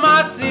son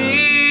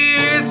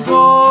macizos.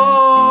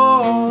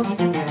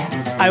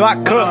 Ahí va,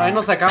 Bueno, ahí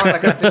no se acaba la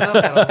canción,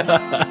 pero...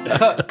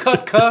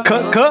 Cut.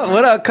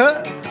 what up,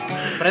 cut?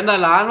 Prenda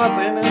el alma,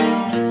 tiene.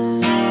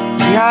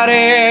 Y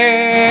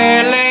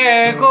haré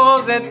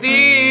lejos de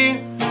ti,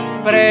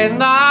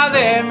 prenda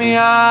de mi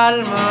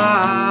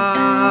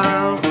alma.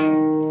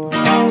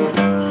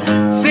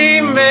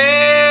 Sin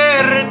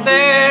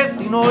verte,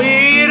 sin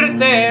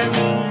oírte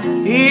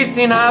y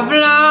sin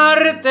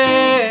hablarte.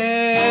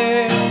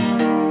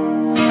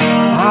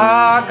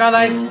 A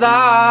cada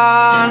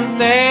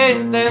instante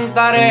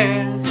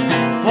intentaré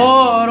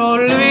por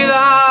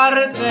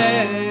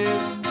olvidarte,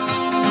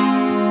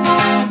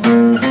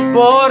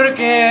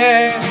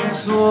 porque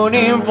es un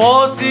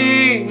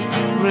imposible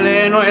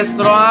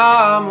nuestro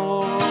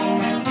amor.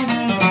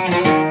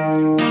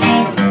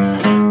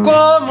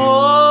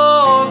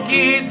 ¿Cómo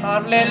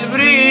quitarle el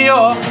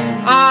brillo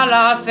a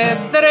las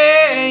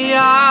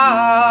estrellas?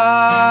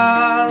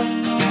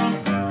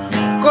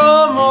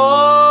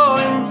 ¿Cómo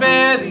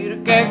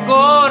impedir que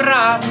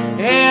corra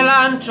el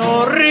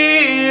ancho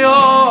río?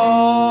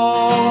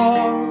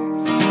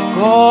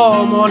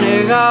 ¿Cómo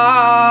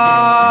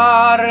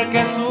negar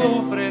que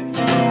sufre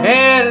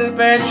el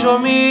pecho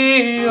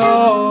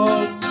mío?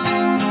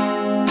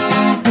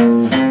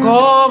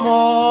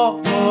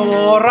 ¿Cómo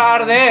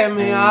borrar de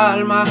mi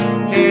alma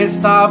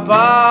esta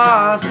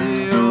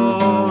pasión?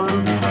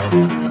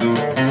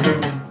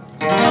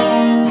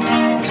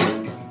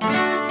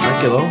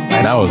 quedó.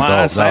 That was dope.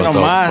 That was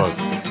dope as fuck.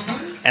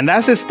 And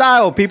that's his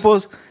style,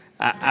 peoples.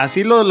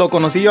 Así lo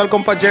conocí yo al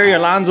compa Jerry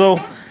Alonso,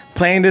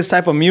 playing this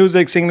type of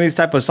music, singing these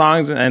type of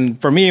songs. And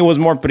for me, it was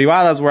more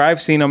privadas where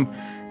I've seen him.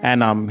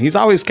 And he's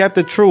always kept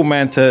it true,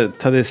 man, to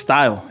this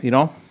style, you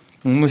know?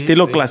 Un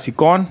estilo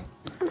clasicón.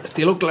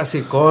 Estilo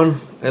clasicón.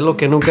 Es lo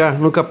que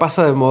nunca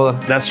pasa de moda.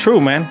 That's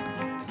true, man.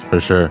 For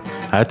sure.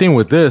 I think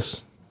with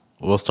this,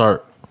 we're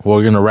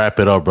going to wrap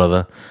it up,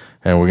 brother.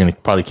 And we're going to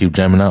probably keep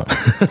jamming out.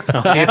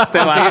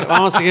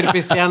 Vamos a seguir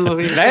pisteando.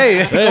 ¿Sí?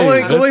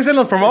 Hey, ¿cómo dicen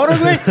los promoters,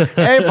 güey?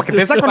 Hey, para que te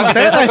des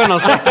a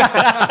conocer.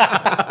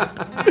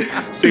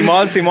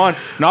 Simón.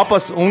 No,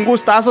 pues un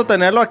gustazo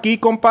tenerlo aquí,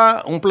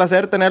 compa. Un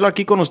placer tenerlo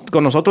aquí con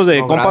nosotros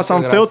de Compas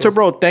Unfiltered,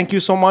 bro. Thank you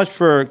so much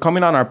for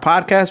coming on our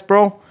podcast,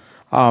 bro.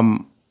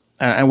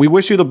 And we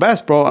wish you the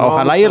best, bro.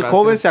 Ojalá y el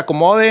COVID se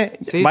acomode.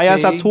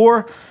 Vayas a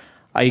tour.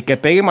 Y que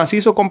pegue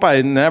macizo,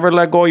 compa. Never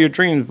let go of your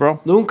dreams, bro.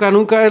 Nunca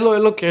es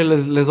lo que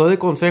les doy de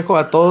consejo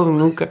a todos.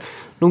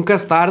 Nunca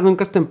es tarde,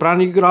 nunca es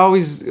temprano. You could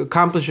always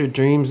accomplish your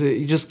dreams.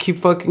 You just keep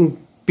fucking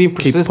being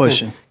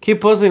persistent. Keep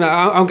pushing.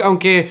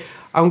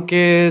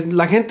 Aunque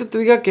la gente te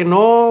diga que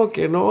no,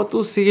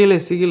 tú síguele.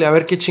 A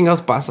ver qué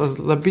chingados pasa.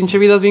 La pinche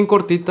vida es bien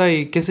cortita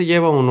y ¿qué se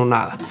lleva uno?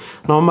 Nada.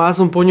 No más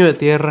un puño de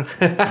tierra.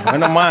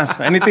 Bueno, más.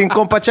 Anything,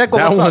 compa Checo?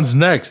 That one's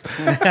next.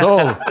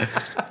 So...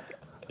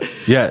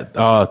 Yeah,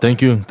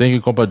 thank you,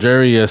 compa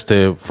Jerry,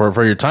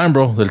 for your time,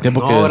 bro. Del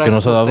tiempo que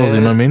nos ha dado,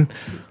 you know what I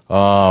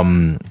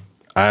mean?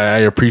 I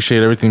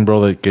appreciate everything,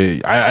 bro.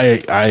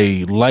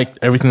 I like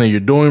everything that you're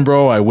doing,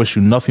 bro. I wish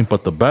you nothing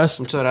but the best.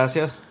 Muchas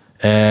gracias.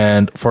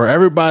 And for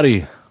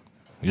everybody,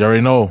 you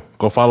already know,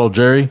 go follow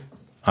Jerry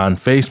on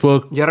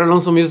Facebook. Jerry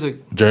Alonso Music.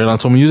 Jerry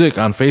Alonso Music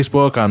on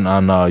Facebook, on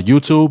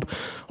YouTube.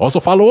 Also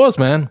follow us,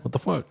 man. What the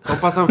fuck?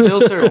 Compas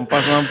Unfiltered.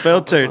 Compas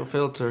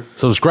Unfiltered.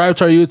 Subscribe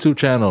to our YouTube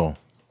channel.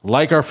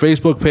 Like our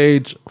Facebook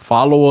page.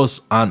 Follow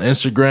us on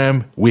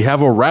Instagram. We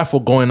have a raffle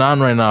going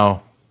on right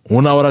now.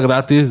 1 hora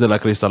gratis de la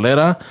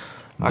cristalera.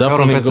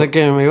 Pensé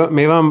que me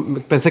iba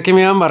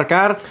a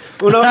embarcar.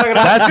 1 hora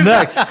gratis. That's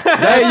next.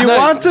 Hey, you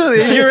want to?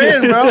 You're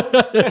in, bro.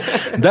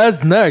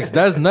 That's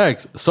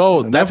next.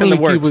 So definitely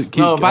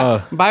keep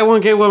buy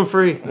one, get one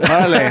free.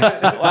 Órale.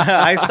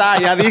 Ahí está.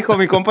 Ya dijo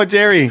mi compa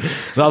Jerry.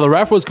 Now, the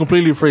raffle is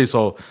completely free.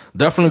 So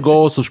definitely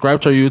go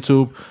subscribe to our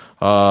YouTube.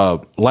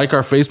 Like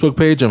our Facebook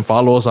page and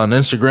follow us on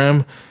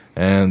Instagram.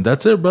 And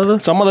that's it, brother.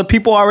 Some of the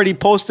people already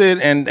posted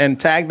and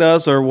tagged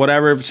us or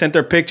whatever, sent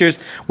their pictures.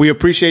 We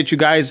appreciate you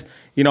guys,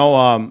 you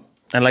know,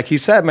 and like he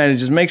said, man,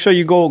 just make sure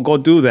you go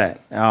do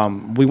that.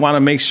 We want to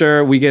make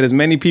sure we get as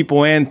many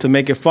people in to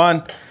make it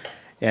fun.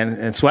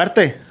 And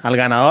suerte, al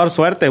ganador,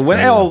 suerte.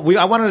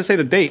 I wanted to say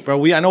the date,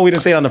 bro. I know we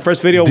didn't say it on the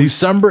first video.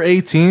 December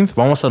 18th,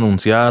 vamos a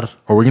anunciar,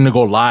 or we're going to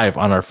go live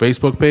on our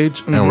Facebook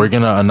page, and we're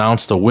going to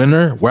announce the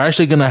winner. We're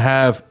actually going to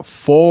have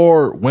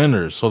 4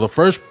 winners. So the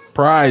first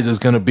prize is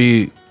going to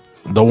be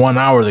the 1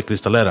 hour de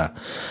Cristalera.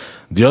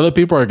 The other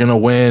people are going to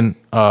win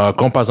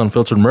Compas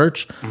Unfiltered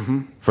merch.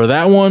 For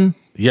that one,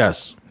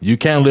 yes, you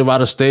can't live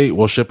out of state.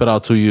 We'll ship it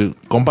out to you.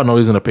 Compa knows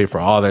he's going to pay for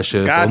all that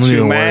shit. Got so don't you,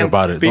 even man. worry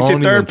about it. Feature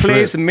third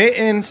place,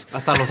 mittens.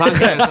 Hasta Los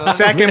Ángeles.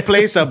 Second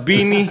place, a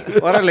beanie.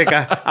 Órale,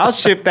 I'll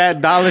ship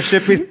that. $1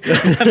 shipping.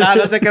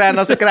 No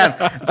se crean.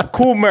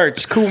 Cool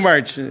merch.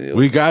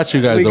 We got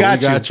you guys. We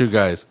got you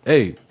guys.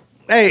 Hey,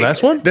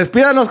 last one?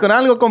 Despídanos con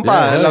algo,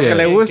 compa. Lo que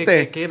le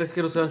guste. ¿Qué quieres?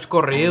 ¿Quieres un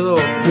corrido?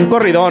 Un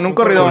corridón.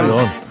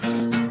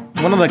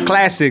 One of the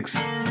classics.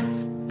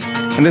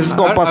 And this is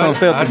Compas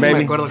Unfiltered, baby.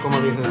 Me acuerdo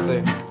cómo dice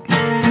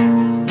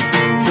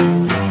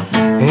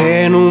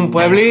En un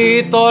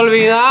pueblito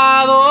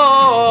olvidado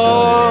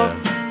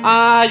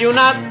hay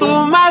una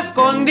tumba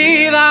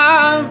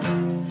escondida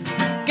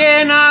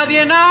que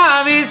nadie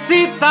ha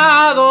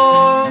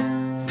visitado,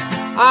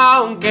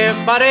 aunque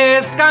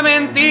parezca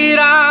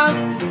mentira,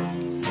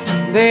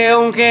 de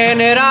un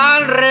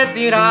general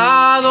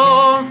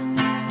retirado.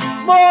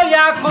 Voy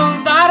a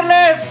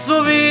contarles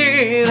su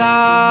vida.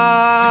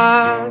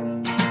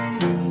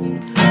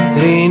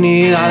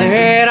 Trinidad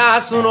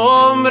era su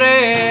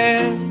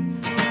nombre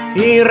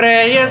y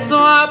Reyes su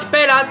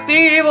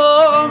apelativo.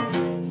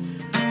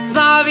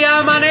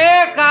 Sabía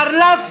manejar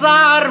las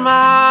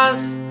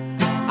armas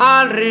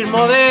al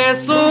ritmo de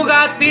su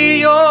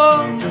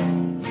gatillo.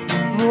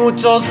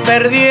 Muchos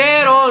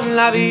perdieron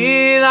la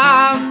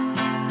vida,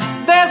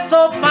 de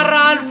eso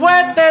Parral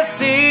fue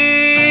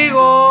testigo.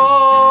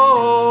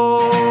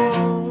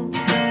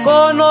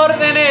 Con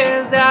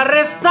órdenes de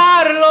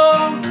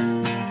arrestarlo,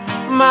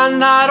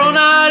 mandaron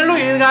a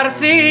Luis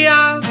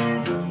García.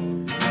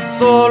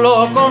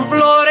 Solo con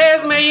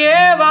flores me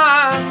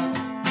llevas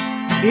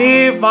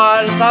y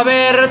falta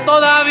ver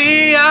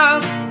todavía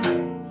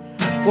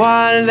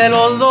cuál de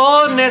los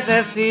dos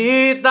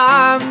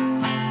necesita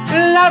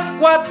las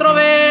 4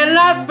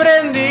 velas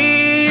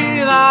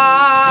prendidas.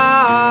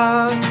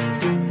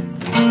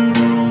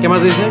 ¿Qué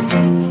más dice?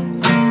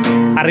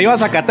 Arriba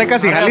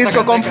Zacatecas y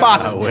Jalisco, compa.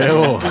 A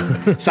huevo.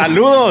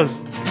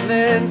 Saludos.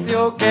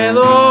 Silencio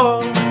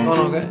quedó.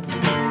 No, ¿qué?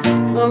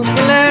 Un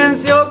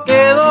silencio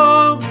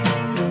quedó.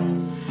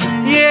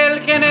 y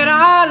el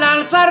general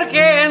al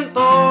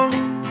sargento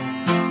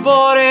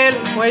por el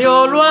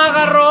cuello lo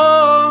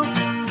agarró.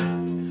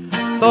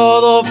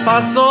 Todo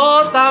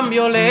pasó tan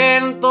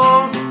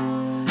violento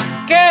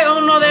que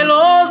uno de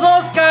los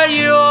dos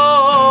cayó.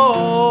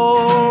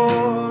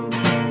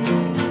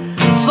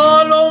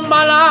 Solo un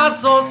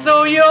balazo se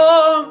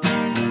oyó,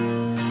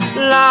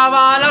 la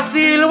bala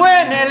silbó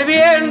en el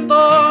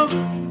viento.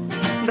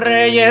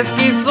 Reyes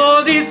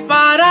quiso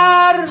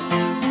disparar,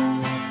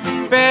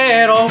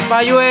 pero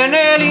falló en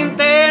el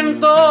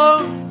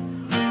intento.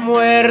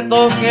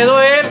 Muerto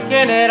quedó el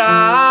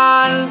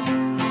general,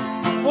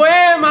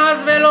 fue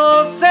más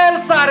veloz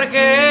el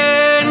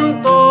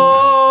sargento.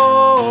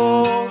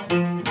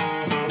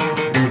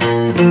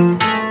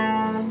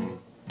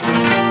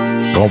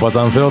 Compas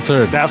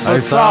Unfiltered. That's Ahí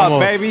what's up, estamos.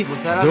 baby.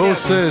 Muchas gracias.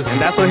 Deuces. And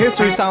that's what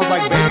history sounds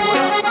like,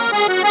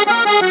 baby.